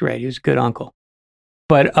that was great. He was a good uncle.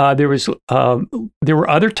 But there were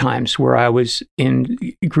other times where I was in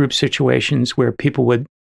group situations where people would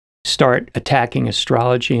start attacking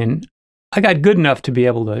astrology, and I got good enough to be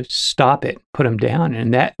able to stop it, put them down,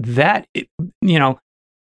 and that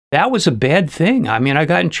was a bad thing. I mean, I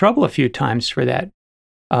got in trouble a few times for that.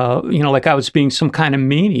 Like I was being some kind of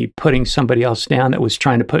meanie, putting somebody else down that was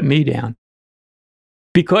trying to put me down.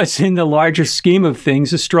 Because in the larger scheme of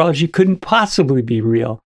things, astrology couldn't possibly be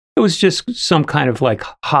real. It was just some kind of like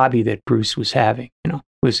hobby that Bruce was having,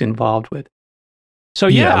 was involved with. So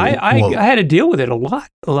Yeah, I well, had to deal with it a lot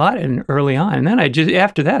and early on. And then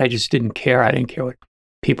after that, I just didn't care. I didn't care what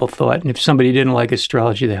people thought. And if somebody didn't like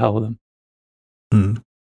astrology, the hell with them.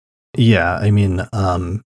 yeah, I mean,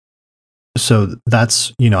 so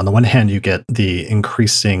that's, on the one hand, you get the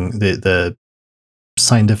increasing, the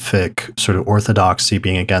scientific sort of orthodoxy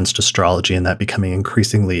being against astrology and that becoming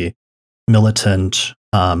increasingly militant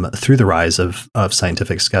through the rise of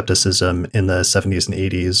scientific skepticism in the 70s and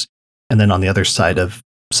 80s. And then on the other side of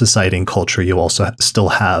society and culture, you also still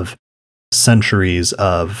have centuries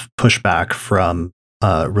of pushback from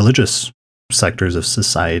religious sectors of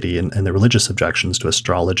society and the religious objections to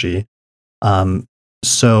astrology.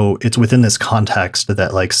 So it's within this context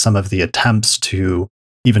that like some of the attempts to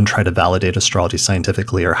even try to validate astrology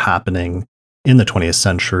scientifically are happening in the 20th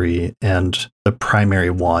century. And the primary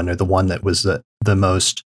one, or the one that was the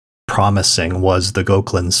most promising, was the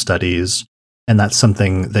Goklan studies. And that's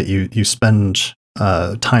something that you spend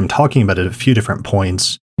time talking about at a few different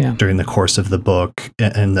points during the course of the book,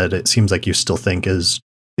 and that it seems like you still think is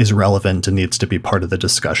relevant and needs to be part of the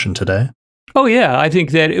discussion today. Oh, yeah. I think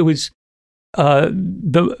that it was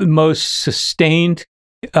the most sustained,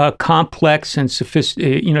 complex, and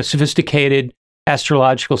sophisticated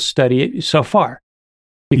astrological study so far,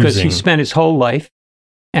 because he spent his whole life,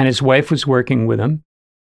 and his wife was working with him,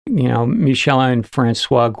 Michel and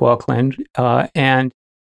Francois Gauquelin, and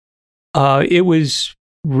it was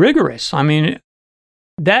rigorous. I mean,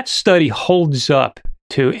 that study holds up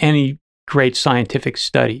to any great scientific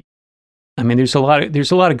study. I mean, there's a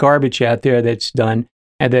lot of garbage out there that's done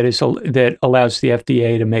and that allows the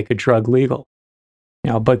FDA to make a drug legal.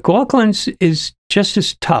 But Gauquelin's is just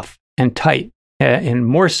as tough and tight, and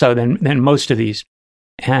more so than most of these.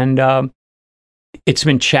 And it's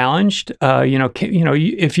been challenged.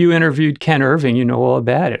 If you interviewed Ken Irving, you know all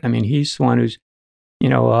about it. I mean, he's the one who's,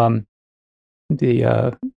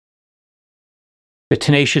 the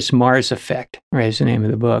Tenacious Mars Effect, right, is the name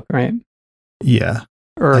of the book, right? Yeah.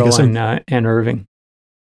 Earl and Irving.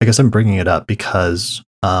 I guess I'm bringing it up because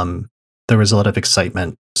there was a lot of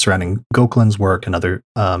excitement surrounding Gauquelin's work and other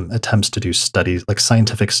attempts to do studies, like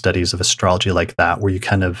scientific studies of astrology like that, where you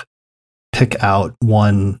kind of pick out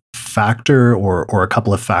one factor or a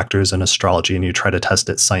couple of factors in astrology and you try to test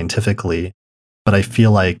it scientifically. But I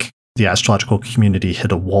feel like the astrological community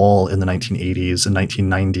hit a wall in the 1980s and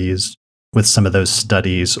 1990s with some of those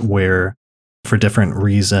studies where, for different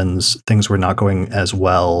reasons, things were not going as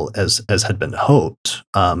well as had been hoped.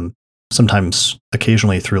 Sometimes,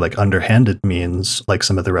 occasionally through like underhanded means, like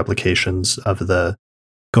some of the replications of the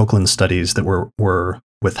Gauquelin studies that were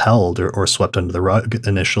withheld or swept under the rug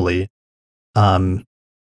initially. And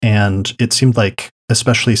it seemed like,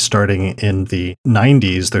 especially starting in the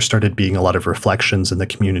 90s, there started being a lot of reflections in the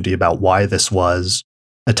community about why this was,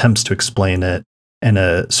 attempts to explain it, and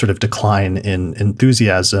a sort of decline in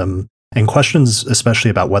enthusiasm, and questions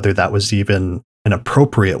especially about whether that was even an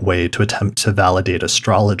appropriate way to attempt to validate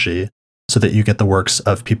astrology, so that you get the works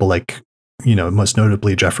of people like, most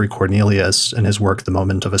notably Geoffrey Cornelius and his work, The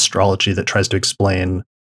Moment of Astrology, that tries to explain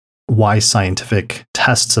why scientific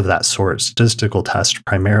tests of that sort, statistical tests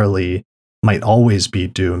primarily, might always be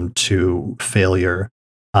doomed to failure,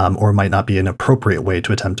 or might not be an appropriate way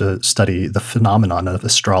to attempt to study the phenomenon of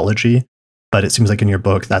astrology. But it seems like in your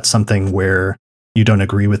book, that's something where you don't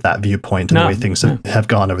agree with that viewpoint and the way things have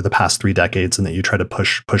gone over the past 3 decades, and that you try to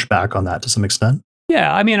push back on that to some extent.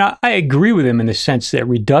 Yeah, I mean, I agree with him in the sense that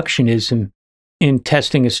reductionism in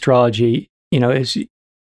testing astrology, is,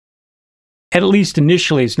 at least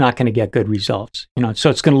initially, it's not going to get good results. So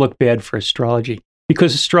it's going to look bad for astrology,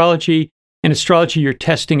 because in astrology, you're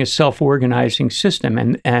testing a self-organizing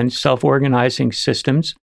system, and self-organizing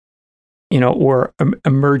systems, or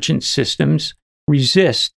emergent systems,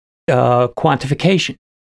 resist quantification.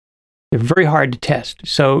 They're very hard to test.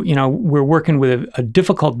 So, we're working with a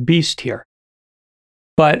difficult beast here.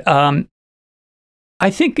 But I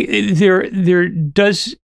think there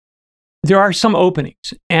are some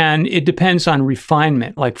openings, and it depends on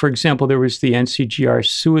refinement. Like, for example, there was the NCGR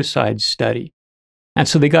suicide study. And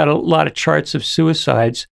so they got a lot of charts of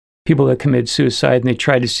suicides, people that committed suicide, and they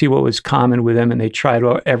tried to see what was common with them, and they tried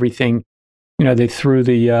everything. They threw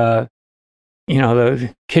the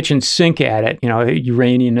kitchen sink at it,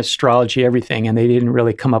 Uranian astrology, everything, and they didn't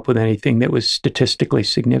really come up with anything that was statistically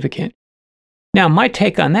significant. Now, my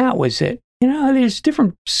take on that was that, there's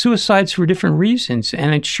different suicides for different reasons.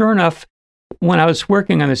 And sure enough, when I was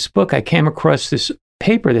working on this book, I came across this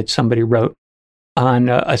paper that somebody wrote on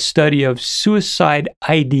a study of suicide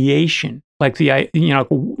ideation, like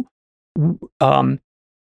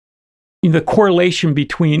the correlation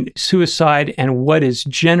between suicide and what is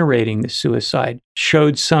generating the suicide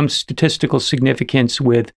showed some statistical significance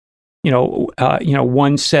with,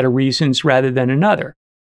 one set of reasons rather than another.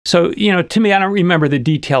 So, to me, I don't remember the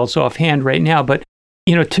details offhand right now, but,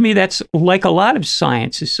 to me, that's like a lot of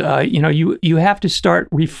sciences. You have to start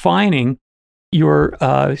refining your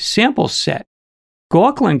sample set.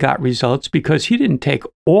 Gauquelin got results because he didn't take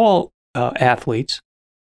all athletes.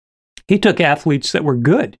 He took athletes that were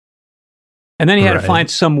good. And then he had to find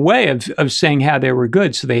some way of saying how they were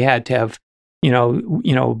good. So they had to have,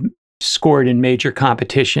 scored in major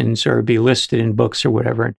competitions or be listed in books or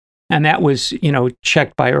whatever. And that was,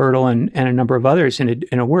 checked by Ertl and a number of others, and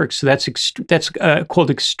it works. So that's called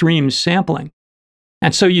extreme sampling.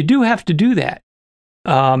 And so you do have to do that.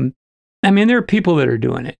 There are people that are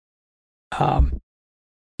doing it.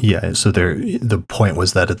 So the point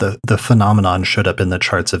was that the phenomenon showed up in the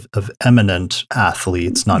charts of eminent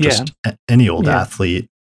athletes, not just any old athlete.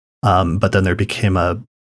 But then there became a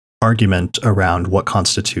argument around what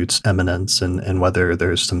constitutes eminence and whether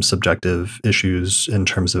there's some subjective issues in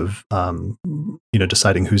terms of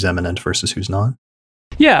deciding who's eminent versus who's not.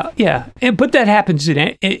 But that happens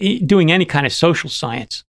in doing any kind of social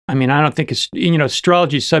science. I don't think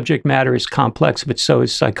astrology's subject matter is complex, but so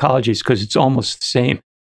is psychology's, because it's almost the same.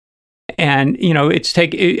 And,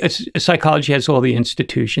 psychology has all the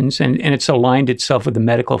institutions and it's aligned itself with the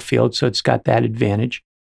medical field. So it's got that advantage.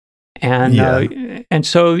 And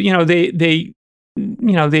so, they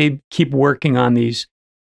keep working on these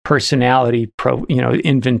personality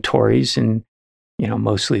inventories, and,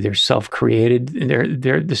 mostly they're self-created.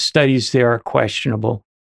 The studies there are questionable.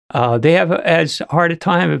 They have as hard a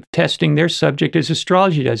time of testing their subject as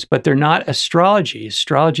astrology does, but they're not astrology.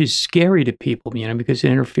 Astrology is scary to people, because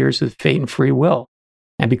it interferes with fate and free will,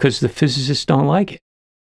 and because the physicists don't like it.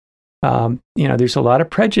 There's a lot of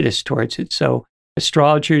prejudice towards it. So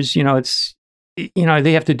astrologers, they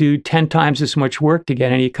have to do 10 times as much work to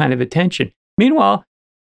get any kind of attention. Meanwhile,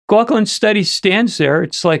 Gauquelin's study stands there.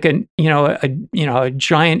 It's like a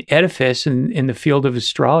giant edifice in the field of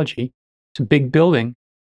astrology. It's a big building.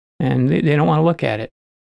 And they don't want to look at it.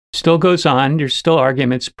 Still goes on. There's still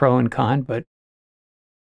arguments pro and con, but,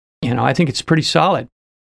 I think it's pretty solid.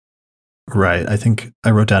 Right. I think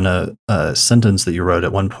I wrote down a sentence that you wrote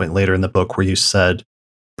at one point later in the book where you said,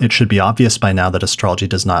 "It should be obvious by now that astrology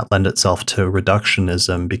does not lend itself to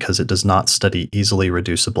reductionism because it does not study easily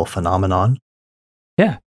reducible phenomenon."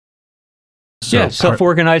 Yeah. So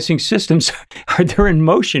self-organizing systems they're in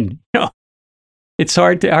motion. It's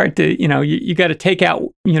hard to you got to take out,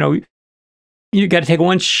 you got to take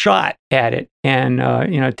one shot at it and,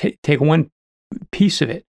 take one piece of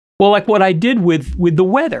it. Well, like what I did with the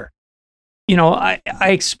weather, I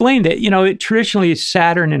explained that, it traditionally is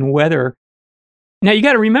Saturn and weather. Now you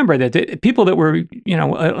got to remember that the people that were, on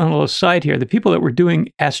a little side here, the people that were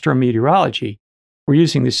doing astrometeorology were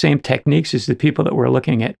using the same techniques as the people that were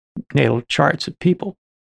looking at natal charts of people.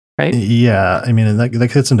 Right? Yeah,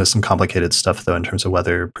 that gets into some complicated stuff, though, in terms of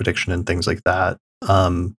weather prediction and things like that. But I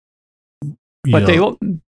was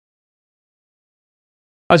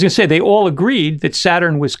going to say, they all agreed that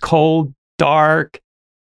Saturn was cold, dark,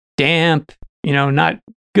 damp, not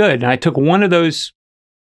good. And I took one of those,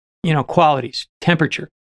 qualities, temperature.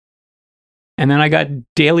 And then I got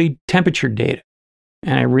daily temperature data.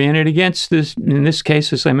 And I ran it against this, in this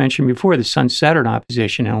case, as I mentioned before, the Sun-Saturn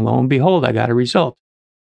opposition. And lo and behold, I got a result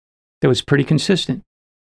that was pretty consistent.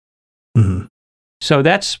 Mm-hmm. So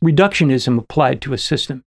that's reductionism applied to a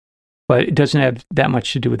system, but it doesn't have that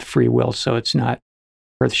much to do with free will, so it's not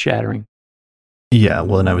earth-shattering. Yeah,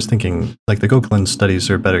 well, and I was thinking, like, the Gauquelin studies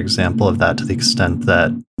are a better example of that, to the extent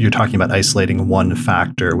that you're talking about isolating one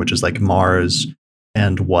factor, which is like Mars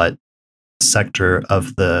and what sector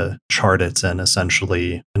of the chart it's in,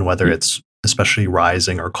 essentially, and whether it's especially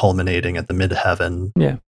rising or culminating at the midheaven.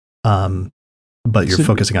 Yeah. But you're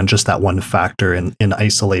focusing on just that one factor in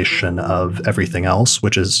isolation of everything else,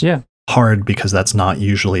 which is hard because that's not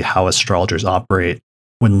usually how astrologers operate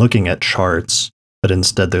when looking at charts, but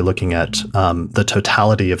instead they're looking at the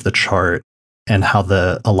totality of the chart and how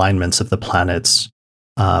the alignments of the planets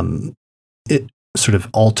it sort of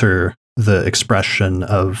alter the expression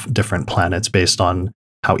of different planets based on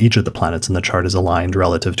how each of the planets in the chart is aligned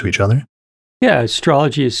relative to each other. Yeah,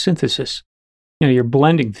 astrology is synthesis. You're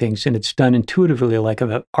blending things, and it's done intuitively like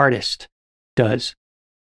an artist does.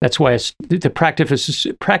 That's why the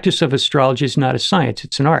practice of astrology is not a science,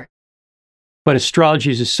 it's an art. But astrology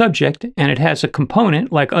is a subject, and it has a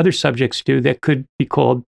component, like other subjects do, that could be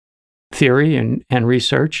called theory and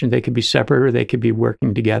research, and they could be separate or they could be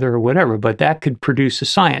working together or whatever, but that could produce a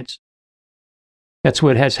science. That's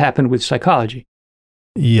what has happened with psychology.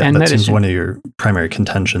 Yeah, and that medicine. seems one of your primary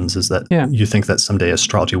contentions is that you think that someday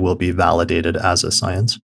astrology will be validated as a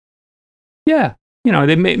science. Yeah.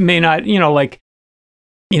 They may not,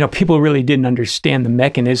 people really didn't understand the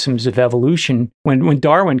mechanisms of evolution. When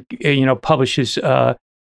Darwin, publishes,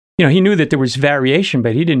 he knew that there was variation,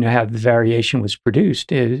 but he didn't know how the variation was produced,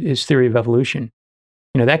 his theory of evolution.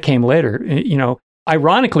 That came later.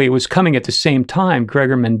 Ironically, it was coming at the same time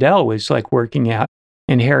Gregor Mendel was like working out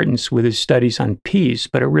inheritance with his studies on peas,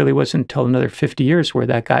 but it really wasn't until another 50 years where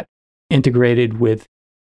that got integrated with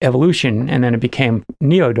evolution, and then it became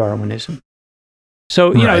neo-Darwinism.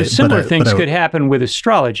 So, similar things could happen with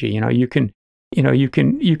astrology. You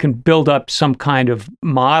can build up some kind of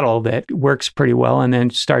model that works pretty well and then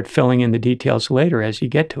start filling in the details later as you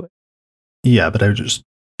get to it. Yeah, but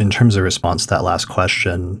in terms of response to that last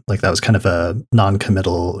question, like that was kind of a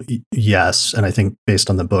non-committal yes. And I think based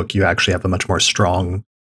on the book, you actually have a much more strongly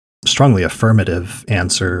affirmative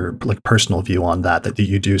answer, like personal view on that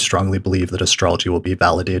you do strongly believe that astrology will be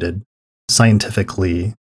validated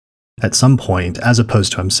scientifically at some point, as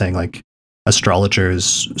opposed to I'm saying like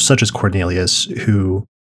astrologers such as Cornelius who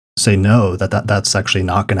say no, that's actually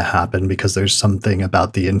not going to happen because there's something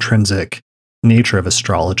about the intrinsic nature of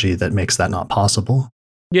astrology that makes that not possible.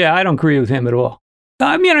 Yeah, I don't agree with him at all.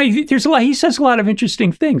 I mean, there's a lot. He says a lot of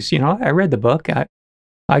interesting things. I read the book.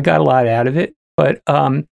 I got a lot out of it, but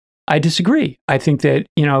I disagree. I think that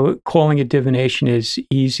calling it divination is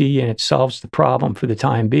easy and it solves the problem for the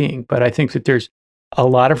time being. But I think that there's a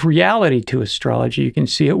lot of reality to astrology. You can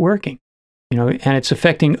see it working, and it's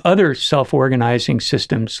affecting other self-organizing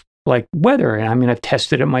systems like weather. And I mean, I've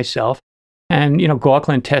tested it myself. And,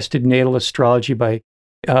 Gauquelin tested natal astrology by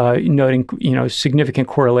noting, significant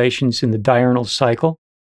correlations in the diurnal cycle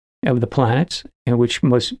of the planets,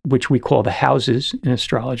 which we call the houses in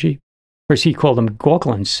astrology. Of course, he called them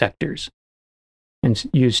Gauquelin sectors, and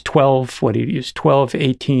used 12,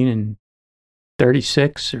 18, and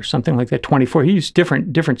 36 or something like that, 24. He used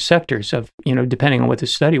different sectors of, depending on what the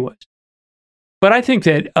study was. But I think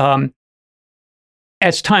that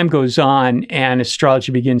as time goes on and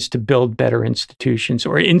astrology begins to build better institutions,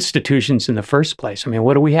 or institutions in the first place, I mean,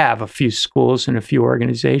 what do we have? A few schools and a few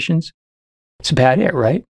organizations? It's about it,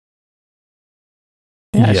 right?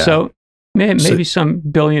 Yeah. So maybe some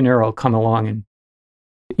billionaire will come along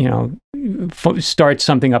and, start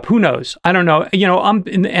something up. Who knows? I don't know.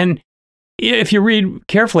 And if you read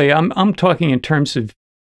carefully, I'm talking in terms of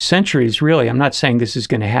centuries, really. I'm not saying this is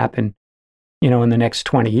going to happen, in the next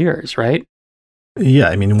 20 years, right? Yeah,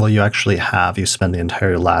 I mean, well, you spend the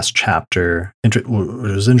entire last chapter, it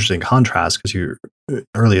was an interesting contrast because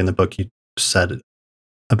early in the book, you said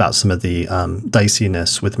about some of the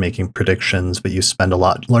diciness with making predictions, but you spend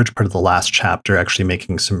large part of the last chapter actually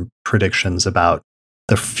making some predictions about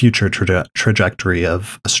the future trajectory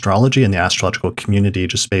of astrology and the astrological community,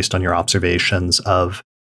 just based on your observations of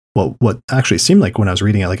what actually seemed like, when I was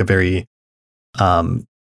reading it, like a very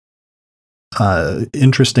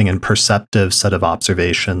interesting and perceptive set of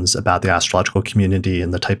observations about the astrological community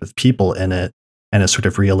and the type of people in it, and a sort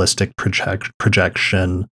of realistic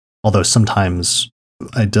projection, although sometimes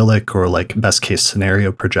idyllic or like best case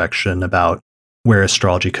scenario projection about where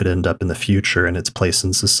astrology could end up in the future and its place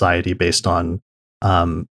in society based on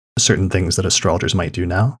certain things that astrologers might do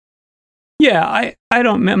now. Yeah,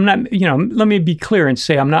 I'm not, let me be clear and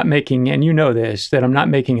say I'm not making, and that I'm not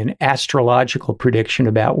making an astrological prediction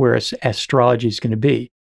about where astrology is going to be.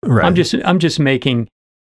 Right. I'm just making,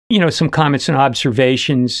 some comments and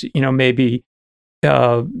observations, maybe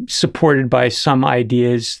supported by some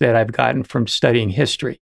ideas that I've gotten from studying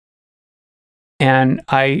history. And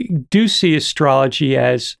I do see astrology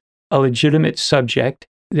as a legitimate subject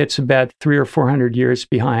that's about 300 or 400 years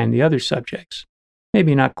behind the other subjects.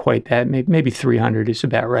 Maybe not quite that. Maybe 300 is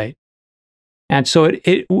about right. And so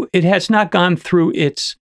it has not gone through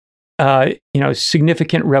its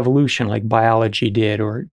significant revolution like biology did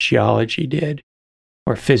or geology did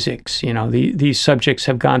or physics. These subjects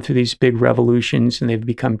have gone through these big revolutions and they've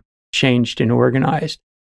become changed and organized.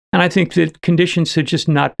 And I think that conditions have just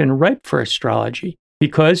not been ripe for astrology,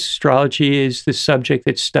 because astrology is the subject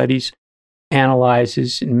that studies,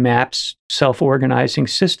 analyzes, and maps self-organizing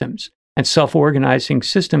systems. And self-organizing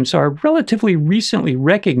systems are relatively recently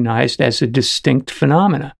recognized as a distinct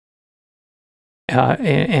phenomena.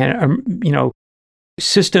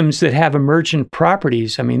 Systems that have emergent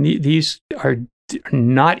properties, I mean, these are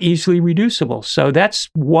not easily reducible. So that's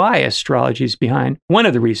why astrology is behind, one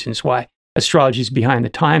of the reasons why astrology is behind the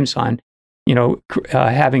times on,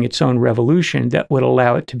 having its own revolution that would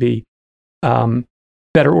allow it to be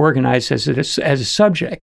better organized as a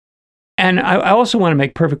subject. And I also want to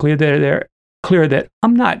make perfectly clear that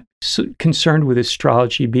I'm not concerned with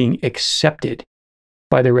astrology being accepted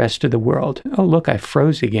by the rest of the world. Oh, look, I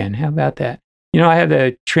froze again. How about that? I have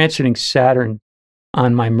the transiting Saturn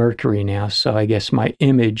on my Mercury now, so I guess my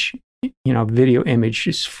image, video image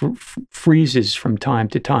just freezes from time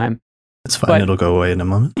to time. It's fine. But it'll go away in a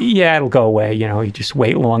moment. Yeah, it'll go away. You just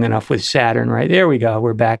wait long enough with Saturn, right? There we go.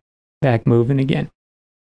 We're back moving again.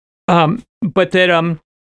 But that,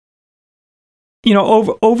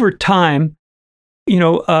 over time,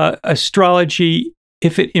 astrology,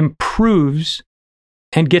 if it improves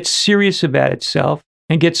and gets serious about itself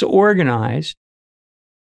and gets organized,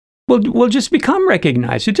 will just become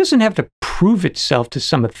recognized. It doesn't have to prove itself to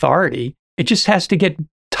some authority. It just has to get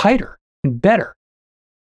tighter and better.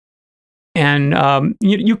 And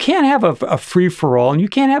you can't have a free-for-all, and you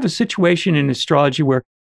can't have a situation in astrology where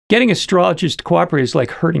getting astrologers to cooperate is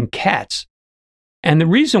like herding cats. And the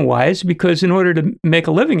reason why is because in order to make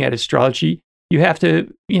a living at astrology, you have to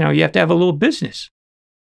have a little business.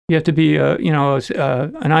 You have to be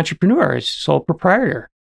an entrepreneur, a sole proprietor.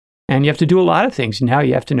 And you have to do a lot of things. Now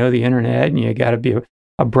you have to know the internet, and you got to be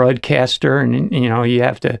a broadcaster, and you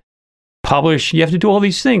have to publish. You have to do all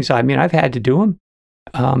these things. I mean, I've had to do them.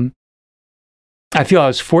 I feel I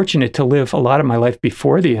was fortunate to live a lot of my life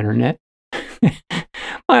before the internet.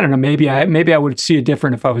 I don't know. Maybe I would see it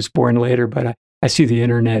different if I was born later, but I see the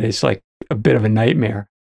internet as like a bit of a nightmare.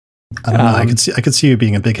 I don't know. I could see you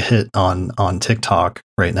being a big hit on TikTok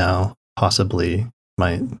right now. Possibly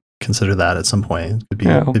might consider that at some point.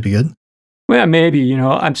 It'd be good. Well, maybe.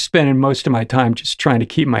 I'm spending most of my time just trying to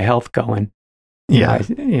keep my health going. Yeah.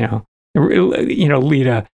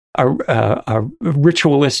 Lead a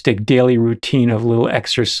ritualistic daily routine of little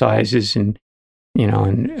exercises and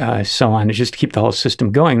so on, to just keep the whole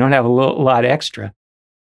system going. Don't have a lot extra.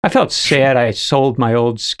 I felt sad. I sold my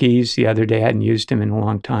old skis the other day. I hadn't used them in a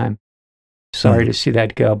long time. Sorry to see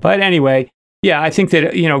that go. But anyway, yeah, I think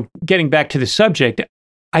that, getting back to the subject,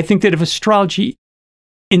 I think that if astrology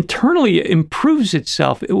internally improves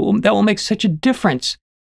itself, that will make such a difference.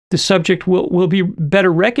 The subject will be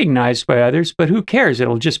better recognized by others, but who cares?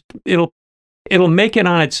 It'll make it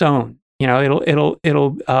on its own. It'll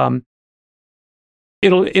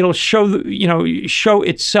show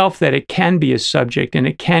itself that it can be a subject and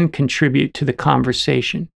it can contribute to the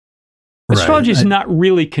conversation. Right. Astrology is not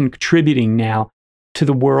really contributing now to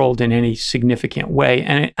the world in any significant way,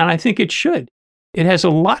 and I think it should. It has a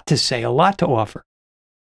lot to say, a lot to offer.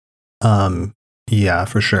 Yeah,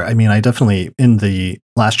 for sure. I mean, I definitely, in the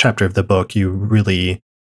last chapter of the book, you really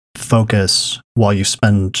focus, while you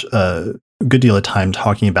spend a good deal of time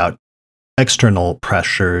talking about external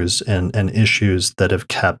pressures and issues that have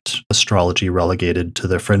kept astrology relegated to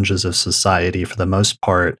the fringes of society for the most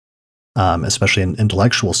part, especially in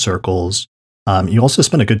intellectual circles. You also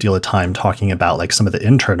spend a good deal of time talking about like some of the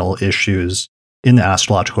internal issues in the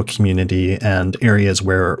astrological community and areas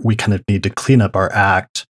where we kind of need to clean up our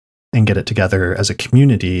act and get it together as a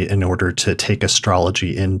community in order to take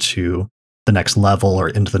astrology into the next level or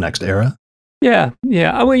into the next era. Yeah.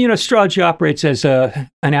 Well, astrology operates as an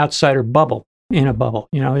outsider bubble in a bubble.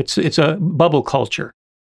 It's a bubble culture.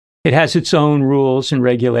 It has its own rules and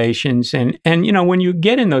regulations, and when you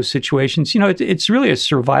get in those situations, it's really a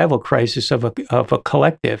survival crisis of a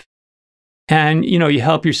collective. And you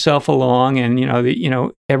help yourself along, and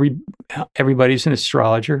everybody's an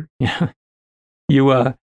astrologer.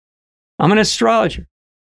 I'm an astrologer.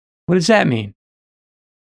 What does that mean?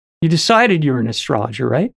 You decided you're an astrologer,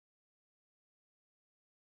 right?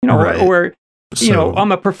 Right. Or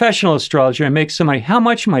I'm a professional astrologer. I make some money. How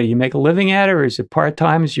much money? You make a living at it, or is it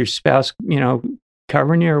part-time? Is your spouse,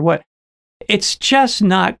 covering you, or what? It's just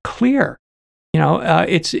not clear.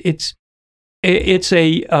 It's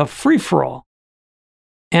a free-for-all.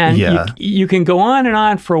 And you can go on and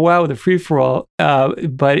on for a while with a free-for-all,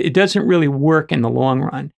 but it doesn't really work in the long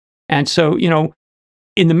run. And so,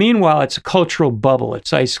 in the meanwhile, it's a cultural bubble.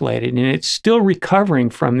 It's isolated, and it's still recovering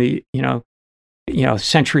from the,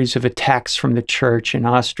 centuries of attacks from the church and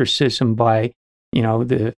ostracism by,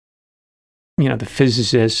 the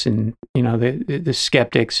physicists and, the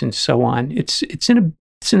skeptics and so on. It's in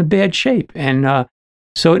a bad shape. And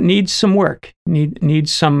so it needs some work,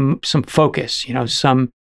 needs some focus,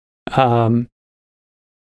 some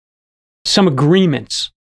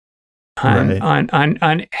agreements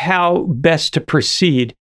on how best to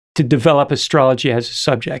proceed to develop astrology as a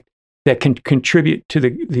subject that can contribute to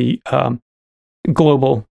the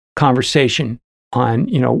global conversation on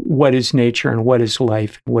what is nature and what is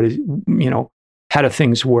life, what is how do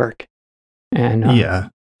things work.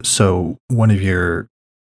 And so one of your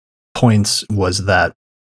points was that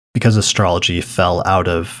because astrology fell out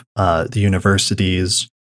of the universities,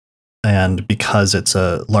 and because it's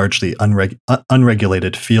a largely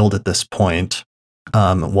unregulated field at this point,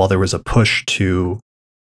 while there was a push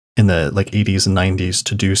in the 80s and 90s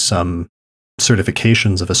to do some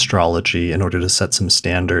certifications of astrology in order to set some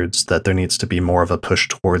standards, that there needs to be more of a push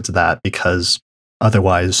towards that, because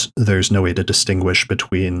otherwise there's no way to distinguish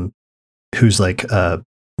between who's a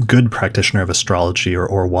good practitioner of astrology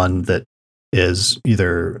or one that is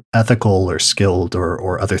either ethical or skilled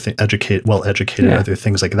or other well educated, other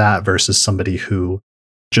things like that, versus somebody who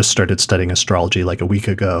just started studying astrology a week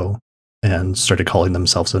ago and started calling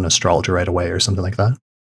themselves an astrologer right away or something like that.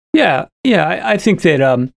 Yeah. I think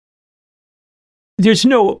that there's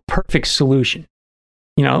no perfect solution.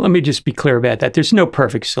 Let me just be clear about that. There's no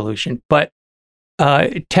perfect solution, but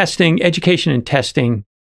education and testing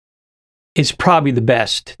is probably the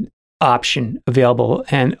best option available,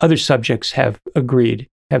 and other subjects have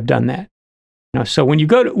done that. So when you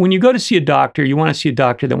go to see a doctor, you want to see a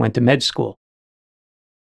doctor that went to med school.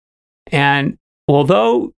 And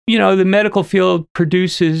although the medical field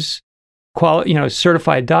produces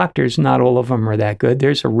certified doctors, not all of them are that good.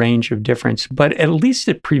 There's a range of difference, but at least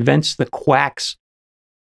it prevents the quacks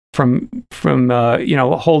from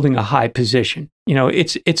holding a high position.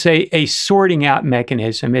 It's a sorting out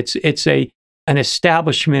mechanism. It's an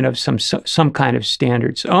establishment of some kind of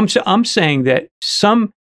standards. I'm saying that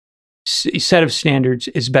some set of standards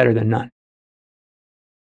is better than none,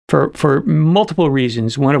 for multiple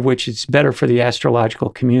reasons, one of which is better for the astrological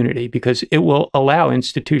community because it will allow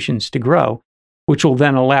institutions to grow, which will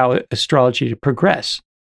then allow astrology to progress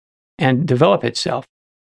and develop itself.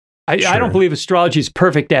 Sure. I don't believe astrology is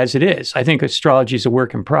perfect as it is. I think astrology is a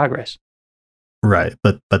work in progress. Right,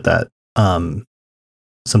 but that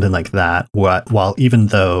something like that, while even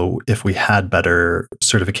though if we had better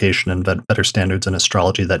certification and better standards in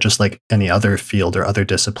astrology, that just like any other field or other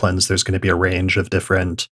disciplines, there's going to be a range of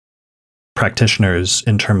different practitioners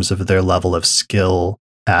in terms of their level of skill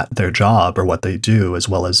at their job or what they do, as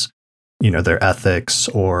well as their ethics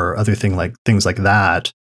or other things like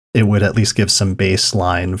that. It would at least give some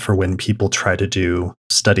baseline for when people try to do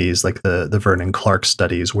studies like the Vernon Clark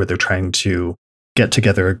studies, where they're trying to get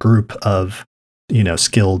together a group of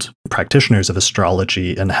skilled practitioners of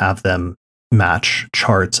astrology and have them match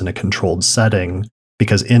charts in a controlled setting.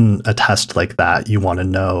 Because in a test like that, you want to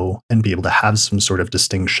know and be able to have some sort of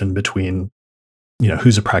distinction between,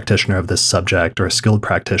 who's a practitioner of this subject or a skilled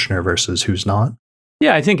practitioner versus who's not.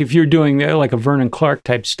 Yeah, I think if you're doing like a Vernon Clark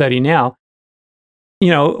type study now,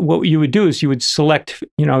 what you would do is you would select,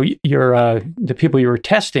 your the people you were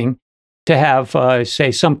testing to have,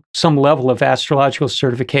 say, some level of astrological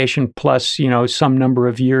certification plus, some number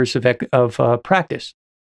of years of practice.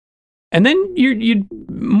 And then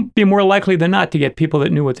you'd be more likely than not to get people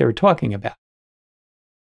that knew what they were talking about.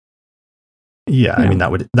 Yeah, I mean,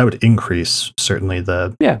 that would increase certainly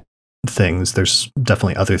the things. There's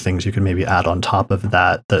definitely other things you could maybe add on top of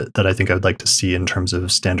that I think I would like to see in terms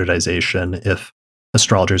of standardization if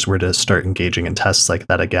astrologers were to start engaging in tests like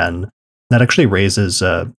that again. That actually raises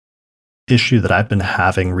a issue that I've been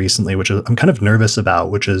having recently, which I'm kind of nervous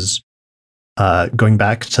about, which is going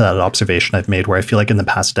back to that observation I've made where I feel like in the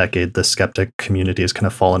past decade, the skeptic community has kind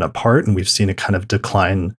of fallen apart and we've seen a kind of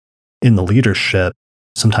decline in the leadership,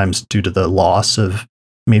 sometimes due to the loss of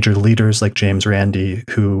major leaders like James Randi,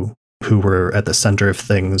 who were at the center of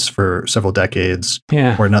things for several decades,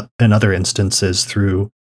 or in other instances through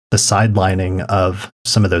the sidelining of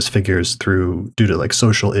some of those figures due to like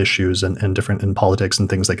social issues and different in politics and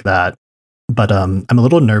things like that. But I'm a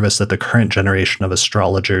little nervous that the current generation of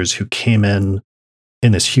astrologers who came in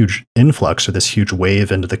this huge influx or this huge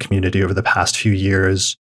wave into the community over the past few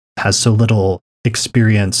years has so little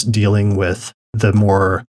experience dealing with the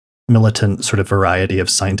more militant sort of variety of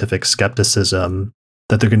scientific skepticism,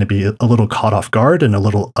 that they're going to be a little caught off guard and a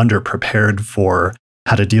little underprepared for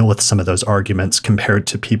how to deal with some of those arguments compared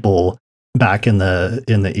to people back in the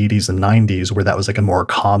 80s and 90s, where that was like a more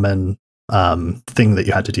common thing that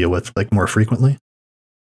you had to deal with like more frequently.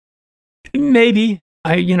 Maybe.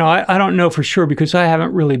 I don't know for sure because I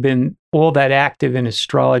haven't really been all that active in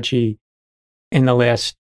astrology in the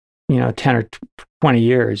last 10 or 20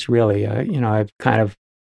 years, really. I've kind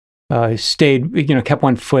of stayed, kept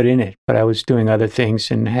one foot in it, but I was doing other things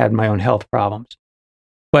and had my own health problems.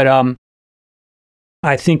 But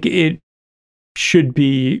I think it should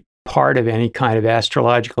be part of any kind of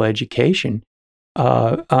astrological education,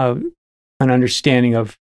 an understanding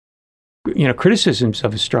of, criticisms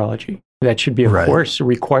of astrology. That should be a course, a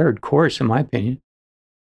required course, in my opinion.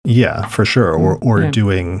 Yeah, for sure. Or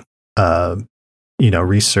doing,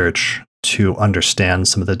 research to understand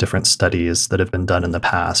some of the different studies that have been done in the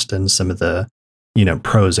past and some of the,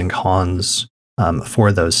 pros and cons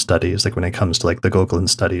for those studies, like when it comes to like the Gogolin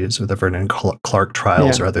studies or the Vernon Clark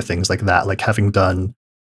trials or other things like that, like having done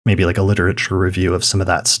maybe like a literature review of some of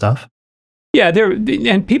that stuff. Yeah,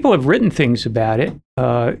 and people have written things about it.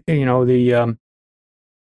 There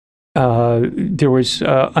was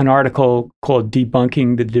an article called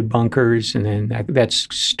 "Debunking the Debunkers," and then that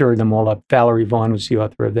stirred them all up. Valerie Vaughn was the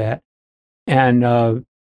author of that, and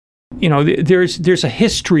there's a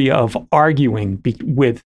history of arguing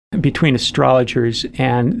between astrologers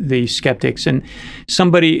and the skeptics, and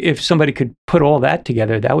if somebody could put all that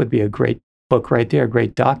together, that would be a great book right there, a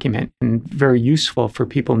great document, and very useful for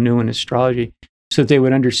people new in astrology, so that they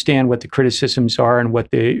would understand what the criticisms are and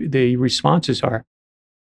what the responses are.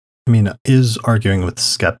 I mean, is arguing with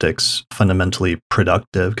skeptics fundamentally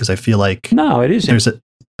productive? Because I feel like no, it isn't.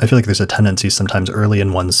 I feel like there's a tendency sometimes early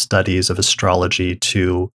in one's studies of astrology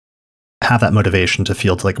to have that motivation to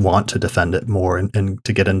feel to like want to defend it more and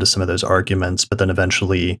to get into some of those arguments, but then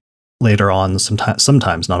eventually later on,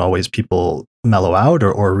 sometimes not always, people mellow out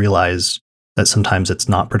or realize that sometimes it's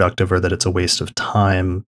not productive or that it's a waste of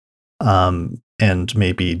time, and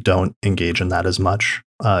maybe don't engage in that as much.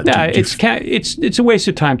 It's a waste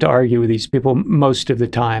of time to argue with these people most of the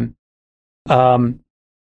time. But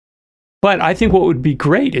I think what would be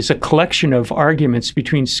great is a collection of arguments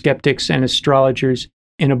between skeptics and astrologers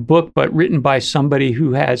in a book, but written by somebody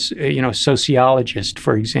who has, a sociologist,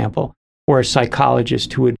 for example, or a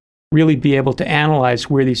psychologist who would really be able to analyze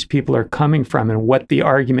where these people are coming from and what the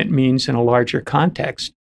argument means in a larger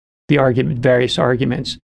context, various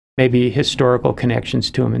arguments, maybe historical connections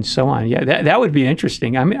to them and so on. Yeah, that would be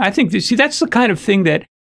interesting. I mean, I think, that's the kind of thing that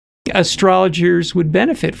astrologers would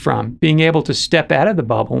benefit from, being able to step out of the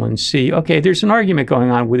bubble and see, okay, there's an argument going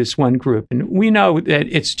on with this one group, and we know that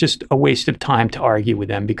it's just a waste of time to argue with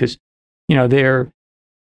them because,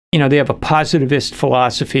 they have a positivist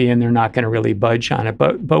philosophy and they're not going to really budge on it.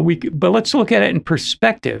 But let's look at it in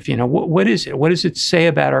perspective. What is it? What does it say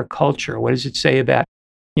about our culture? What does it say about,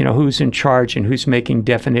 who's in charge and who's making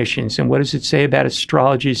definitions? And what does it say about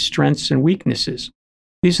astrology's strengths and weaknesses?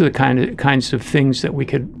 These are the kinds of things that we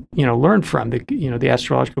could, learn from. The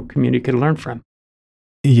astrological community could learn from.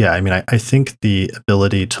 Yeah, I mean, I think the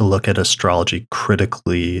ability to look at astrology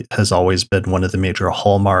critically has always been one of the major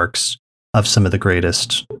hallmarks of some of the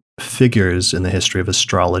greatest figures in the history of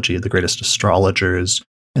astrology, the greatest astrologers,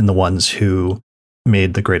 and the ones who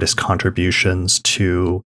made the greatest contributions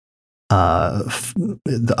to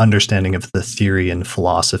the understanding of the theory and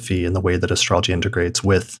philosophy and the way that astrology integrates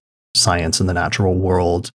with science and the natural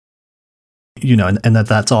world. And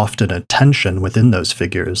that's often a tension within those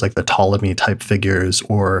figures, like the Ptolemy type figures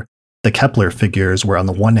or the Kepler figures, where on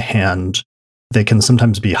the one hand, they can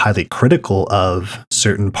sometimes be highly critical of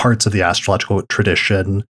certain parts of the astrological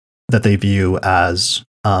tradition that they view as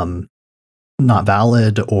not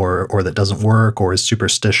valid or that doesn't work or is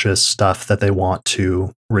superstitious stuff that they want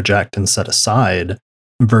to reject and set aside,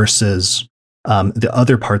 versus the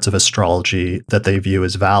other parts of astrology that they view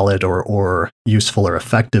as valid or useful or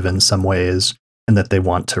effective in some ways and that they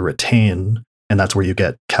want to retain. And that's where you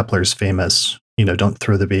get Kepler's famous, don't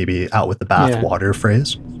throw the baby out with the bathwater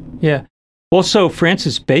phrase. Yeah. Also,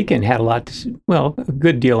 Francis Bacon had a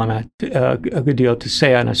good deal to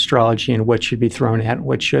say on astrology and what should be thrown at and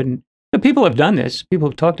what shouldn't. But people have done this. People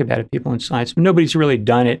have talked about it, people in science, but nobody's really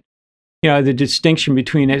done it. The distinction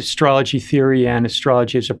between astrology theory and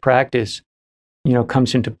astrology as a practice,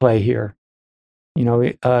 comes into play here.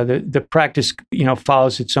 The practice,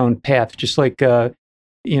 follows its own path, just like,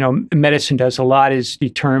 medicine does. A lot is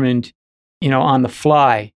determined, on the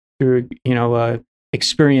fly through,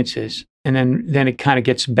 experiences. And then it kind of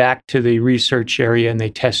gets back to the research area and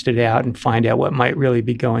they test it out and find out what might really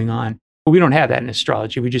be going on. But we don't have that in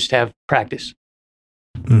astrology. We just have practice.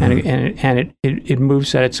 Mm-hmm. And it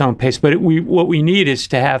moves at its own pace. But what we need is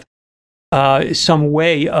to have some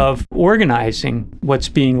way of organizing what's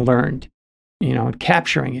being learned, and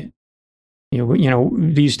capturing it.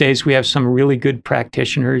 These days we have some really good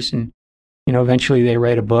practitioners, and eventually they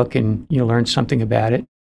write a book and you learn something about it.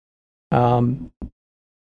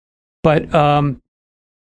 That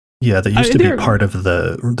used to be part of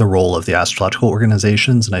the role of the astrological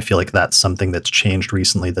organizations, and I feel like that's something that's changed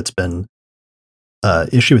recently. That's been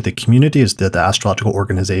issue with the community, is that the astrological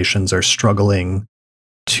organizations are struggling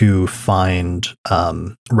to find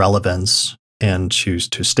relevance and to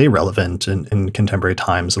stay relevant in contemporary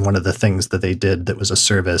times. And one of the things that they did that was a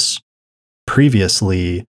service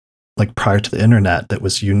previously, like prior to the internet, that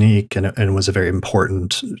was unique and was a very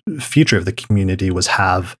important feature of the community, was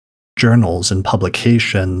have journals and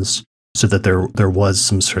publications so that there was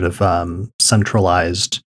some sort of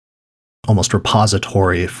centralized, almost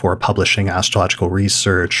repository for publishing astrological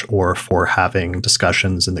research or for having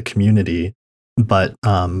discussions in the community. But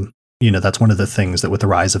that's one of the things that with the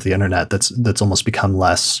rise of the internet that's almost become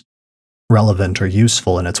less relevant or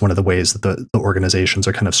useful, and it's one of the ways that the organizations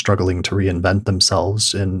are kind of struggling to reinvent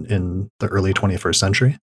themselves in the early 21st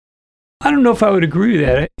century. I don't know if I would agree with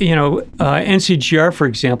that. NCGR, for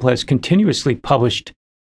example, has continuously published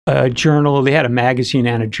a journal. They had a magazine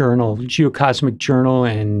and a journal, Geocosmic Journal,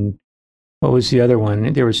 and what was the other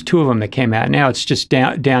one? There was 2 of them that came out. Now it's just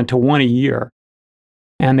down to 1 a year,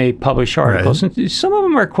 and they publish articles. Right. And some of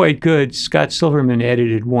them are quite good. Scott Silverman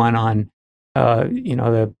edited one on,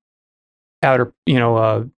 the outer,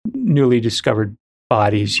 newly discovered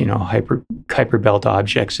bodies, Kuiper belt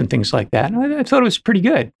objects and things like that. And I thought it was pretty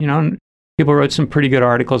good. And people wrote some pretty good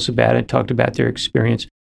articles about it, talked about their experience.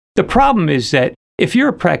 The problem is that if you're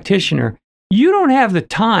a practitioner, you don't have the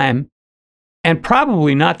time and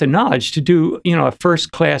probably not the knowledge to do, a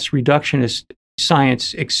first-class reductionist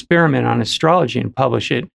science experiment on astrology and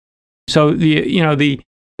publish it. So the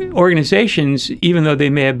organizations, even though they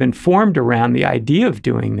may have been formed around the idea of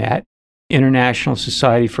doing that, International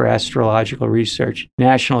Society for Astrological Research,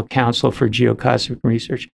 National Council for Geocosmic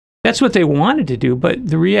Research, that's what they wanted to do. But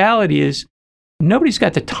the reality is nobody's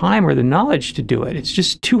got the time or the knowledge to do it. It's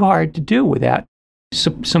just too hard to do without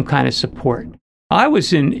some kind of support. I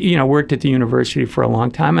was worked at the university for a long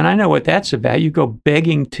time, and I know what that's about. You go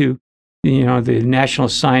begging to, the National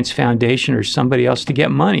Science Foundation or somebody else to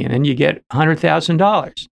get money, and then you get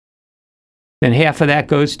 $100,000. Then half of that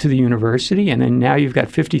goes to the university, and then now you've got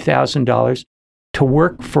 $50,000 to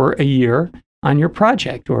work for a year on your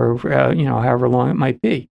project, or however long it might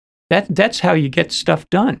be. That's how you get stuff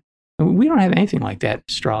done. We don't have anything like that in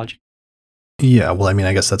astrology. Yeah, well,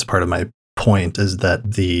 I guess that's part of my point, is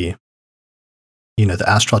that the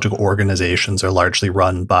astrological organizations are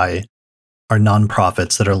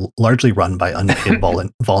nonprofits that are largely run by unpaid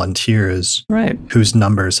volunteers, right, whose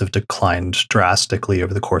numbers have declined drastically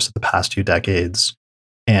over the course of the past few decades.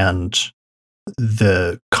 And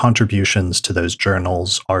the contributions to those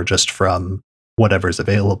journals are just from whatever's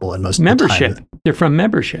available. And most membership. of the time, they're from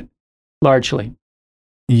membership, largely.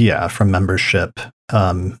 Yeah, from membership.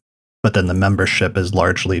 But then the membership is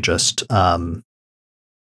largely just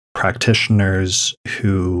practitioners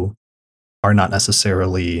who are not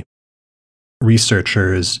necessarily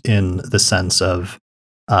researchers in the sense of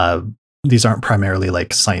these aren't primarily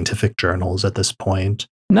like scientific journals at this point.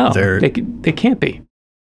 No, they can't be.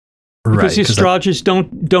 Because the astrologers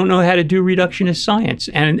don't know how to do reductionist science,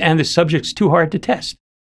 and the subject's too hard to test.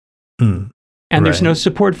 And there's no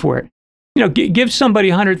support for it. Give somebody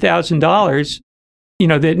 $100,000,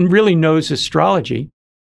 that really knows astrology,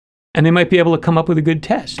 and they might be able to come up with a good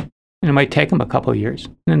test. And it might take them a couple of years,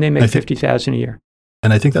 and then they make $50,000 a year.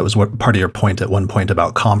 And I think that was what part of your point at one point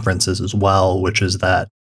about conferences as well, which is that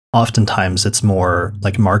oftentimes it's more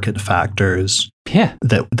like market factors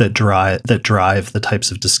that drive the types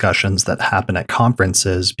of discussions that happen at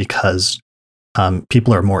conferences, because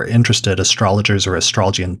people are more interested, astrologers or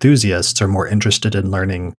astrology enthusiasts are more interested in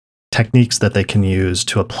learning techniques that they can use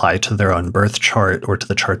to apply to their own birth chart or to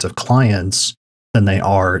the charts of clients than they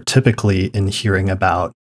are typically in hearing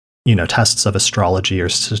about tests of astrology or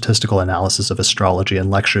statistical analysis of astrology,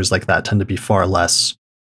 and lectures like that tend to be far less,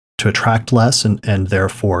 to attract less, and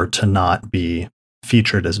therefore to not be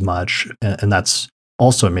featured as much. And that's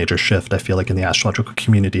also a major shift, I feel like, in the astrological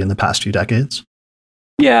community in the past few decades.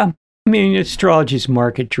 Yeah. Astrology is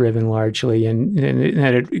market-driven largely, and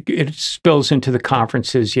it spills into the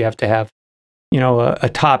conferences. You have to have, a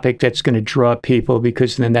topic that's going to draw people,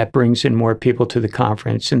 because then that brings in more people to the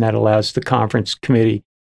conference, and that allows the conference committee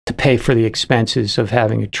to pay for the expenses of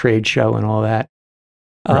having a trade show and all that.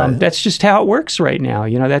 Right. That's just how it works right now.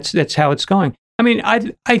 That's how it's going.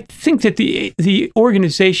 I think that the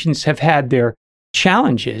organizations have had their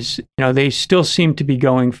challenges. They still seem to be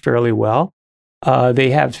going fairly well. They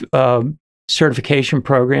have certification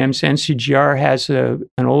programs. NCGR has an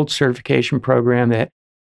old certification program that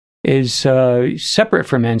is separate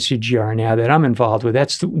from NCGR now that I'm involved with.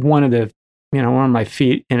 That's one of my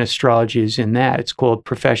feet in astrology is in that. It's called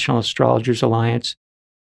Professional Astrologers Alliance.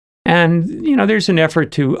 And, there's an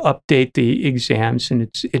effort to update the exams, and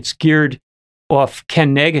it's geared off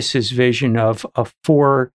Ken Negus's vision of a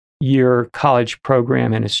 4-year college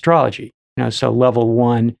program in astrology. So level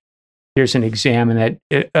 1, there's an exam, and that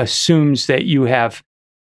it assumes that you have,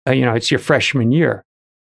 it's your freshman year.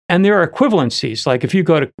 And there are equivalencies. Like if you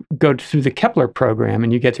go through the Kepler program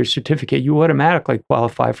and you get their certificate, you automatically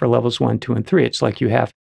qualify for levels 1, 2, and 3. It's like you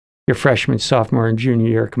have your freshman, sophomore, and junior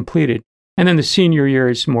year completed. And then the senior year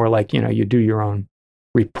is more like, you do your own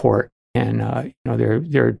report, and there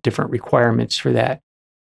are different requirements for that.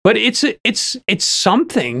 But it's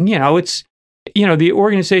something, it's the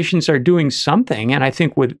organizations are doing something, and I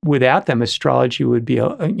think without them, astrology would be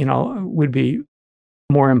would be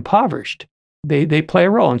more impoverished. They play a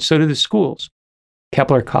role, and so do the schools,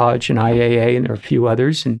 Kepler College and IAA, and there are a few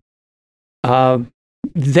others, and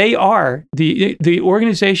they are the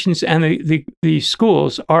organizations and the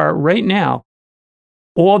schools are right now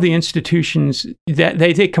all the institutions that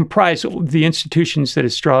they comprise the institutions that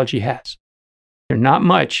astrology has. They're not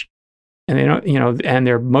much, and they don't, and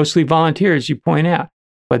they're mostly volunteers, you point out,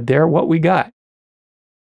 but they're what we got.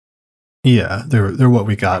 Yeah, they're what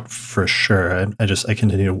we got for sure.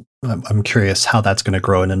 I'm curious how that's going to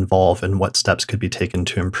grow and evolve, and what steps could be taken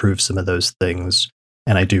to improve some of those things.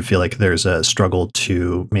 And I do feel like there's a struggle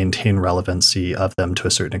to maintain relevancy of them to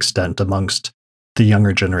a certain extent amongst the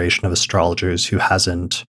younger generation of astrologers who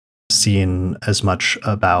hasn't seen as much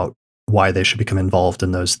about why they should become involved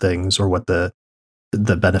in those things or what the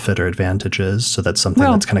benefit or advantage is. So that's something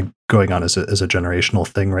that's kind of going on as a generational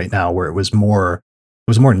thing right now, where it was more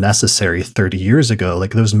necessary 30 years ago.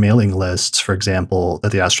 Like those mailing lists, for example,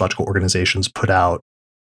 that the astrological organizations put out,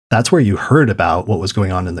 that's where you heard about what was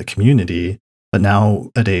going on in the community. But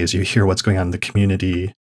nowadays you hear what's going on in the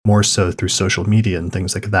community more so through social media and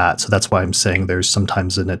things like that. So that's why I'm saying there's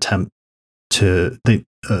sometimes an attempt to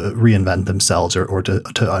reinvent themselves or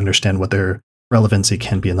to understand what their relevancy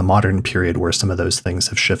can be in the modern period, where some of those things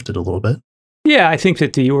have shifted a little bit. Yeah, I think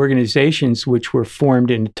that the organizations which were formed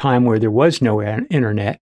in a time where there was no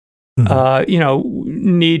internet,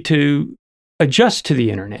 need to adjust to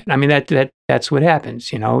the internet. I mean, that's what happens.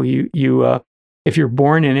 If you're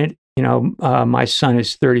born in it, my son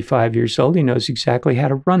is 35 years old. He knows exactly how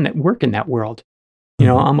to work in that world.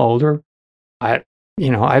 I'm older. I've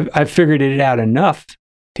figured it out enough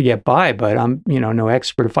to get by, but I'm, no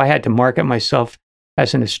expert. If I had to market myself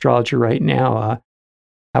as an astrologer right now,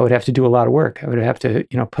 I would have to do a lot of work. I would have to,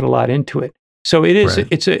 put a lot into it. So it is, right.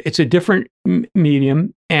 It's a different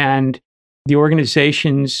medium, and the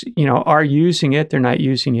organizations, are using it. They're not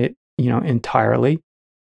using it, entirely.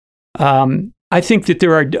 I think that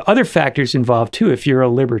there are other factors involved too. If you're a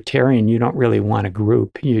libertarian, you don't really want a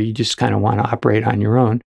group. You just kind of want to operate on your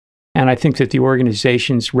own. And I think that the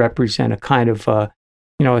organizations represent a kind of, a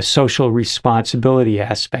social responsibility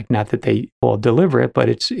aspect. Not that they all deliver it, but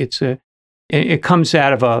it comes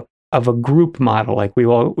out of a group model. Like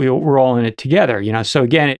we're all in it together. So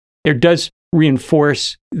again, it does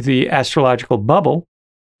reinforce the astrological bubble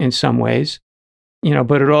in some ways.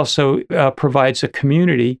 But it also provides a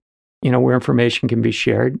community, where information can be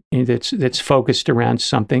shared that's focused around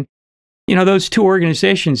something. Those two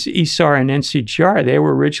organizations, ESAR and NCGR, they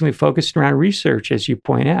were originally focused around research, as you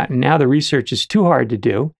point out. And now the research is too hard to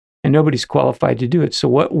do, and nobody's qualified to do it. So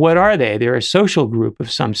what are they? They're a social group of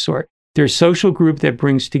some sort. They're a social group that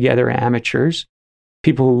brings together amateurs,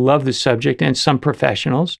 people who love the subject, and some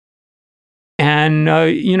professionals. And,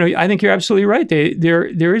 I think you're absolutely right.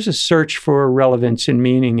 There is a search for relevance and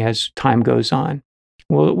meaning as time goes on.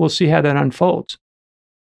 We'll see how that unfolds.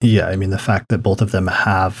 Yeah, I mean, the fact that both of them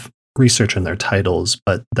have research in their titles,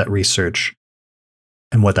 but that research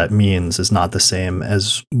and what that means is not the same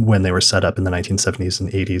as when they were set up in the 1970s and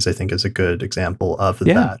 80s, I think is a good example of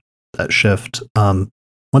that shift.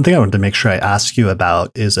 One thing I wanted to make sure I ask you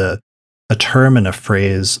about is a term and a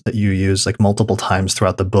phrase that you use like multiple times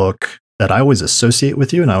throughout the book that I always associate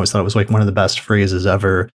with you, and I always thought it was like one of the best phrases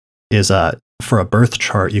ever, is for a birth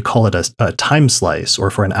chart, you call it a time slice,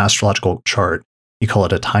 or for an astrological chart, you call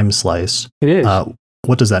it a time slice. It is.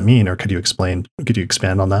 What does that mean, or could you expand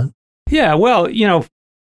on that? Yeah, well,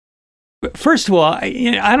 first of all,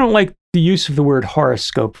 I don't like the use of the word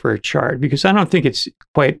horoscope for a chart, because I don't think it's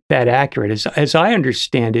quite that accurate. As I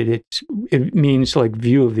understand it, it means like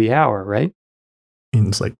view of the hour, right?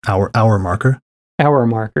 Means like hour marker. Hour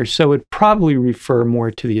marker. So it probably refer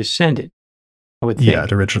more to the ascendant, I would think. Yeah,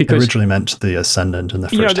 it originally meant the ascendant in the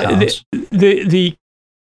first house.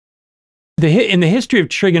 In the history of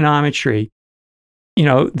trigonometry,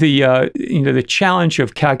 the challenge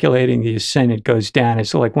of calculating the ascendant goes down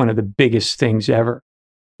as like one of the biggest things ever.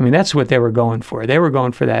 I mean, that's what they were going for. They were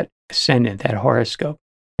going for that ascendant, that horoscope.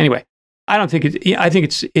 Anyway, I don't think I think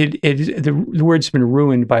the word's been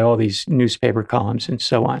ruined by all these newspaper columns and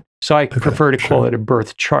so on. So I prefer to call it a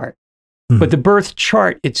birth chart. Mm-hmm. But the birth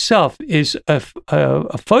chart itself is a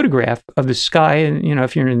photograph of the sky. And,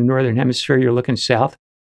 if you're in the northern hemisphere, you're looking south.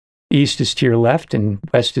 East is to your left and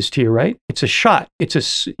west is to your right. It's a shot.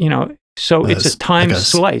 It's a time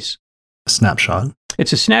slice. Snapshot.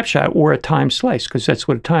 It's a snapshot or a time slice, because that's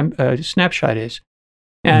what a time snapshot is.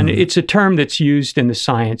 And Mhm. it's a term that's used in the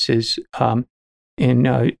sciences. In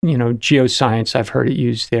geoscience, I've heard it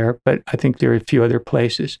used there, but I think there are a few other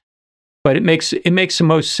places. But it makes the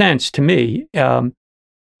most sense to me.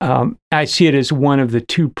 I see it as one of the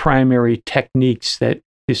two primary techniques that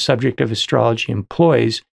the subject of astrology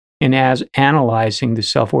employs in analyzing the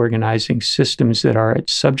self-organizing systems that are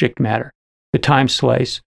its subject matter, the time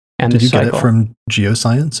slice and Did the you cycle. get it from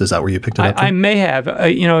geoscience? Is that where you picked it up from? I may have.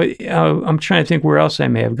 I'm trying to think where else I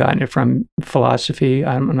may have gotten it from. Philosophy.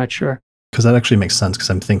 I'm not sure. Because that actually makes sense,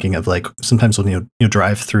 because I'm thinking of like sometimes when you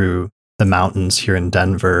drive through the mountains here in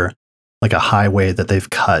Denver, like a highway that they've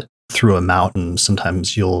cut through a mountain,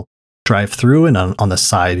 sometimes you'll drive through and on the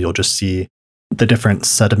side you'll just see the different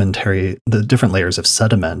layers of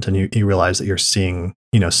sediment, and you realize that you're seeing,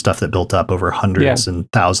 stuff that built up over hundreds and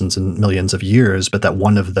thousands and millions of years, but that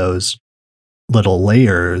one of those little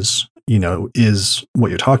layers, is what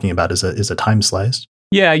you're talking about, is a time slice.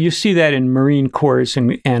 Yeah, you see that in marine cores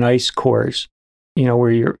and ice cores,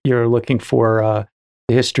 where you're looking for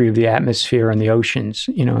the history of the atmosphere and the oceans,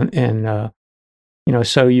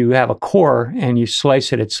 so you have a core and you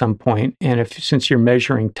slice it at some point, and since you're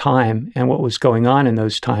measuring time and what was going on in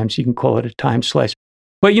those times, you can call it a time slice.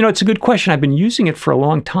 But it's a good question. I've been using it for a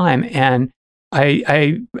long time, and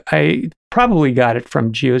I probably got it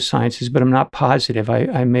from geosciences, but I'm not positive.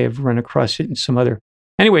 I may have run across it in some other.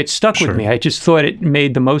 Anyway, it stuck with me. I just thought it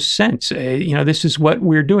made the most sense. This is what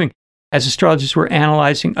we're doing. As astrologers, we're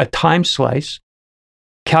analyzing a time slice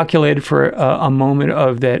calculated for a moment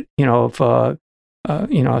of that,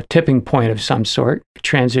 a tipping point of some sort, a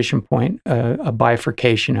transition point, a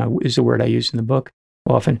bifurcation is the word I use in the book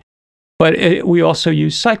often. But we also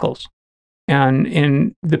use cycles. And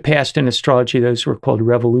in the past in astrology, those were called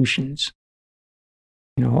revolutions.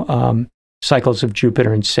 Cycles of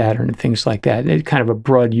Jupiter and Saturn and things like that. It's kind of a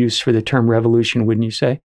broad use for the term revolution, wouldn't you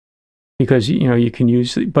say? Because, you can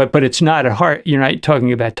use, but it's not you're not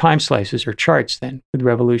talking about time slices or charts then with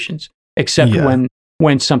revolutions, except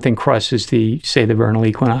when something crosses the vernal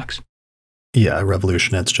equinox. Yeah, a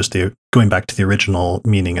revolution. It's just going back to the original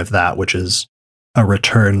meaning of that, which is a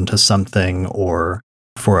return to something, or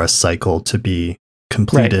for a cycle to be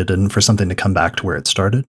completed, right, and for something to come back to where it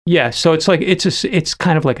started. Yeah, so it's like it's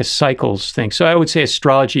kind of like a cycles thing. So I would say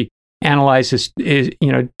astrology analyzes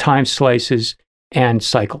time slices and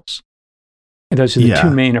cycles. And those are the two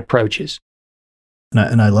main approaches.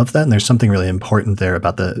 And I love that. And there's something really important there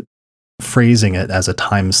about the phrasing it as a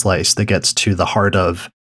time slice that gets to the heart of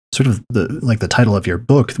sort of the title of your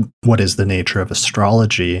book, what is the nature of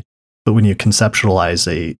astrology? But when you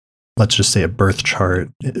conceptualize let's just say a birth chart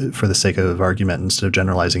for the sake of argument, instead of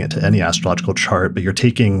generalizing it to any astrological chart, but you're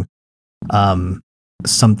taking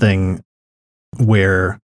something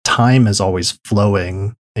where time is always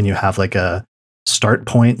flowing, and you have like a start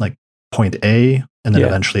point, like point A, and then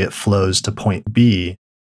eventually it flows to point B.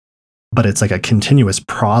 But it's like a continuous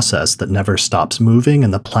process that never stops moving,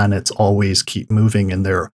 and the planets always keep moving in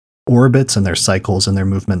their orbits and their cycles and their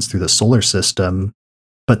movements through the solar system.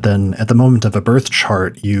 But then at the moment of a birth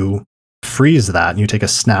chart, you freeze that and you take a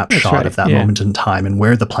snapshot of that moment in time and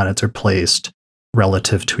where the planets are placed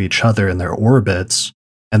relative to each other in their orbits.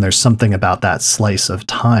 And there's something about that slice of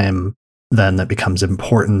time then that becomes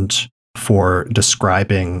important for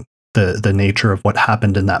describing the nature of what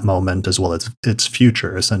happened in that moment, as well as its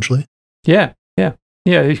future, essentially. Yeah,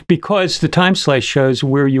 because the time slice shows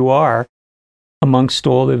where you are amongst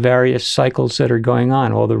all the various cycles that are going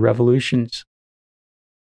on, all the revolutions.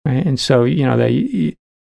 Right? And so, the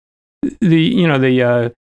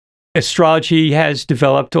astrology has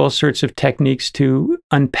developed all sorts of techniques to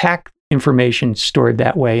unpack information stored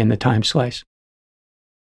that way in the time slice.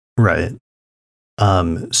 Right.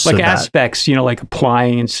 So aspects, like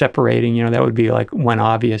applying and separating, that would be like one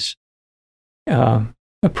obvious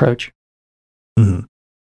approach. Mm-hmm.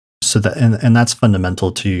 So that, and that's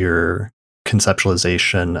fundamental to your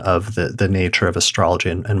conceptualization of the nature of astrology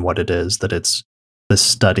and what it is, that it's the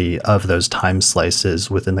study of those time slices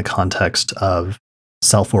within the context of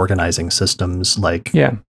self-organizing systems like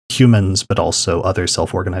humans, but also other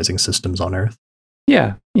self-organizing systems on Earth.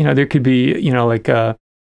 Yeah. There could be,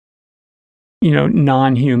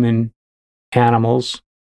 non-human animals.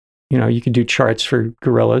 You could do charts for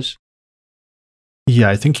gorillas. Yeah,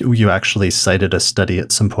 I think you actually cited a study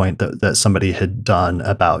at some point that somebody had done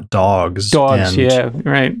about dogs. And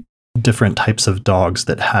right. Different types of dogs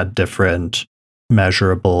that had different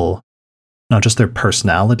measurable, not just their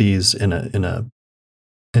personalities in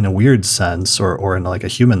a weird sense or in like a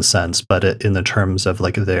human sense, but in the terms of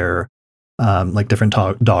like their like different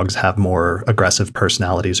dogs have more aggressive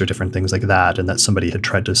personalities or different things like that, and that somebody had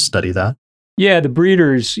tried to study that. Yeah, the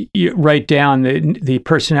breeders write down the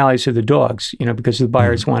personalities of the dogs, because the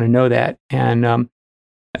buyers want to know that. And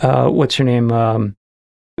what's her name?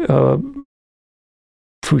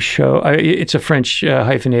 Fouchot. It's a French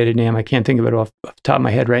hyphenated name. I can't think of it off the top of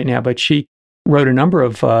my head right now, but she wrote a number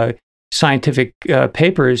of scientific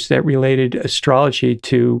papers that related astrology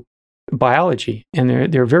to biology, and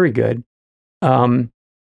they're very good.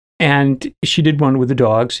 And she did one with the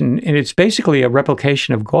dogs, and it's basically a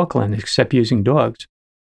replication of Gauquelin, except using dogs.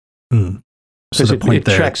 Mm. So because it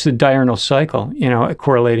tracks the diurnal cycle,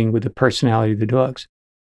 correlating with the personality of the dogs.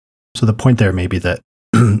 So the point there may be that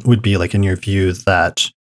would be, like, in your view, that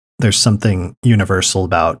there's something universal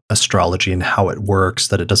about astrology and how it works,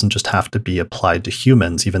 that it doesn't just have to be applied to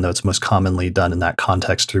humans, even though it's most commonly done in that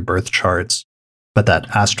context through birth charts, but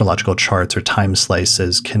that astrological charts or time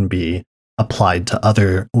slices can be applied to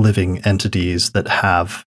other living entities that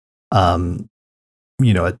have, a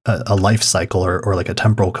life cycle or like a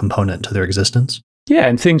temporal component to their existence. Yeah,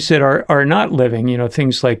 and things that are not living,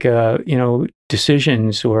 things like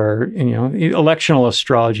decisions or electional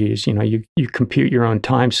astrologies. You compute your own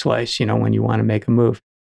time slice, when you want to make a move.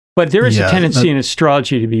 But there is a tendency in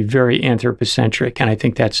astrology to be very anthropocentric, and I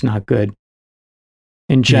think that's not good.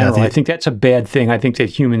 In general, I think that's a bad thing. I think that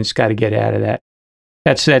humans got to get out of that.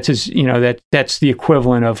 That's the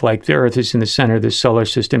equivalent of, like, the Earth is in the center of the solar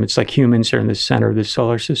system. It's like humans are in the center of the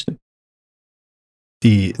solar system.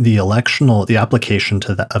 The application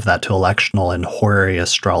of that to electional and horary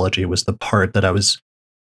astrology was the part that I was,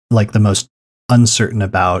 like, the most uncertain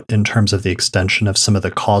about in terms of the extension of some of the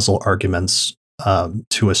causal arguments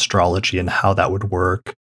to astrology and how that would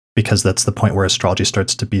work, because that's the point where astrology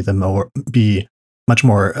starts to be much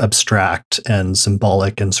more abstract and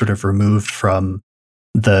symbolic and sort of removed from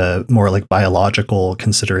the more, like, biological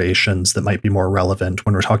considerations that might be more relevant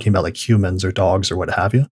when we're talking about, like, humans or dogs or what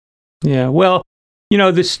have you. Yeah, well,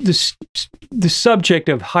 the subject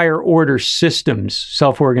of higher order systems,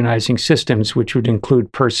 self-organizing systems, which would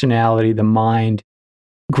include personality, the mind,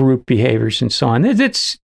 group behaviors, and so on,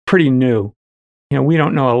 it's pretty new. We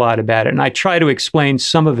don't know a lot about it. And I try to explain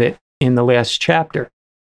some of it in the last chapter,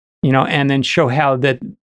 and then show how that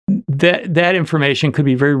information could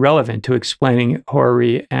be very relevant to explaining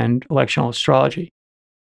horary and electional astrology.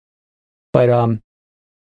 But,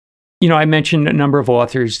 I mentioned a number of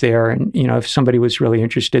authors there, and, if somebody was really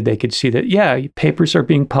interested, they could see that, papers are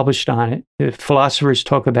being published on it. The philosophers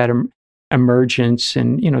talk about emergence,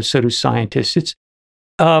 and, so do scientists.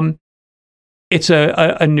 It's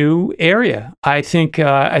a new area. I think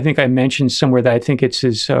I mentioned somewhere that I think it's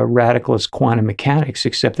as radical as quantum mechanics,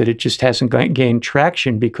 except that it just hasn't gained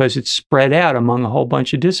traction because it's spread out among a whole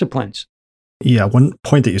bunch of disciplines. Yeah, one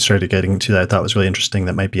point that you started getting to that I thought was really interesting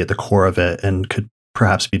that might be at the core of it and could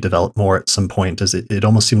perhaps be developed more at some point is it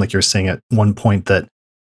almost seemed like you're saying at one point that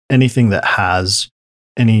anything that has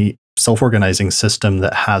any self-organizing system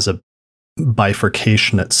that has a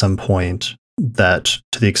bifurcation at some point, that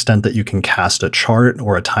to the extent that you can cast a chart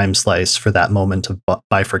or a time slice for that moment of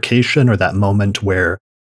bifurcation or that moment where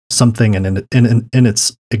something in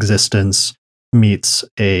its existence meets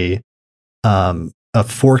a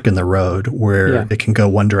fork in the road where it can go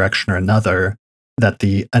one direction or another, that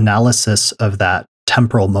the analysis of that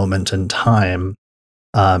temporal moment in time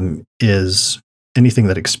is anything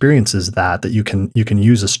that experiences that you can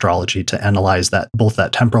use astrology to analyze that, both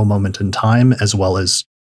that temporal moment in time as well as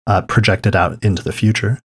project it out into the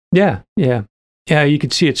future. Yeah, you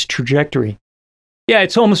could see its trajectory. Yeah,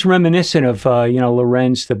 it's almost reminiscent of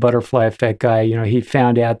Lorenz, the butterfly effect guy. He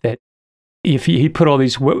found out that if he put all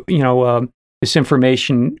these this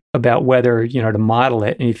information about weather, to model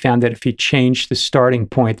it, and he found that if he changed the starting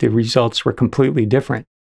point, the results were completely different.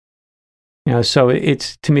 So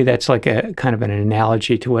it's, to me, that's like a kind of an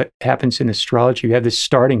analogy to what happens in astrology. You have this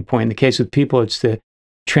starting point. In the case of people, it's the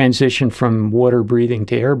transition from water breathing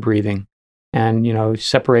to air breathing, and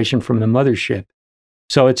separation from the mothership.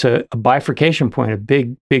 So it's a bifurcation point, a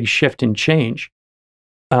big shift and change.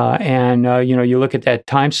 You look at that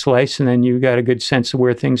time slice, and then you got a good sense of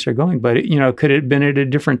where things are going. But could it have been at a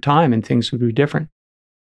different time, and things would be different?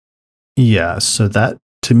 Yeah. So that,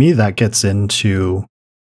 to me, that gets into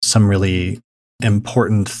some really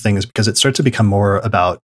important things, because it starts to become more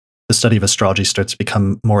about the study of astrology starts to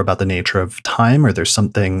become more about the nature of time, or there's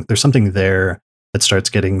something there that starts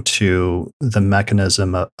getting to the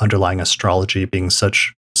mechanism underlying astrology being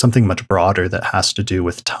something much broader that has to do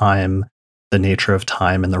with time, the nature of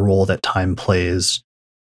time, and the role that time plays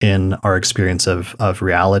in our experience of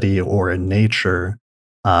reality or in nature.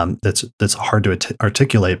 that's hard to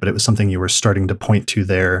articulate, but it was something you were starting to point to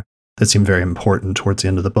there that seemed very important towards the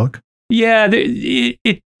end of the book. Yeah,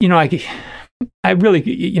 I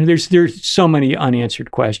really, there's so many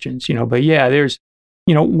unanswered questions, but yeah, there's,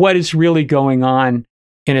 what is really going on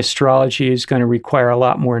in astrology is going to require a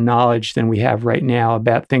lot more knowledge than we have right now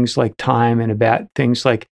about things like time and about things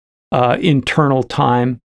like internal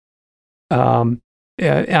time.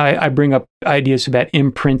 I bring up ideas about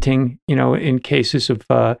imprinting, in cases of,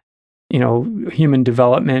 human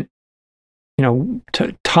development, the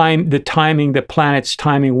planet's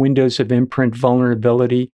timing windows of imprint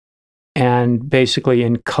vulnerability, and basically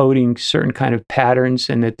encoding certain kind of patterns,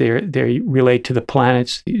 and that they relate to the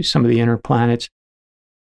planets, some of the inner planets.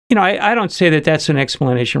 I don't say that that's an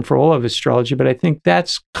explanation for all of astrology, but I think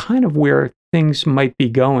that's kind of where things might be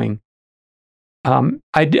going.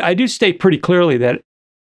 I do state pretty clearly that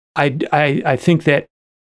I think that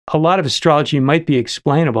a lot of astrology might be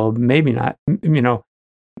explainable, maybe not,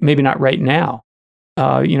 maybe not right now.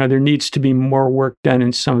 There needs to be more work done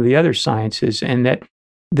in some of the other sciences, and that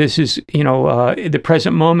this is, the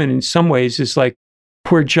present moment in some ways is like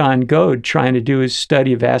poor John Goad trying to do his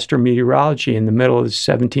study of astrometeorology in the middle of the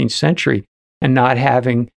 17th century and not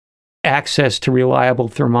having access to reliable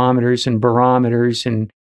thermometers and barometers and,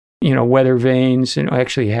 weather vanes, and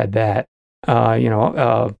actually he had that,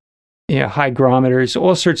 hygrometers,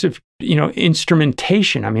 all sorts of,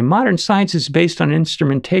 instrumentation. I mean, modern science is based on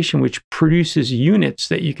instrumentation, which produces units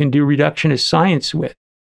that you can do reductionist science with.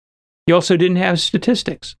 He also didn't have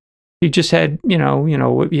statistics. He just had, he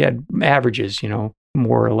had averages,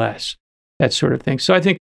 more or less, that sort of thing. So I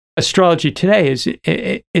think astrology today is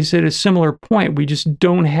at a similar point. We just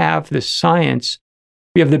don't have the science.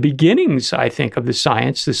 We have the beginnings, I think, of the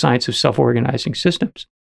science of self-organizing systems.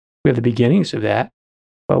 We have the beginnings of that,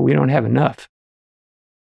 but we don't have enough.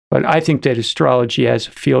 But I think that astrology as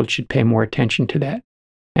a field should pay more attention to that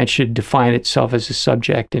and should define itself as a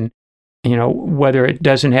subject. And, whether it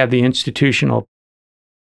doesn't have the institutional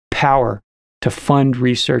power to fund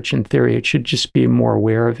research and theory, it should just be more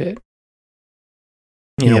aware of it.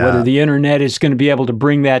 Whether the internet is going to be able to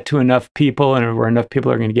bring that to enough people, and where enough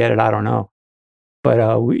people are going to get it, I don't know. But,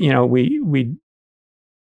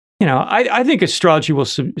 I think astrology will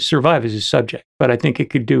survive as a subject, but I think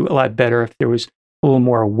it could do a lot better if there was a little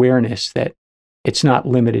more awareness that it's not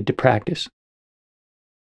limited to practice.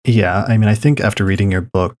 Yeah, I mean, I think after reading your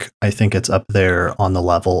book, I think it's up there on the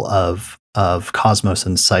level of Cosmos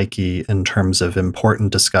and Psyche in terms of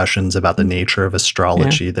important discussions about the nature of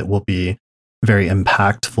astrology that will be very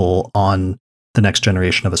impactful on the next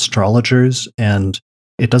generation of astrologers. And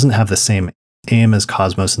it doesn't have the same aim as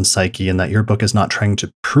Cosmos and Psyche, in that your book is not trying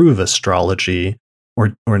to prove astrology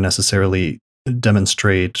or necessarily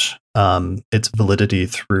demonstrate its validity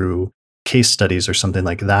through case studies or something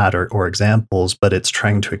like that, or examples, but it's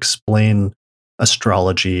trying to explain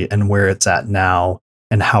astrology and where it's at now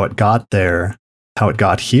and how it got there, how it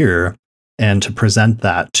got here, and to present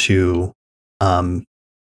that to a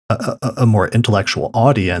more intellectual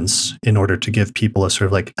audience in order to give people a sort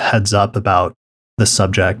of like heads up about the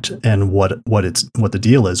subject and what the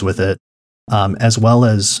deal is with it, as well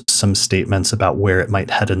as some statements about where it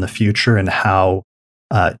might head in the future and how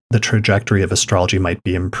the trajectory of astrology might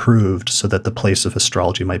be improved, so that the place of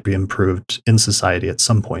astrology might be improved in society at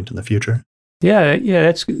some point in the future. Yeah,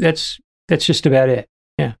 that's just about it.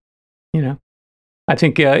 Yeah, I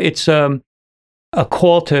think it's a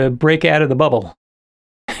call to break out of the bubble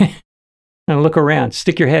and look around.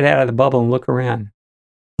 Stick your head out of the bubble and look around,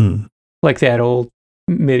 like that old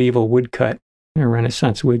medieval woodcut, or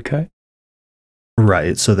Renaissance woodcut.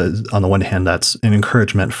 Right. So that on the one hand, that's an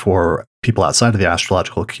encouragement for people outside of the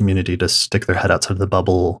astrological community to stick their head outside of the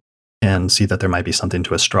bubble and see that there might be something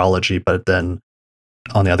to astrology. But then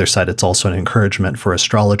on the other side, it's also an encouragement for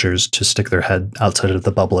astrologers to stick their head outside of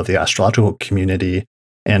the bubble of the astrological community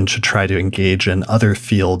and to try to engage in other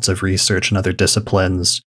fields of research and other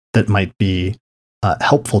disciplines that might be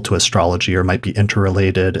helpful to astrology, or might be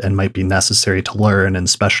interrelated and might be necessary to learn and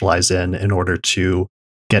specialize in order to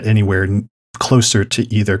get anywhere closer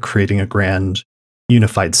to either creating a grand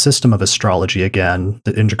unified system of astrology again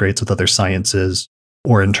that integrates with other sciences,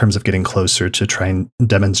 or in terms of getting closer to trying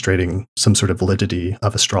demonstrating some sort of validity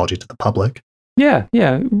of astrology to the public. Yeah,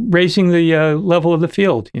 raising the level of the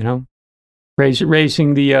field,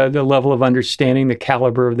 raising the level of understanding, the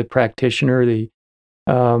caliber of the practitioner, the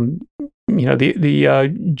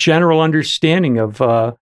general understanding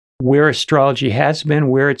of where astrology has been,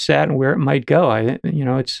 where it's at, and where it might go.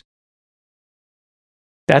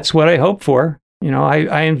 That's what I hope for.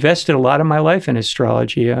 I invested a lot of my life in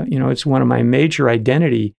astrology. It's one of my major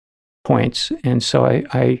identity points. And so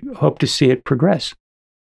I hope to see it progress.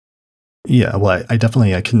 Yeah, well, I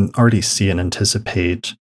definitely I can already see and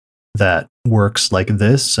anticipate that works like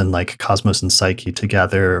this and like Cosmos and Psyche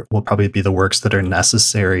together will probably be the works that are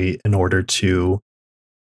necessary in order to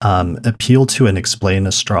appeal to and explain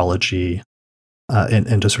astrology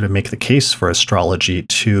and to sort of make the case for astrology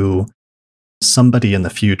to somebody in the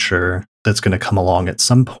future that's going to come along at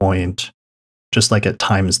some point, just like at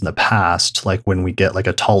times in the past, like when we get like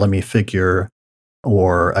a Ptolemy figure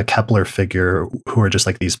or a Kepler figure who are just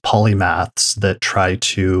like these polymaths that try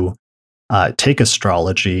to take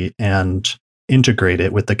astrology and integrate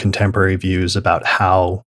it with the contemporary views about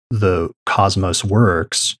how the cosmos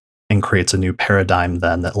works and creates a new paradigm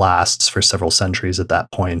then that lasts for several centuries at that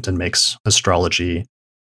point and makes astrology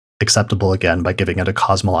acceptable again by giving it a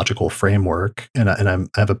cosmological framework. And I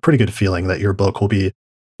have a pretty good feeling that your book will be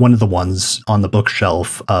one of the ones on the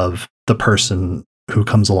bookshelf of the person who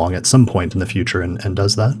comes along at some point in the future and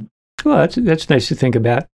does that. Well, that's nice to think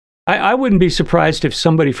about. I wouldn't be surprised if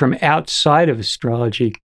somebody from outside of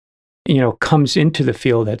astrology, comes into the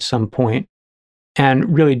field at some point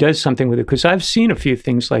and really does something with it. Because I've seen a few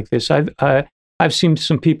things like this. I've seen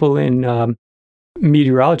some people in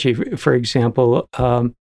meteorology, for example,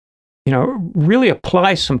 really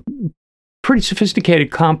apply some pretty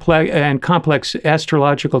sophisticated, complex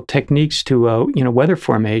astrological techniques to weather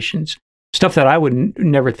formations. Stuff that I would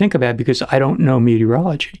never think about because I don't know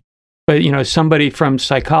meteorology. But, somebody from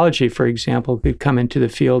psychology, for example, could come into the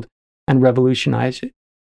field and revolutionize it.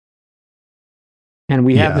 And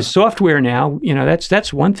we have the software now.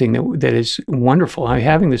 That's one thing that is wonderful.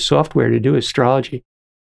 Having the software to do astrology.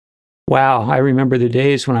 Wow, I remember the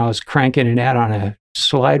days when I was cranking it out on a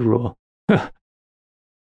slide rule.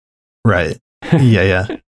 Right. Yeah.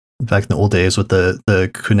 Back in the old days with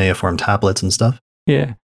the cuneiform tablets and stuff.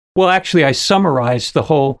 Yeah. Well, actually, I summarized the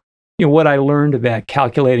whole, what I learned about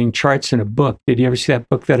calculating charts in a book. Did you ever see that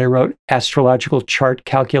book that I wrote, Astrological Chart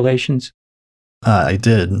Calculations? I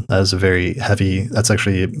did. That was a very heavy, that's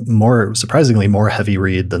actually surprisingly more heavy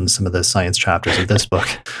read than some of the science chapters of this book.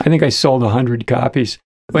 I think I sold 100 copies.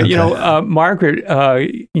 But, okay. Margaret,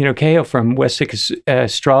 Cahill from Wessex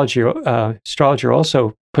Astrologer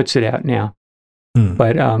also puts it out now.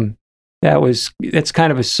 But that's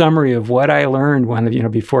kind of a summary of what I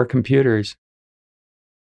learned before computers.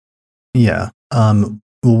 Yeah. Well,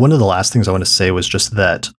 one of the last things I want to say was just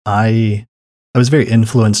that I was very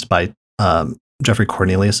influenced by Jeffrey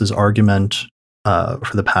Cornelius's argument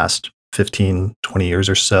for the past 15, 20 years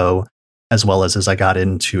or so, as well as I got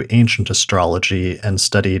into ancient astrology and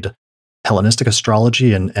studied Hellenistic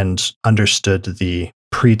astrology and understood the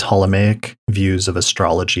pre-Ptolemaic views of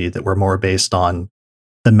astrology that were more based on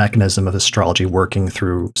the mechanism of astrology working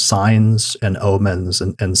through signs and omens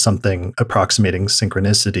and something approximating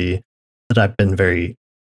synchronicity, that I've been very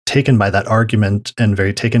taken by that argument and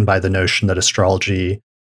very taken by the notion that astrology,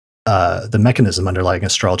 the mechanism underlying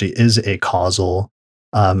astrology, is a causal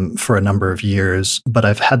for a number of years. But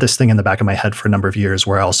I've had this thing in the back of my head for a number of years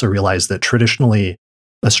where I also realized that traditionally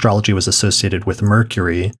astrology was associated with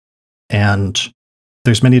Mercury, and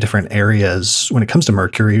there's many different areas when it comes to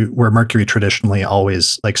Mercury where Mercury traditionally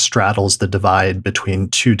always like straddles the divide between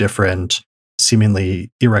two different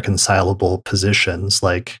seemingly irreconcilable positions,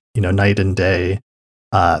 like, night and day,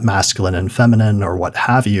 masculine and feminine, or what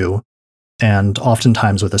have you. And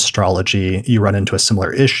oftentimes with astrology, you run into a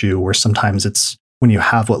similar issue where sometimes it's when you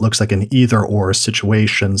have what looks like an either or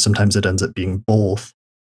situation, sometimes it ends up being both.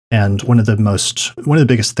 And one of the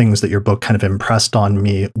biggest things that your book kind of impressed on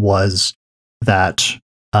me was that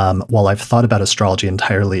while I've thought about astrology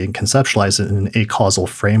entirely and conceptualized it in a causal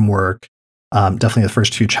framework, definitely the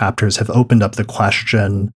first few chapters have opened up the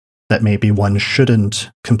question that maybe one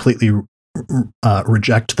shouldn't completely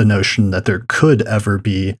reject the notion that there could ever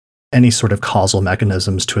be any sort of causal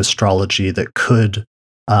mechanisms to astrology that could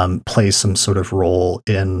play some sort of role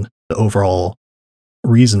in the overall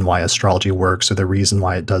reason why astrology works or the reason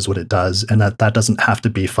why it does what it does, and that doesn't have to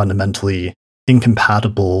be fundamentally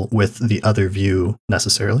incompatible with the other view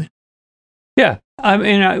necessarily. Yeah. I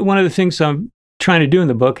mean, one of the things I'm trying to do in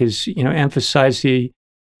the book is, emphasize the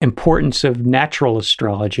importance of natural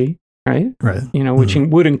astrology, right? Right. Which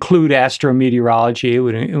would include astrometeorology, it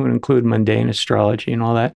would include mundane astrology and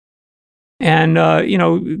all that. And,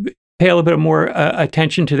 pay a little bit more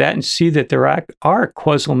attention to that and see that there are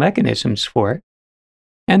causal mechanisms for it.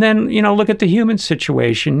 And then, look at the human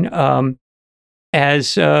situation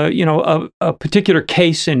as, a particular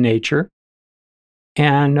case in nature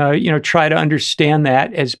and, try to understand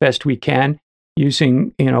that as best we can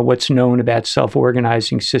using, what's known about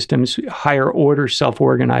self-organizing systems, higher order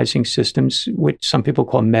self-organizing systems, which some people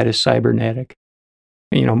call meta-cybernetic,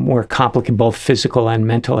 more complicated, both physical and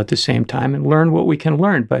mental at the same time, and learn what we can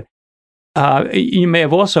learn. But you may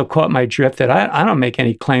have also caught my drift that I don't make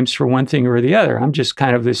any claims for one thing or the other. I'm just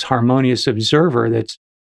kind of this harmonious observer that's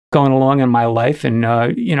going along in my life. And,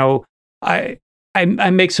 I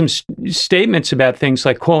make some statements about things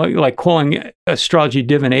like calling astrology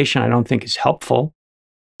divination. I don't think is helpful.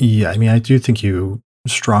 Yeah, I mean, I do think you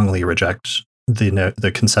strongly reject the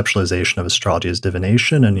conceptualization of astrology as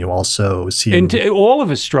divination, and you also see all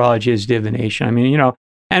of astrology as divination. I mean,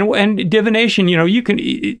 and divination, you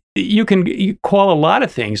can call a lot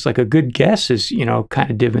of things, like a good guess is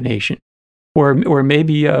kind of divination, or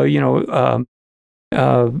maybe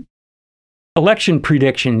election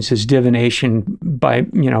predictions is divination by,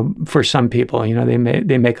 for some people.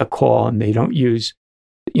 They make a call and they don't use,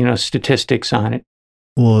 statistics on it.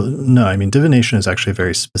 Well, no, I mean, divination is actually a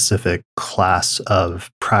very specific class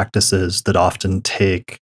of practices that often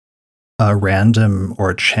take a random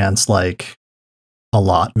or chance-like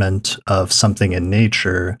allotment of something in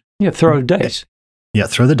nature. Yeah, throw a dice. Yeah,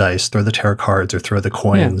 throw the dice, throw the tarot cards, or throw the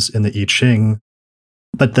coins in the I Ching.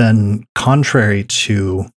 But then, contrary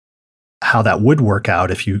to how that would work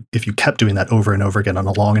out if you kept doing that over and over again on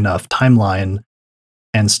a long enough timeline,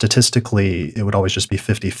 and statistically it would always just be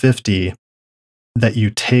 50-50, that you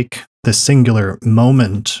take the singular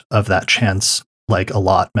moment of that chance like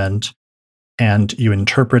allotment and you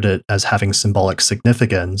interpret it as having symbolic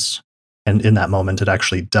significance, and in that moment it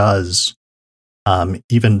actually does,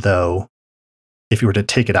 even though if you were to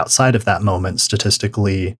take it outside of that moment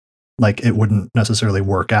statistically, like, it wouldn't necessarily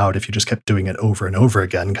work out if you just kept doing it over and over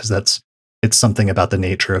again, because it's something about the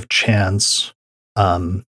nature of chance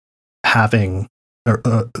having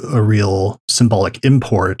a real symbolic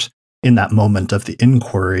import in that moment of the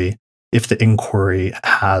inquiry, if the inquiry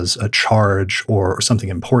has a charge or something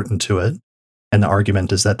important to it. And the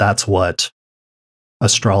argument is that that's what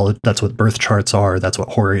that's what birth charts are, that's what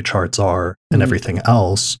horary charts are, and everything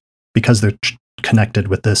else, because they're connected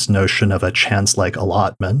with this notion of a chance-like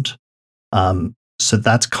allotment. So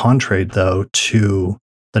that's contrary, though, to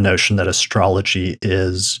the notion that astrology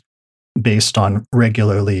is based on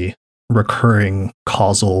regularly recurring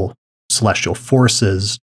causal celestial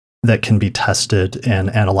forces that can be tested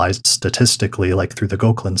and analyzed statistically, like through the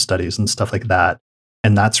Goklan studies and stuff like that.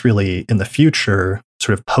 And that's really, in the future,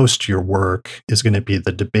 sort of post your work, is going to be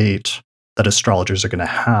the debate that astrologers are going to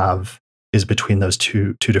have, is between those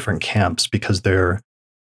two different camps, because they're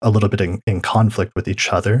a little bit in conflict with each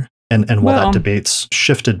other. And while that debate's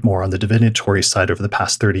shifted more on the divinatory side over the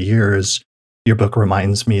past 30 years, your book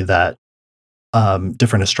reminds me that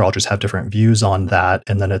different astrologers have different views on that,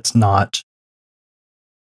 and then it's not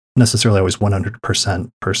necessarily always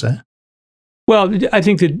 100% per se. Well, I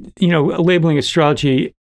think that, labeling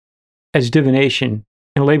astrology as divination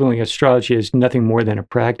and labeling astrology as nothing more than a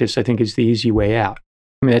practice, I think, is the easy way out.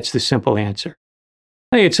 I mean, that's the simple answer.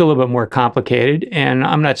 I think it's a little bit more complicated, and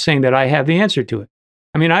I'm not saying that I have the answer to it.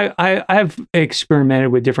 I mean, I've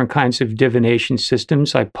experimented with different kinds of divination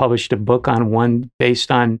systems. I published a book on one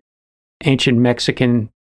based on ancient Mexican,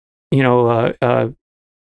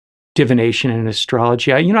 divination and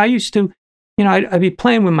astrology. I used to, I'd be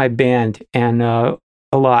playing with my band and a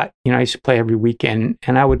lot. I used to play every weekend,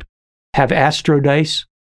 and I would have astro dice,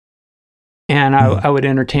 and I would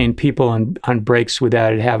entertain people on breaks with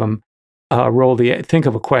that. I'd have them think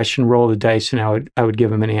of a question, roll the dice, and I would give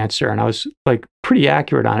them an answer, and I was like pretty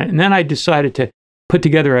accurate on it. And then I decided to put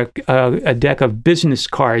together a deck of business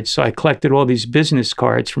cards. So I collected all these business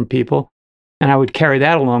cards from people, and I would carry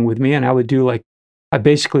that along with me, and I would do I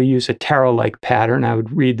basically use a tarot-like pattern. I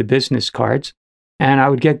would read the business cards, and I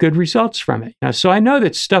would get good results from it. So I know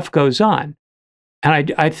that stuff goes on,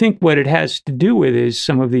 and I think what it has to do with is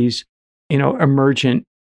some of these, emergent,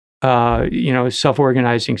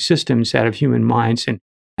 self-organizing systems out of human minds,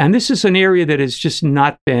 and this is an area that has just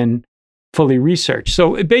not been fully researched.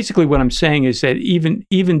 So basically, what I'm saying is that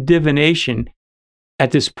even divination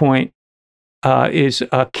at this point is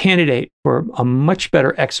a candidate for a much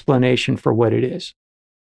better explanation for what it is.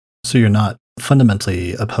 So you're not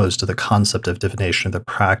fundamentally opposed to the concept of divination or the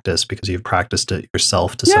practice, because you've practiced it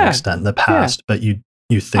yourself to some extent in the past, but you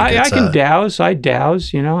think I can douse, I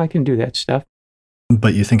can do that stuff.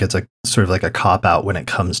 But you think it's a sort of like a cop-out when it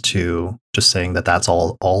comes to just saying that that's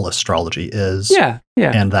all astrology is. Yeah.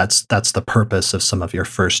 And that's the purpose of some of your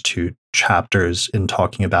first two chapters, in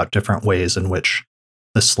talking about different ways in which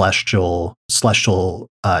the celestial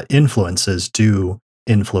influences do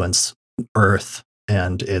influence Earth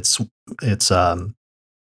and its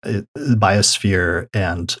biosphere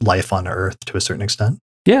and life on Earth to a certain extent?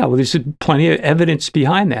 Yeah, well, there's plenty of evidence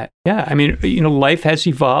behind that. Yeah, I mean, life has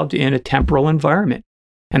evolved in a temporal environment,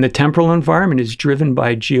 and the temporal environment is driven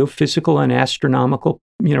by geophysical and astronomical,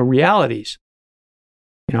 realities.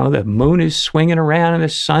 The moon is swinging around, and the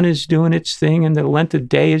sun is doing its thing, and the length of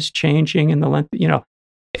day is changing, and the length,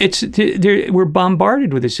 we're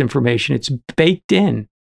bombarded with this information. It's baked in.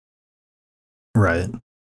 Right.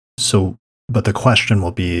 So, but the question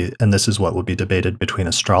will be, and this is what will be debated between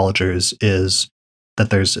astrologers, is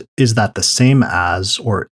that is that the same as,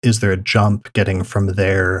 or is there a jump getting from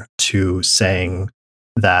there to saying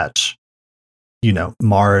that,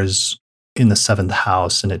 Mars in the seventh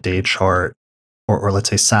house in a day chart, or let's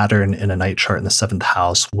say Saturn in a night chart in the seventh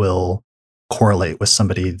house will correlate with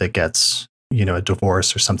somebody that gets, a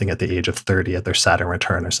divorce or something at the age of 30 at their Saturn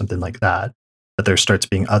return or something like that. But there starts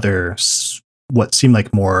being other, what seem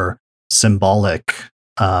like more symbolic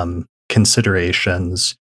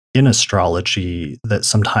considerations in astrology that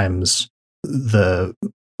sometimes the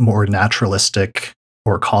more naturalistic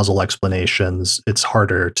or causal explanations, it's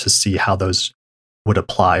harder to see how those would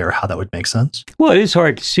apply or how that would make sense. Well, it is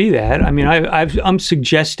hard to see that. I mean, I'm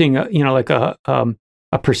suggesting, like a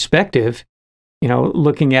perspective,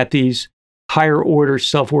 looking at these higher order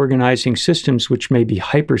self-organizing systems, which may be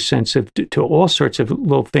hypersensitive to all sorts of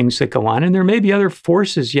little things that go on. And there may be other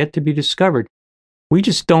forces yet to be discovered. We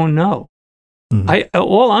just don't know. Mm-hmm.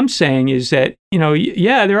 All I'm saying is that,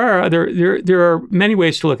 there are many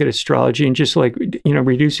ways to look at astrology, and just like,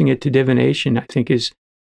 reducing it to divination, I think is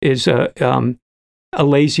a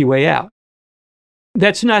lazy way out.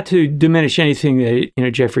 That's not to diminish anything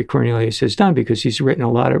that, Jeffrey Cornelius has done, because he's written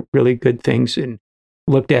a lot of really good things and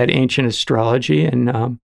looked at ancient astrology,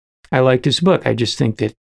 and I liked his book. I just think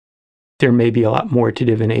that there may be a lot more to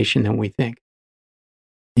divination than we think.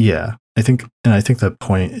 Yeah, I think the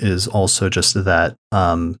point is also just that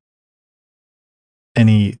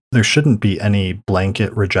there shouldn't be any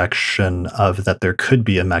blanket rejection of that there could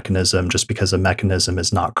be a mechanism just because a mechanism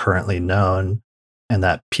is not currently known, and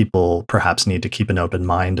that people perhaps need to keep an open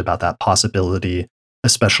mind about that possibility,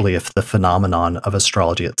 especially if the phenomenon of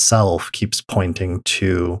astrology itself keeps pointing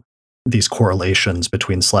to these correlations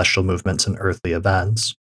between celestial movements and earthly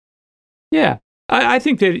events. Yeah, I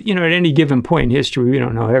think that, at any given point in history, we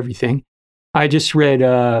don't know everything. I just read,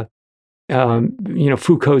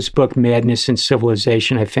 Foucault's book, Madness and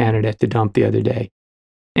Civilization. I found it at the dump the other day.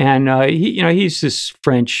 And, he's this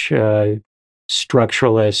French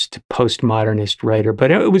structuralist, postmodernist writer. But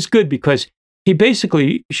it was good because he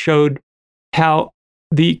basically showed how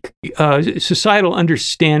the societal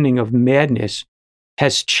understanding of madness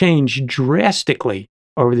has changed drastically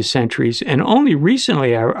over the centuries, and only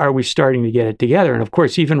recently are we starting to get it together. And of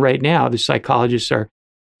course, even right now, the psychologists are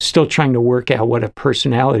still trying to work out what a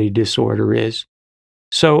personality disorder is.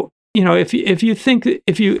 So, if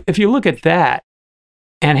you look at that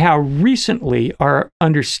and how recently our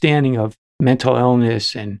understanding of mental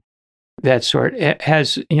illness and that sort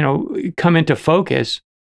has, come into focus,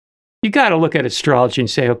 you got to look at astrology and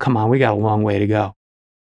say, oh, come on, we got a long way to go.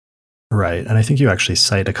 Right. And I think you actually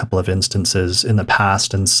cite a couple of instances in the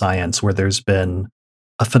past in science where there's been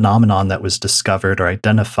a phenomenon that was discovered or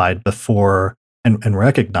identified before and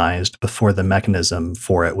recognized before the mechanism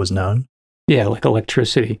for it was known. Yeah, like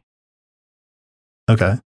electricity.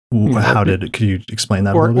 Okay. Could you explain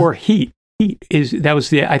that a little bit? Or heat. I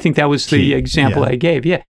think that was the example I gave.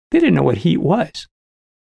 Yeah. They didn't know what heat was.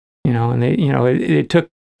 And they, it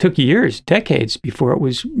took years, decades before it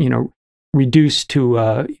was, reduced to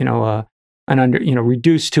an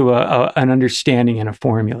understanding and a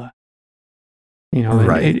formula.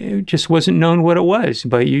 Right. It just wasn't known what it was.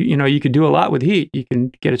 But you could do a lot with heat. You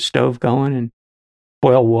can get a stove going and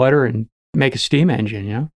boil water and make a steam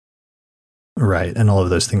engine. Right, and all of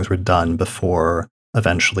those things were done before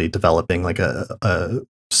eventually developing like a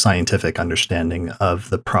scientific understanding of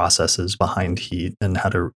the processes behind heat and how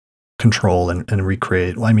to control and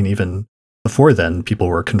recreate. Well, I mean, even before then, people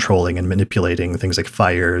were controlling and manipulating things like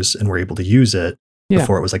fires and were able to use it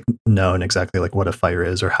before it was like known exactly like what a fire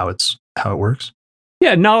is or how it works.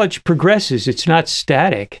 Yeah, knowledge progresses. It's not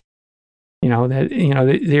static.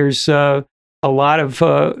 There's a lot of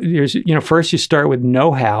first you start with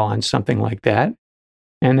know-how on something like that,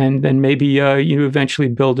 and then maybe you eventually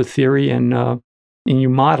build a theory and you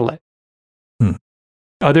model it.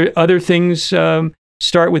 Other things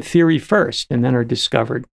start with theory first and then are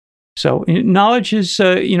discovered. So knowledge is,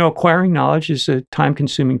 acquiring knowledge is a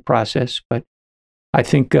time-consuming process, but I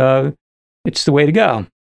think it's the way to go.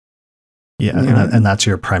 Yeah, and that's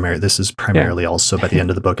your primary. This is primarily also by the end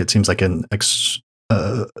of the book. It seems like an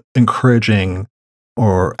encouraging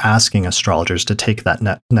or asking astrologers to take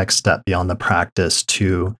that next step beyond the practice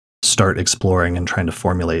to start exploring and trying to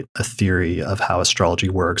formulate a theory of how astrology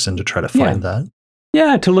works and to try to find that.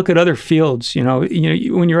 Yeah, to look at other fields.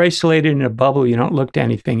 When you're isolated in a bubble, you don't look to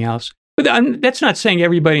anything else. But that's not saying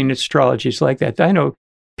everybody in astrology is like that. I know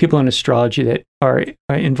people in astrology that are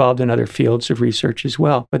involved in other fields of research as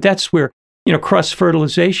well. But that's where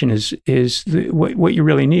cross-fertilization is what you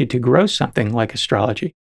really need to grow something like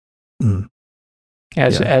astrology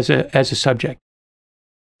as a subject.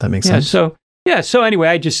 That makes sense. So anyway,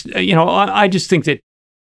 I just think that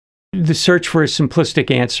the search for a simplistic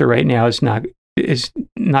answer right now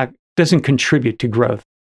doesn't contribute to growth.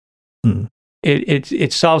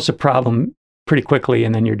 It solves a problem pretty quickly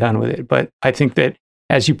and then you're done with it. But I think that,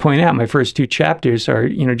 as you point out, my first 2 chapters are,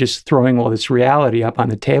 just throwing all this reality up on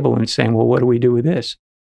the table and saying, well, what do we do with this?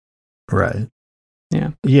 Right.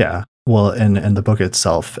 Yeah. Yeah. Well, and the book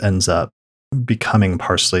itself ends up becoming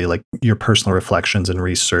partially like your personal reflections and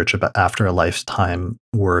research about after a lifetime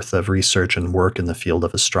worth of research and work in the field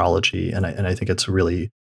of astrology. And I think it's a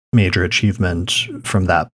really major achievement from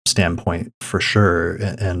that standpoint for sure,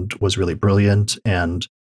 and was really brilliant. And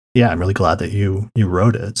yeah, I'm really glad that you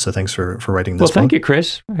wrote it. So thanks for writing this book. Well, thank you,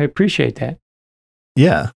 Chris. I appreciate that.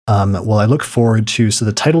 Yeah. Well, I look forward to, so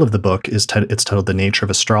the title of the book is, it's titled The Nature of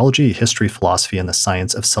Astrology, History, Philosophy, and the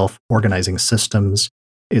Science of Self-Organizing Systems.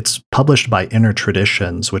 It's published by Inner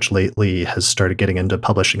Traditions, which lately has started getting into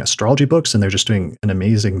publishing astrology books, and they're just doing an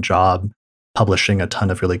amazing job publishing a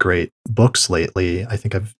ton of really great books lately. I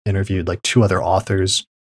think I've interviewed like 2 other authors.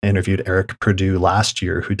 I interviewed Eric Perdue last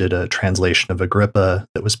year, who did a translation of Agrippa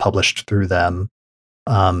that was published through them.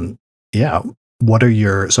 What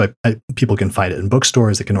are people can find it in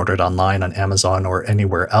bookstores, they can order it online on Amazon or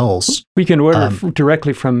anywhere else. We can order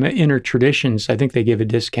directly from Inner Traditions. I think they give a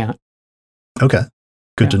discount. Okay.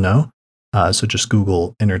 Good to know. So just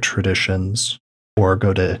Google Inner Traditions or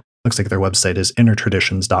go to, looks like their website is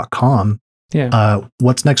innertraditions.com. Yeah.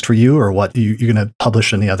 What's next for you, or what you're going to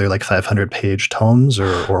publish any other like 500-page tomes,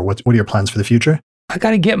 or what are your plans for the future? I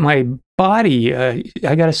got to get my body. I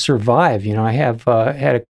got to survive. I have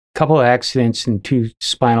had a couple of accidents and 2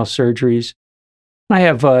 spinal surgeries. I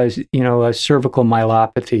have a cervical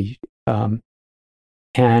myelopathy, and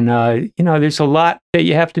there's a lot that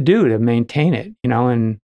you have to do to maintain it.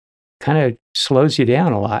 And kind of slows you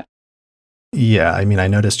down a lot. Yeah, I mean, I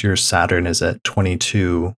noticed your Saturn is at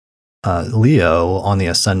 22 Leo on the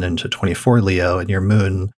ascendant to 24 Leo, and your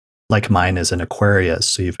moon, like mine, is in Aquarius.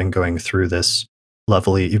 So you've been going through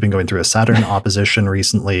you've been going through a Saturn opposition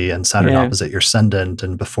recently, and Saturn opposite your ascendant.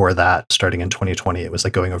 And before that, starting in 2020, it was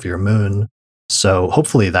like going over your moon. So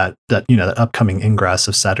hopefully that upcoming ingress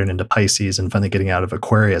of Saturn into Pisces and finally getting out of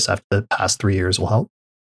Aquarius after the past 3 years will help.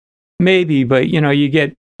 Maybe, but you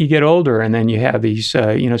get older, and then you have these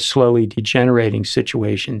slowly degenerating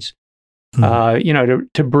situations.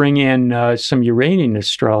 To bring in some Uranian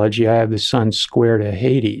astrology, I have the Sun square to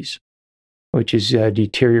Hades, which is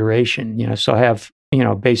deterioration. So I have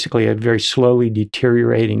basically a very slowly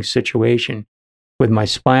deteriorating situation with my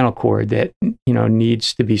spinal cord that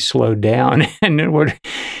needs to be slowed down. And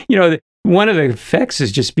one of the effects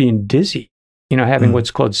is just being dizzy. Having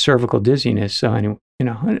what's called cervical dizziness. So anyway,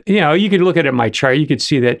 you could look at it in my chart. You could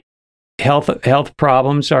see that health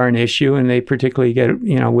problems are an issue, and they particularly get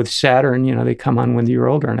with Saturn. They come on when you're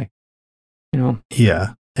older, and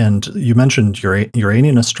Yeah, and you mentioned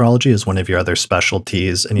Uranian astrology is one of your other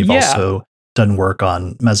specialties, and you've also done work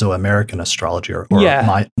on Mesoamerican astrology or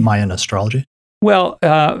Mayan astrology. Well,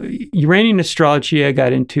 Uranian astrology I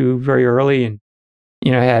got into very early, and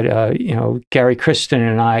I had Gary Kristen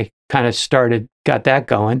and I kind of got that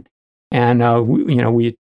going, and we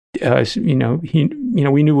knew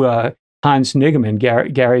Hans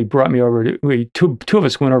Nigemann. Gary brought me over. Two of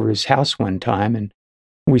us went over his house one time, and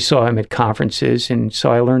we saw him at conferences, and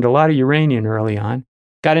so I learned a lot of Uranian early on.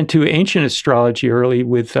 Got into ancient astrology early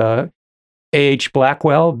with A.H.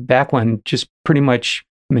 Blackwell, back when just pretty much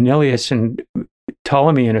Manilius and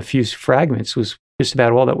Ptolemy and a few fragments was just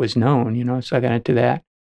about all that was known, so I got into that.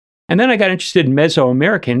 And then I got interested in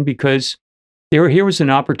Mesoamerican because here was an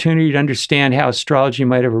opportunity to understand how astrology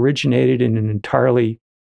might have originated in an entirely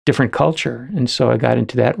different culture. And so I got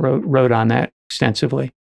into that, wrote on that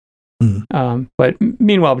extensively. But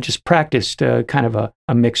meanwhile, just practiced kind of a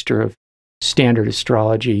mixture of standard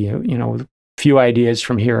astrology, with a few ideas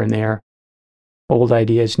from here and there, old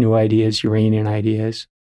ideas, new ideas, Uranian ideas,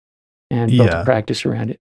 and built a practice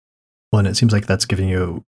around it. Well, and it seems like that's giving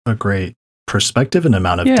you a great perspective and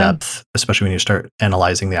amount of depth, especially when you start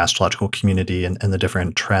analyzing the astrological community and the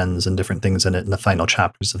different trends and different things in it in the final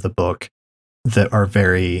chapters of the book that are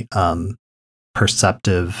very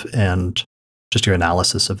perceptive, and just your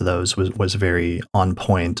analysis of those was very on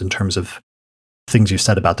point in terms of things you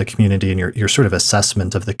said about the community and your sort of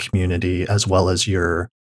assessment of the community, as well as your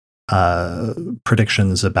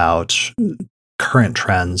predictions about current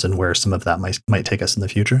trends and where some of that might take us in the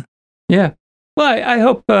future. Yeah. Well, I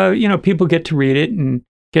hope people get to read it and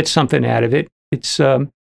get something out of it. It's to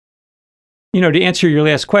answer your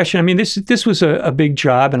last question. I mean, this was a big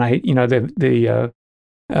job, and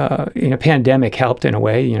the pandemic helped in a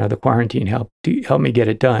way. The quarantine helped me get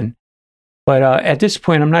it done. But at this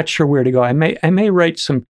point, I'm not sure where to go. I may write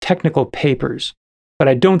some technical papers, but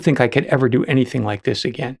I don't think I could ever do anything like this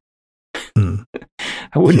again. I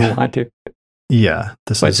wouldn't want to. Yeah,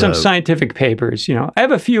 but some scientific papers. I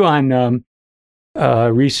have a few on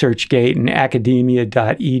ResearchGate and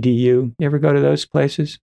academia.edu. You ever go to those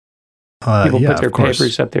places? People put their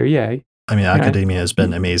papers up there. Yeah. I mean, academia has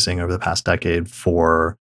been amazing over the past decade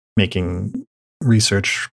for making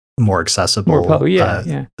research more accessible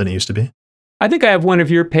than it used to be. I think I have one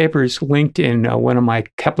of your papers linked in one of my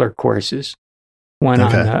Kepler courses. I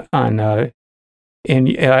have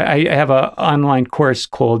an online course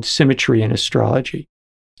called Symmetry in Astrology.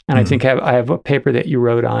 And I think I have a paper that you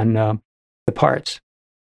wrote on the parts,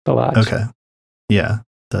 the lots. Okay. Yeah.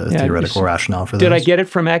 The theoretical rationale for those. Did I get it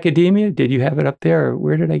from academia? Did you have it up there? Or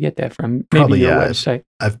where did I get that from? Maybe Probably, your website.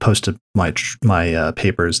 I've posted my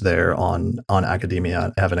papers there on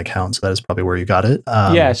academia. I have an account, so that is probably where you got it.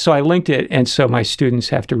 So I linked it, and so my students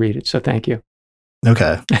have to read it. So thank you.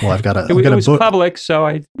 Okay. Well, I've got a it was book. Public, so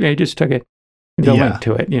I just took it, the link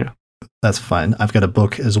to it. That's fine. I've got a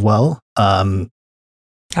book as well. I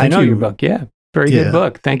know your book. Yeah, very good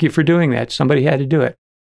book. Thank you for doing that. Somebody had to do it.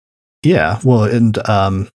 Yeah, well, and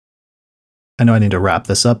I know I need to wrap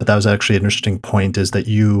this up, but that was actually an interesting point, is that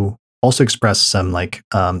you also expressed some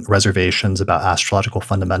reservations about astrological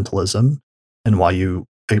fundamentalism, and while you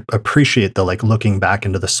appreciate the looking back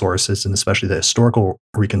into the sources and especially the historical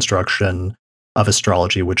reconstruction of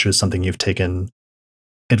astrology, which is something you've taken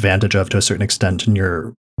advantage of to a certain extent in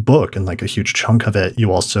your book, and a huge chunk of it,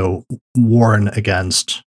 you also warn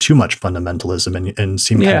against too much fundamentalism and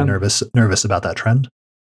seem kind of nervous about that trend.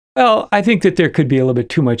 Well, I think that there could be a little bit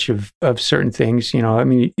too much of certain things. I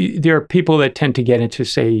mean, there are people that tend to get into,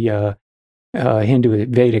 say, Hindu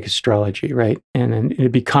Vedic astrology, right? And then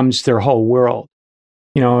it becomes their whole world.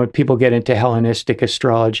 People get into Hellenistic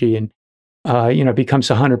astrology, and it becomes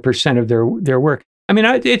 100% of their work. I mean,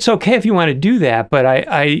 it's okay if you want to do that, but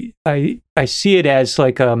I see it as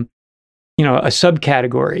a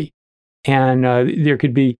subcategory, and there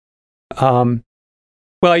could be.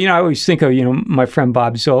 Well, I always think of, my friend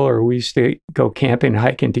Bob Zoller. We used to go camping and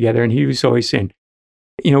hiking together, and he was always saying,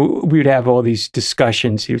 we would have all these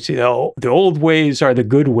discussions. He would say, "Oh, the old ways are the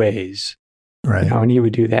good ways." Right. And he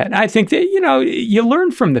would do that. And I think that, you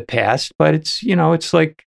learn from the past, but it's, it's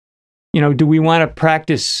like, do we want to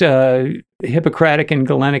practice Hippocratic and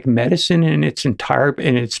Galenic medicine in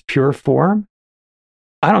its pure form?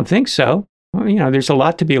 I don't think so. Well, there's a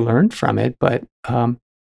lot to be learned from it, but,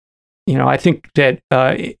 I think that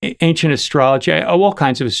ancient astrology, all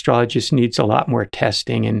kinds of astrology, just needs a lot more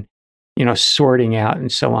testing and, sorting out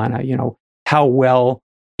and so on. How well,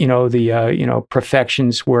 the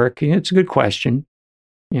perfections work. It's a good question,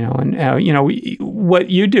 what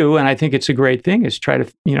you do, and I think it's a great thing, is try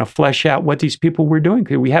to, flesh out what these people were doing.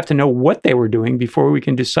 Because we have to know what they were doing before we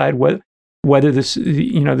can decide whether this,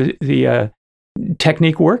 the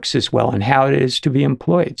technique works as well and how it is to be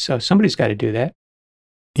employed. So somebody's got to do that.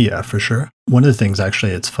 Yeah, for sure. One of the things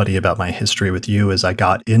actually it's funny about my history with you is I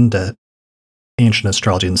got into ancient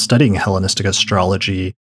astrology and studying Hellenistic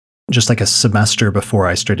astrology just a semester before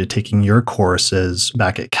I started taking your courses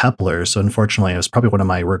back at Kepler. So unfortunately, it was probably one of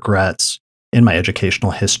my regrets in my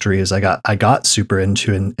educational history is I got super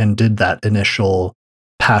into and did that initial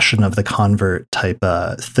passion of the convert type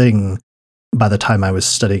thing by the time I was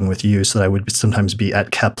studying with you, so that I would sometimes be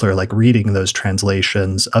at Kepler, reading those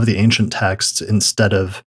translations of the ancient texts instead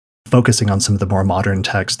of focusing on some of the more modern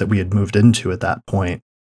texts that we had moved into at that point,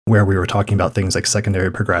 where we were talking about things like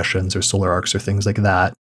secondary progressions or solar arcs or things like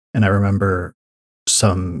that. And I remember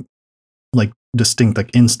some distinct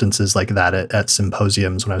instances like that at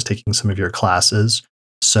symposiums when I was taking some of your classes.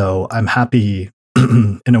 So I'm happy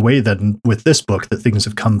in a way that with this book that things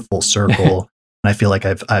have come full circle. And I feel like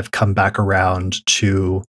I've come back around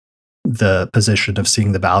to the position of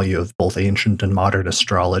seeing the value of both ancient and modern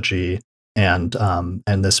astrology, and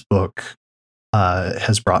this book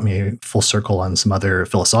has brought me full circle on some other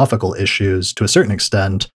philosophical issues to a certain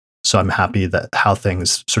extent. So I'm happy that how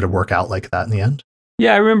things sort of work out like that in the end.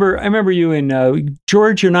 Yeah, I remember you and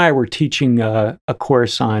George and I were teaching a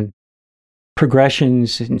course on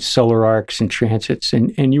progressions and solar arcs and transits,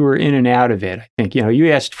 and you were in and out of it. I think,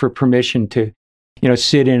 you asked for permission to,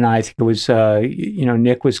 sit in. I think it was,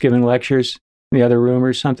 Nick was giving lectures in the other room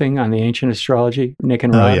or something on the ancient astrology. Nick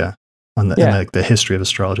and Rob. Oh yeah, on the history of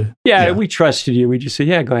astrology. Yeah, we trusted you. We just said,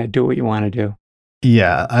 yeah, go ahead, do what you want to do.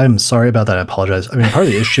 Yeah, I'm sorry about that. I apologize. I mean, part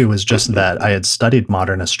of the issue was just that I had studied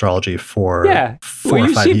modern astrology for 4 or 5 years.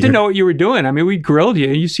 You seemed to know what you were doing. I mean, we grilled you.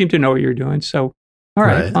 You seemed to know what you were doing. So, all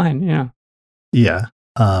right. Fine. Yeah. Yeah.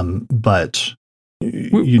 But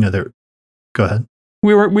go ahead.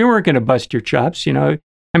 We weren't going to bust your chops. I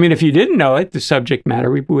mean, if you didn't know it, the subject matter,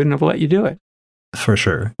 we wouldn't have let you do it. For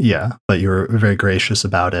sure. Yeah. But you were very gracious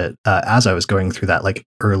about it. As I was going through that like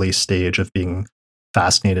early stage of being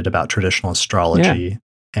fascinated about traditional astrology.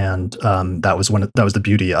 Yeah. And that was the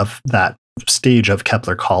beauty of that stage of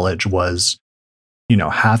Kepler College was,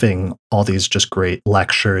 having all these just great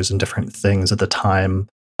lectures and different things at the time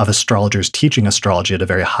of astrologers teaching astrology at a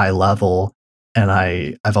very high level. And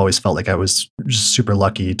I've always felt like I was just super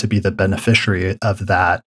lucky to be the beneficiary of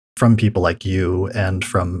that from people like you and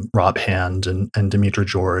from Rob Hand and Demetra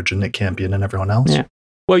George and Nick Campion and everyone else. Yeah.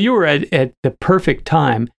 Well, you were at the perfect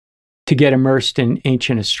time to get immersed in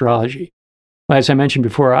ancient astrology. As I mentioned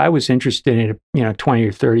before, I was interested in it, 20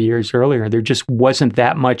 or 30 years earlier. There just wasn't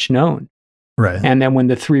that much known. Right. And then when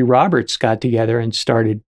the three Roberts got together and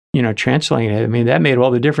started, translating it, I mean, that made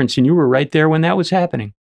all the difference. And you were right there when that was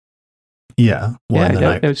happening. Yeah. Well,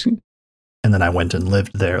 yeah, and then I went and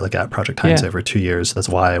lived there, like at Project Hindsight for 2 years. That's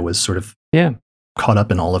why I was sort of caught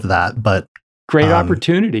up in all of that. But great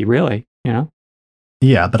opportunity, really,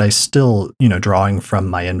 Yeah, but I still, drawing from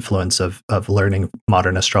my influence of learning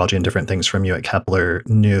modern astrology and different things from you at Kepler,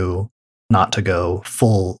 knew not to go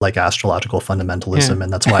full like astrological fundamentalism,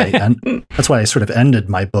 and that's why I sort of ended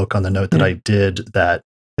my book on the note that I did. That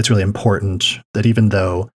it's really important that even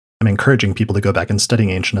though I'm encouraging people to go back and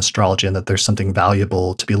studying ancient astrology, and that there's something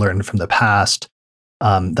valuable to be learned from the past,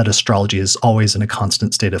 that astrology is always in a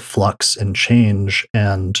constant state of flux and change,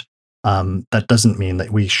 and that doesn't mean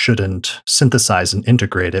that we shouldn't synthesize and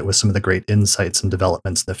integrate it with some of the great insights and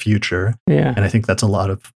developments in the future. Yeah. And I think that's a lot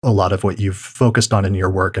of what you've focused on in your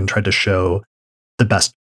work and tried to show the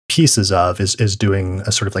best pieces of is doing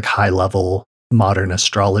a sort of like high level modern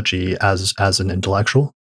astrology as an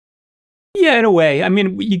intellectual. Yeah, in a way. I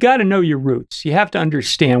mean, you got to know your roots. You have to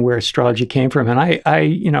understand where astrology came from. And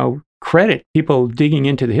I credit people digging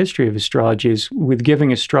into the history of astrology with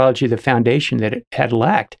giving astrology the foundation that it had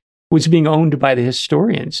lacked. Was being owned by the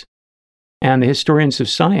historians and the historians of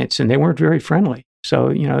science, and they weren't very friendly.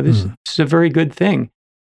 So, this is a very good thing.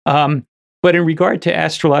 But in regard to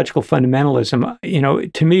astrological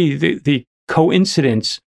fundamentalism, to me, the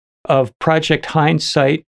coincidence of Project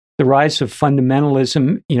Hindsight, the rise of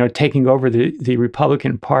fundamentalism, taking over the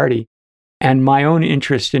Republican Party, and my own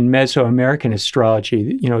interest in Mesoamerican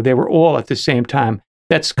astrology, they were all at the same time.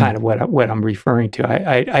 That's kind of what I'm referring to.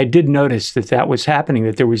 I did notice that was happening,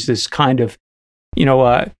 that there was this kind of,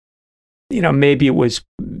 maybe it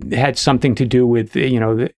had something to do with,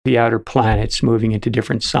 the outer planets moving into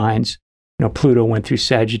different signs. Pluto went through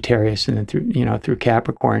Sagittarius and then through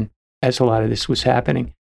Capricorn as a lot of this was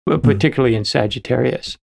happening, but particularly in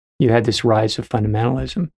Sagittarius. You had this rise of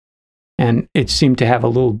fundamentalism, and it seemed to have a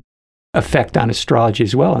little effect on astrology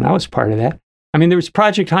as well, and I was part of that. I mean, there was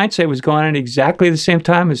Project Hindsight was going on at exactly the same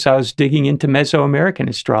time as I was digging into Mesoamerican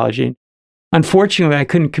astrology. Unfortunately, I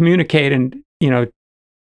couldn't communicate in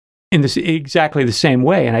this exactly the same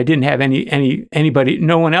way, and I didn't have anybody.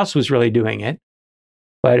 No one else was really doing it,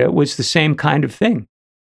 but it was the same kind of thing.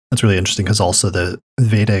 That's really interesting because also the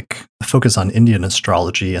Vedic focus on Indian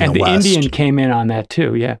astrology in the West. And the Indian came in on that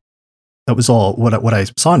too. Yeah. That was all what I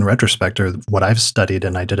saw in retrospect, or what I've studied,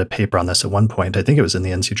 and I did a paper on this at one point. I think it was in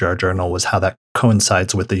the NCGR journal, was how that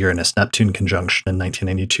coincides with the Uranus-Neptune conjunction in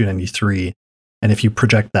 1992-93. And if you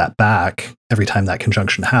project that back, every time that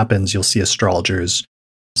conjunction happens, you'll see astrologers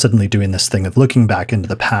suddenly doing this thing of looking back into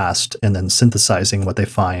the past and then synthesizing what they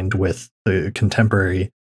find with the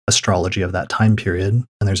contemporary astrology of that time period.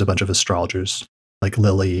 And there's a bunch of astrologers like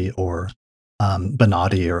Lilly or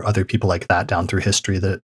Bonatti or other people like that down through history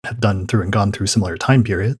that have gone through similar time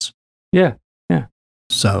periods. Yeah, yeah.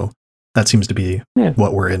 So that seems to be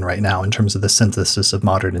what we're in right now in terms of the synthesis of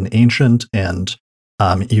modern and ancient. And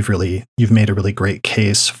you've made a really great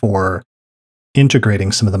case for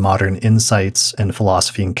integrating some of the modern insights and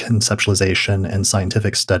philosophy and conceptualization and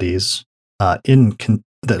scientific studies that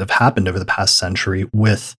have happened over the past century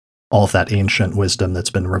with all of that ancient wisdom that's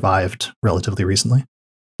been revived relatively recently.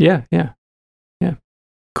 Yeah, yeah.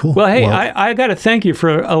 Cool. Well, hey, I got to thank you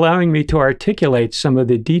for allowing me to articulate some of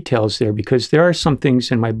the details there, because there are some things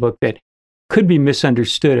in my book that could be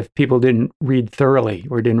misunderstood if people didn't read thoroughly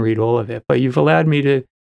or didn't read all of it. But you've allowed me to,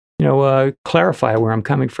 clarify where I'm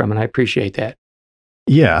coming from, and I appreciate that.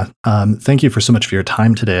 Yeah. Thank you so much for your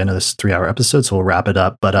time today. I know this is a 3-hour episode, so we'll wrap it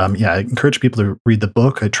up. But I encourage people to read the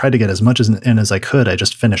book. I tried to get as much in as I could. I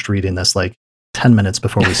just finished reading this 10 minutes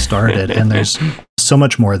before we started, and there's so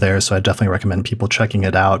much more there. So I definitely recommend people checking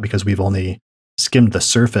it out because we've only skimmed the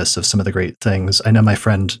surface of some of the great things. I know my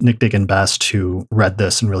friend Nick Diggin Best, who read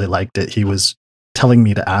this and really liked it, he was telling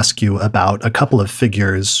me to ask you about a couple of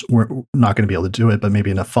figures. We're not going to be able to do it, but maybe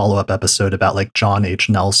in a follow-up episode about John H.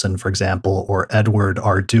 Nelson, for example, or Edward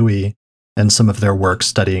R. Dewey, and some of their work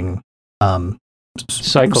studying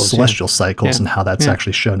celestial cycles and how that's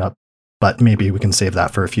actually shown up. But maybe we can save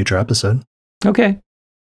that for a future episode. Okay.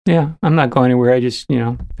 Yeah, I'm not going anywhere. I just,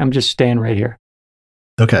 I'm just staying right here.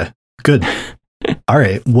 Okay, good. All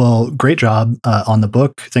right. Well, great job on the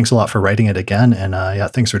book. Thanks a lot for writing it again. And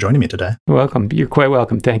thanks for joining me today. You're welcome. You're quite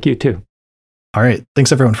welcome. Thank you too. All right.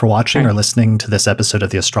 Thanks everyone for watching or listening to this episode of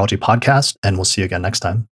the Astrology Podcast, and we'll see you again next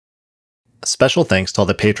time. Special thanks to all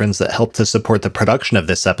the patrons that helped to support the production of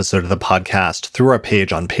this episode of the podcast through our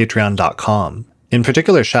page on patreon.com. In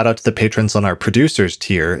particular, shout out to the patrons on our producers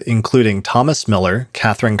tier, including Thomas Miller,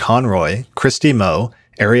 Catherine Conroy, Christy Moe,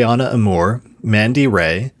 Ariana Amour, Mandy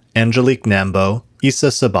Ray, Angelique Nambo, Issa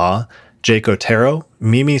Sabah, Jake Otero,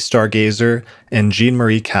 Mimi Stargazer, and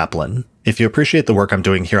Jean-Marie Kaplan. If you appreciate the work I'm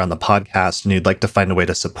doing here on the podcast and you'd like to find a way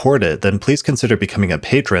to support it, then please consider becoming a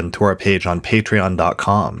patron through our page on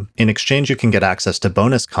patreon.com. In exchange, you can get access to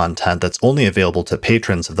bonus content that's only available to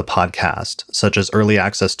patrons of the podcast, such as early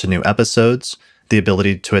access to new episodes, the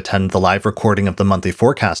ability to attend the live recording of the monthly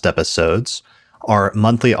forecast episodes, our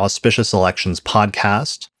monthly auspicious elections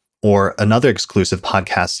podcast, or another exclusive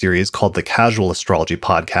podcast series called the Casual Astrology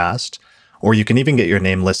Podcast, or you can even get your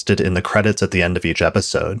name listed in the credits at the end of each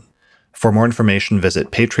episode. For more information,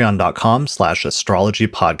 visit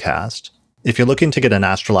patreon.com/astrologypodcast. If you're looking to get an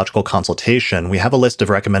astrological consultation, we have a list of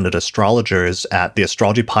recommended astrologers at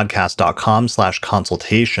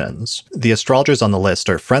theastrologypodcast.com/consultations. The astrologers on the list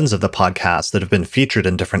are friends of the podcast that have been featured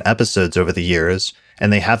in different episodes over the years, and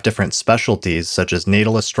they have different specialties such as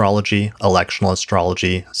natal astrology, electional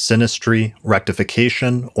astrology, synastry,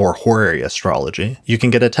 rectification, or horary astrology. You can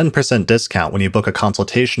get a 10% discount when you book a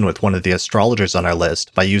consultation with one of the astrologers on our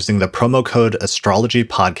list by using the promo code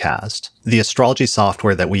AstrologyPodcast. The astrology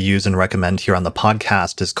software that we use and recommend here on the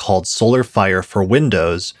podcast is called SolarFire for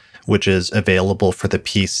Windows, which is available for the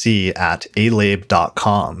PC at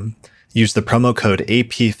alabe.com. Use the promo code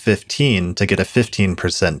AP15 to get a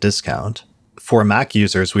 15% discount. For Mac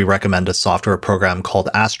users, we recommend a software program called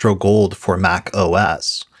AstroGold for Mac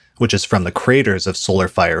OS, which is from the creators of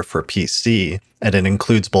SolarFire for PC, and it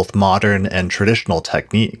includes both modern and traditional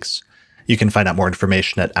techniques. You can find out more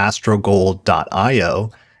information at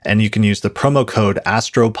astrogold.io, and you can use the promo code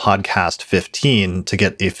AstroPodcast15 to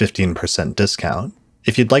get a 15% discount.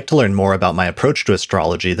 If you'd like to learn more about my approach to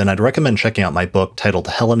astrology, then I'd recommend checking out my book titled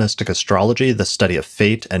Hellenistic Astrology, The Study of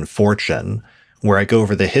Fate and Fortune, where I go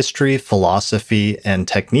over the history, philosophy, and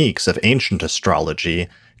techniques of ancient astrology,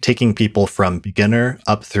 taking people from beginner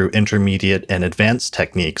up through intermediate and advanced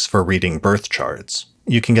techniques for reading birth charts.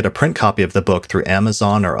 You can get a print copy of the book through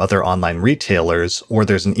Amazon or other online retailers, or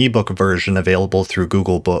there's an ebook version available through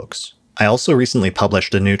Google Books. I also recently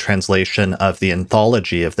published a new translation of the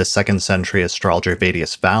anthology of the 2nd century astrologer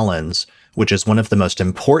Vedius Valens, which is one of the most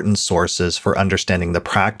important sources for understanding the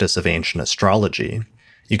practice of ancient astrology.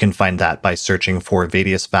 You can find that by searching for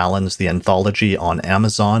Vedius Valens, the anthology on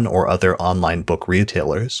Amazon or other online book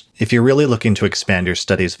retailers. If you're really looking to expand your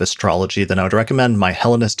studies of astrology, then I would recommend my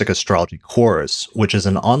Hellenistic Astrology course, which is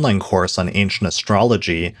an online course on ancient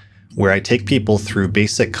astrology where I take people through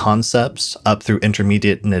basic concepts up through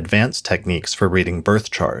intermediate and advanced techniques for reading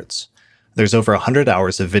birth charts. There's over 100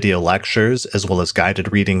 hours of video lectures as well as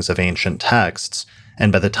guided readings of ancient texts,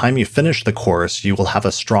 and by the time you finish the course, you will have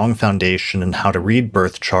a strong foundation in how to read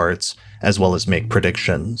birth charts, as well as make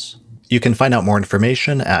predictions. You can find out more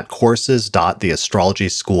information at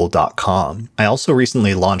courses.theastrologyschool.com. I also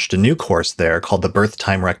recently launched a new course there called the Birth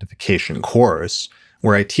Time Rectification course,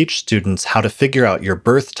 where I teach students how to figure out your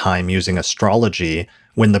birth time using astrology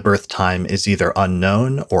when the birth time is either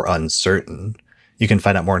unknown or uncertain. You can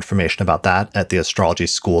find out more information about that at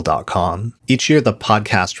theastrologyschool.com. Each year, the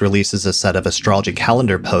podcast releases a set of astrology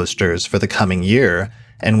calendar posters for the coming year,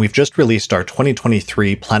 and we've just released our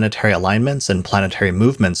 2023 planetary alignments and planetary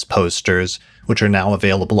movements posters, which are now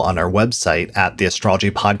available on our website at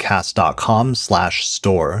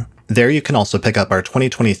theastrologypodcast.com/store. There you can also pick up our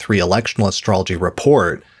 2023 electional astrology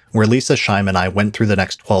report, where Lisa Scheim and I went through the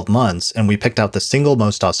next 12 months and we picked out the single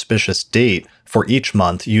most auspicious date for each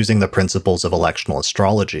month using the principles of electional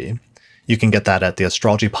astrology. You can get that at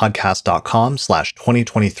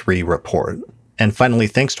theastrologypodcast.com/2023 report. And finally,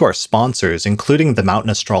 thanks to our sponsors, including the Mountain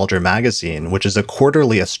Astrologer magazine, which is a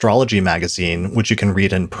quarterly astrology magazine, which you can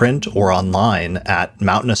read in print or online at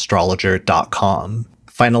mountainastrologer.com.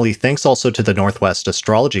 Finally, thanks also to the Northwest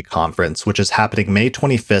Astrology Conference, which is happening May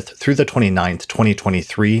 25th through the 29th,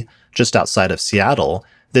 2023, just outside of Seattle.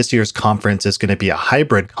 This year's conference is going to be a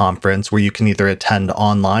hybrid conference where you can either attend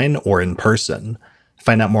online or in person.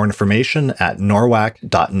 Find out more information at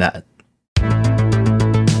norwac.net.